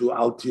addition to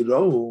Al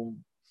Tiro,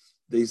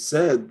 they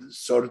said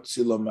Sort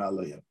Tzilam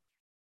Aleim.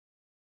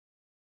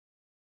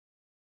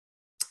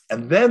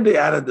 And then they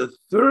added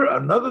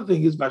another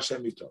thing is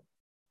Bashem Yiton.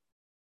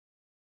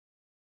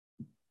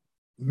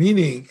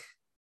 Meaning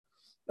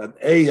that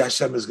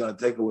Hashem is going to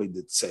take away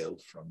the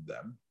tzeil from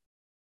them.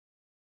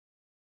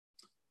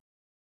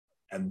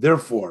 And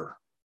therefore,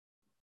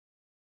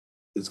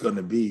 it's going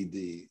to be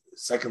the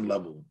second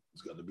level.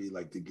 It's going to be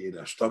like the Gate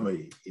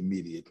Hashtami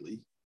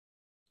immediately.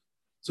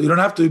 So you don't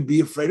have to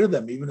be afraid of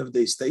them, even if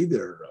they stay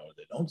there or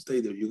they don't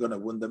stay there. You're going to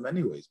win them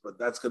anyways. But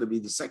that's going to be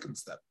the second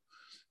step.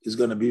 Is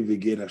going to be the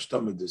Gate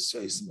Hashtami to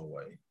chase them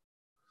away.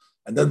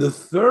 And then the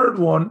third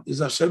one is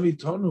Hashem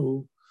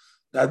Yitonu,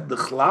 that the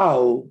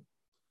Chlal,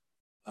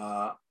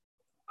 our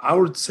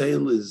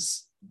tzeil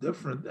is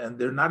different, and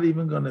they're not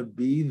even going to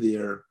be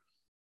there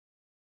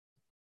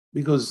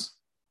because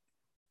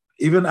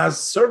even as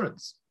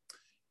servants,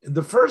 in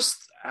the first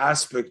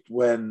aspect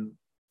when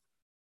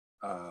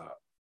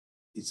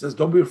he says,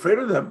 don't be afraid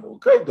of them.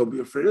 Okay, don't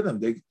be afraid of them.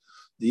 The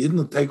Yidden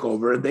will take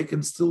over and they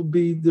can still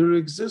be their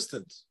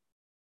existence.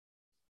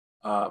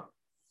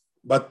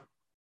 But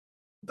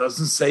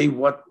doesn't say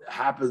what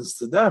happens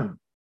to them.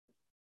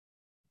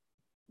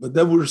 But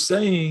then we're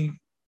saying,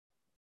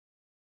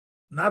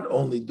 not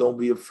only don't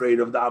be afraid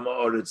of the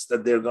Amoritz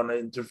that they're going to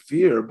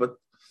interfere, but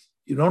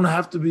you don't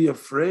have to be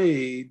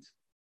afraid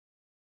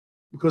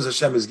because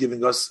Hashem is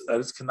giving us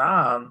Eretz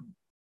Canaan,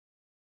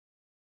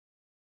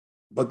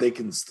 but they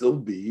can still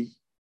be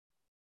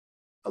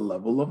a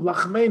level of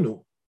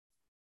Lachmenu.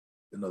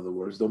 In other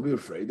words, don't be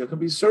afraid. There can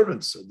be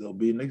servants, so they'll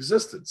be in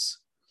existence.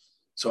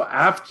 So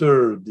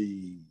after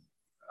the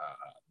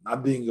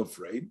not being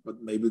afraid,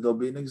 but maybe they'll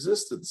be in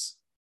existence.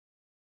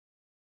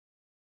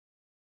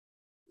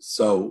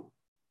 So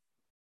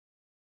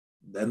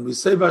then we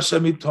say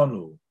Vashem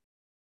Itonu,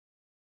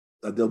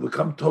 that they'll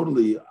become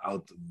totally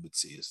out of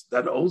Mitzias.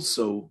 That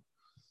also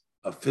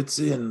fits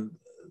in.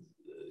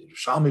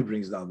 Shalmi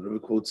brings down, the Rebbe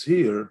quotes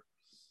here,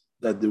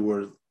 that there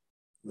were,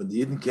 when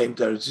the Yidden came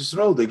to Eretz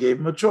Yisrael, they gave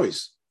them a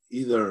choice.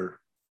 Either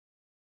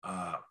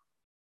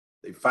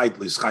they fight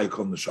L'Ischai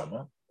Kol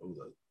Neshama.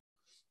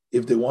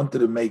 If they wanted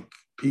to make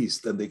peace,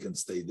 then they can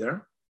stay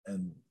there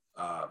and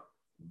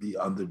be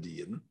under the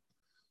Yidden.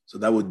 So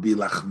that would be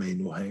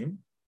Lachmeinu Haim.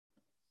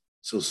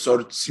 So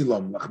Sort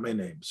Silam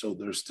Lachmeinu Haim. So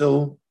they're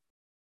still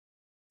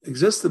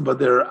existing, but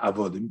they're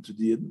avodim to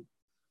the Yidden.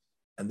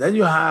 And then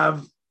you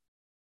have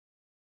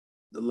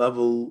the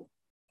level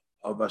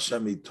of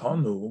Hashem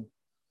Itonu,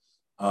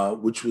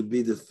 which would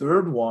be the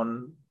third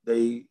one.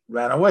 They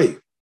ran away.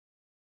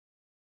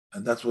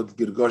 And that's what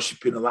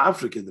Girgoshi Pinal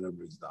Africa that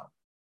brings down.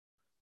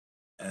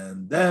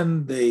 And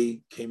then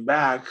they came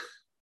back,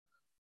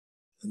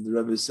 and the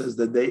Rebbe says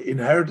that they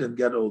inherit and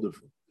get older.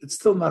 It's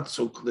still not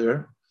so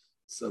clear.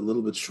 It's a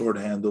little bit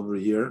shorthand over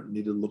here.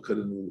 Need to look at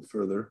it a little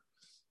further.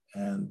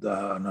 And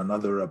on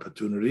another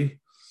opportunity,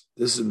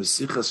 this is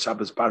Mesichas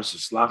Shabbos Parsha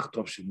Shelach,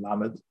 Tovshin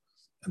Lamed,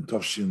 and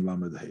Tovshin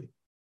Lamed Hey.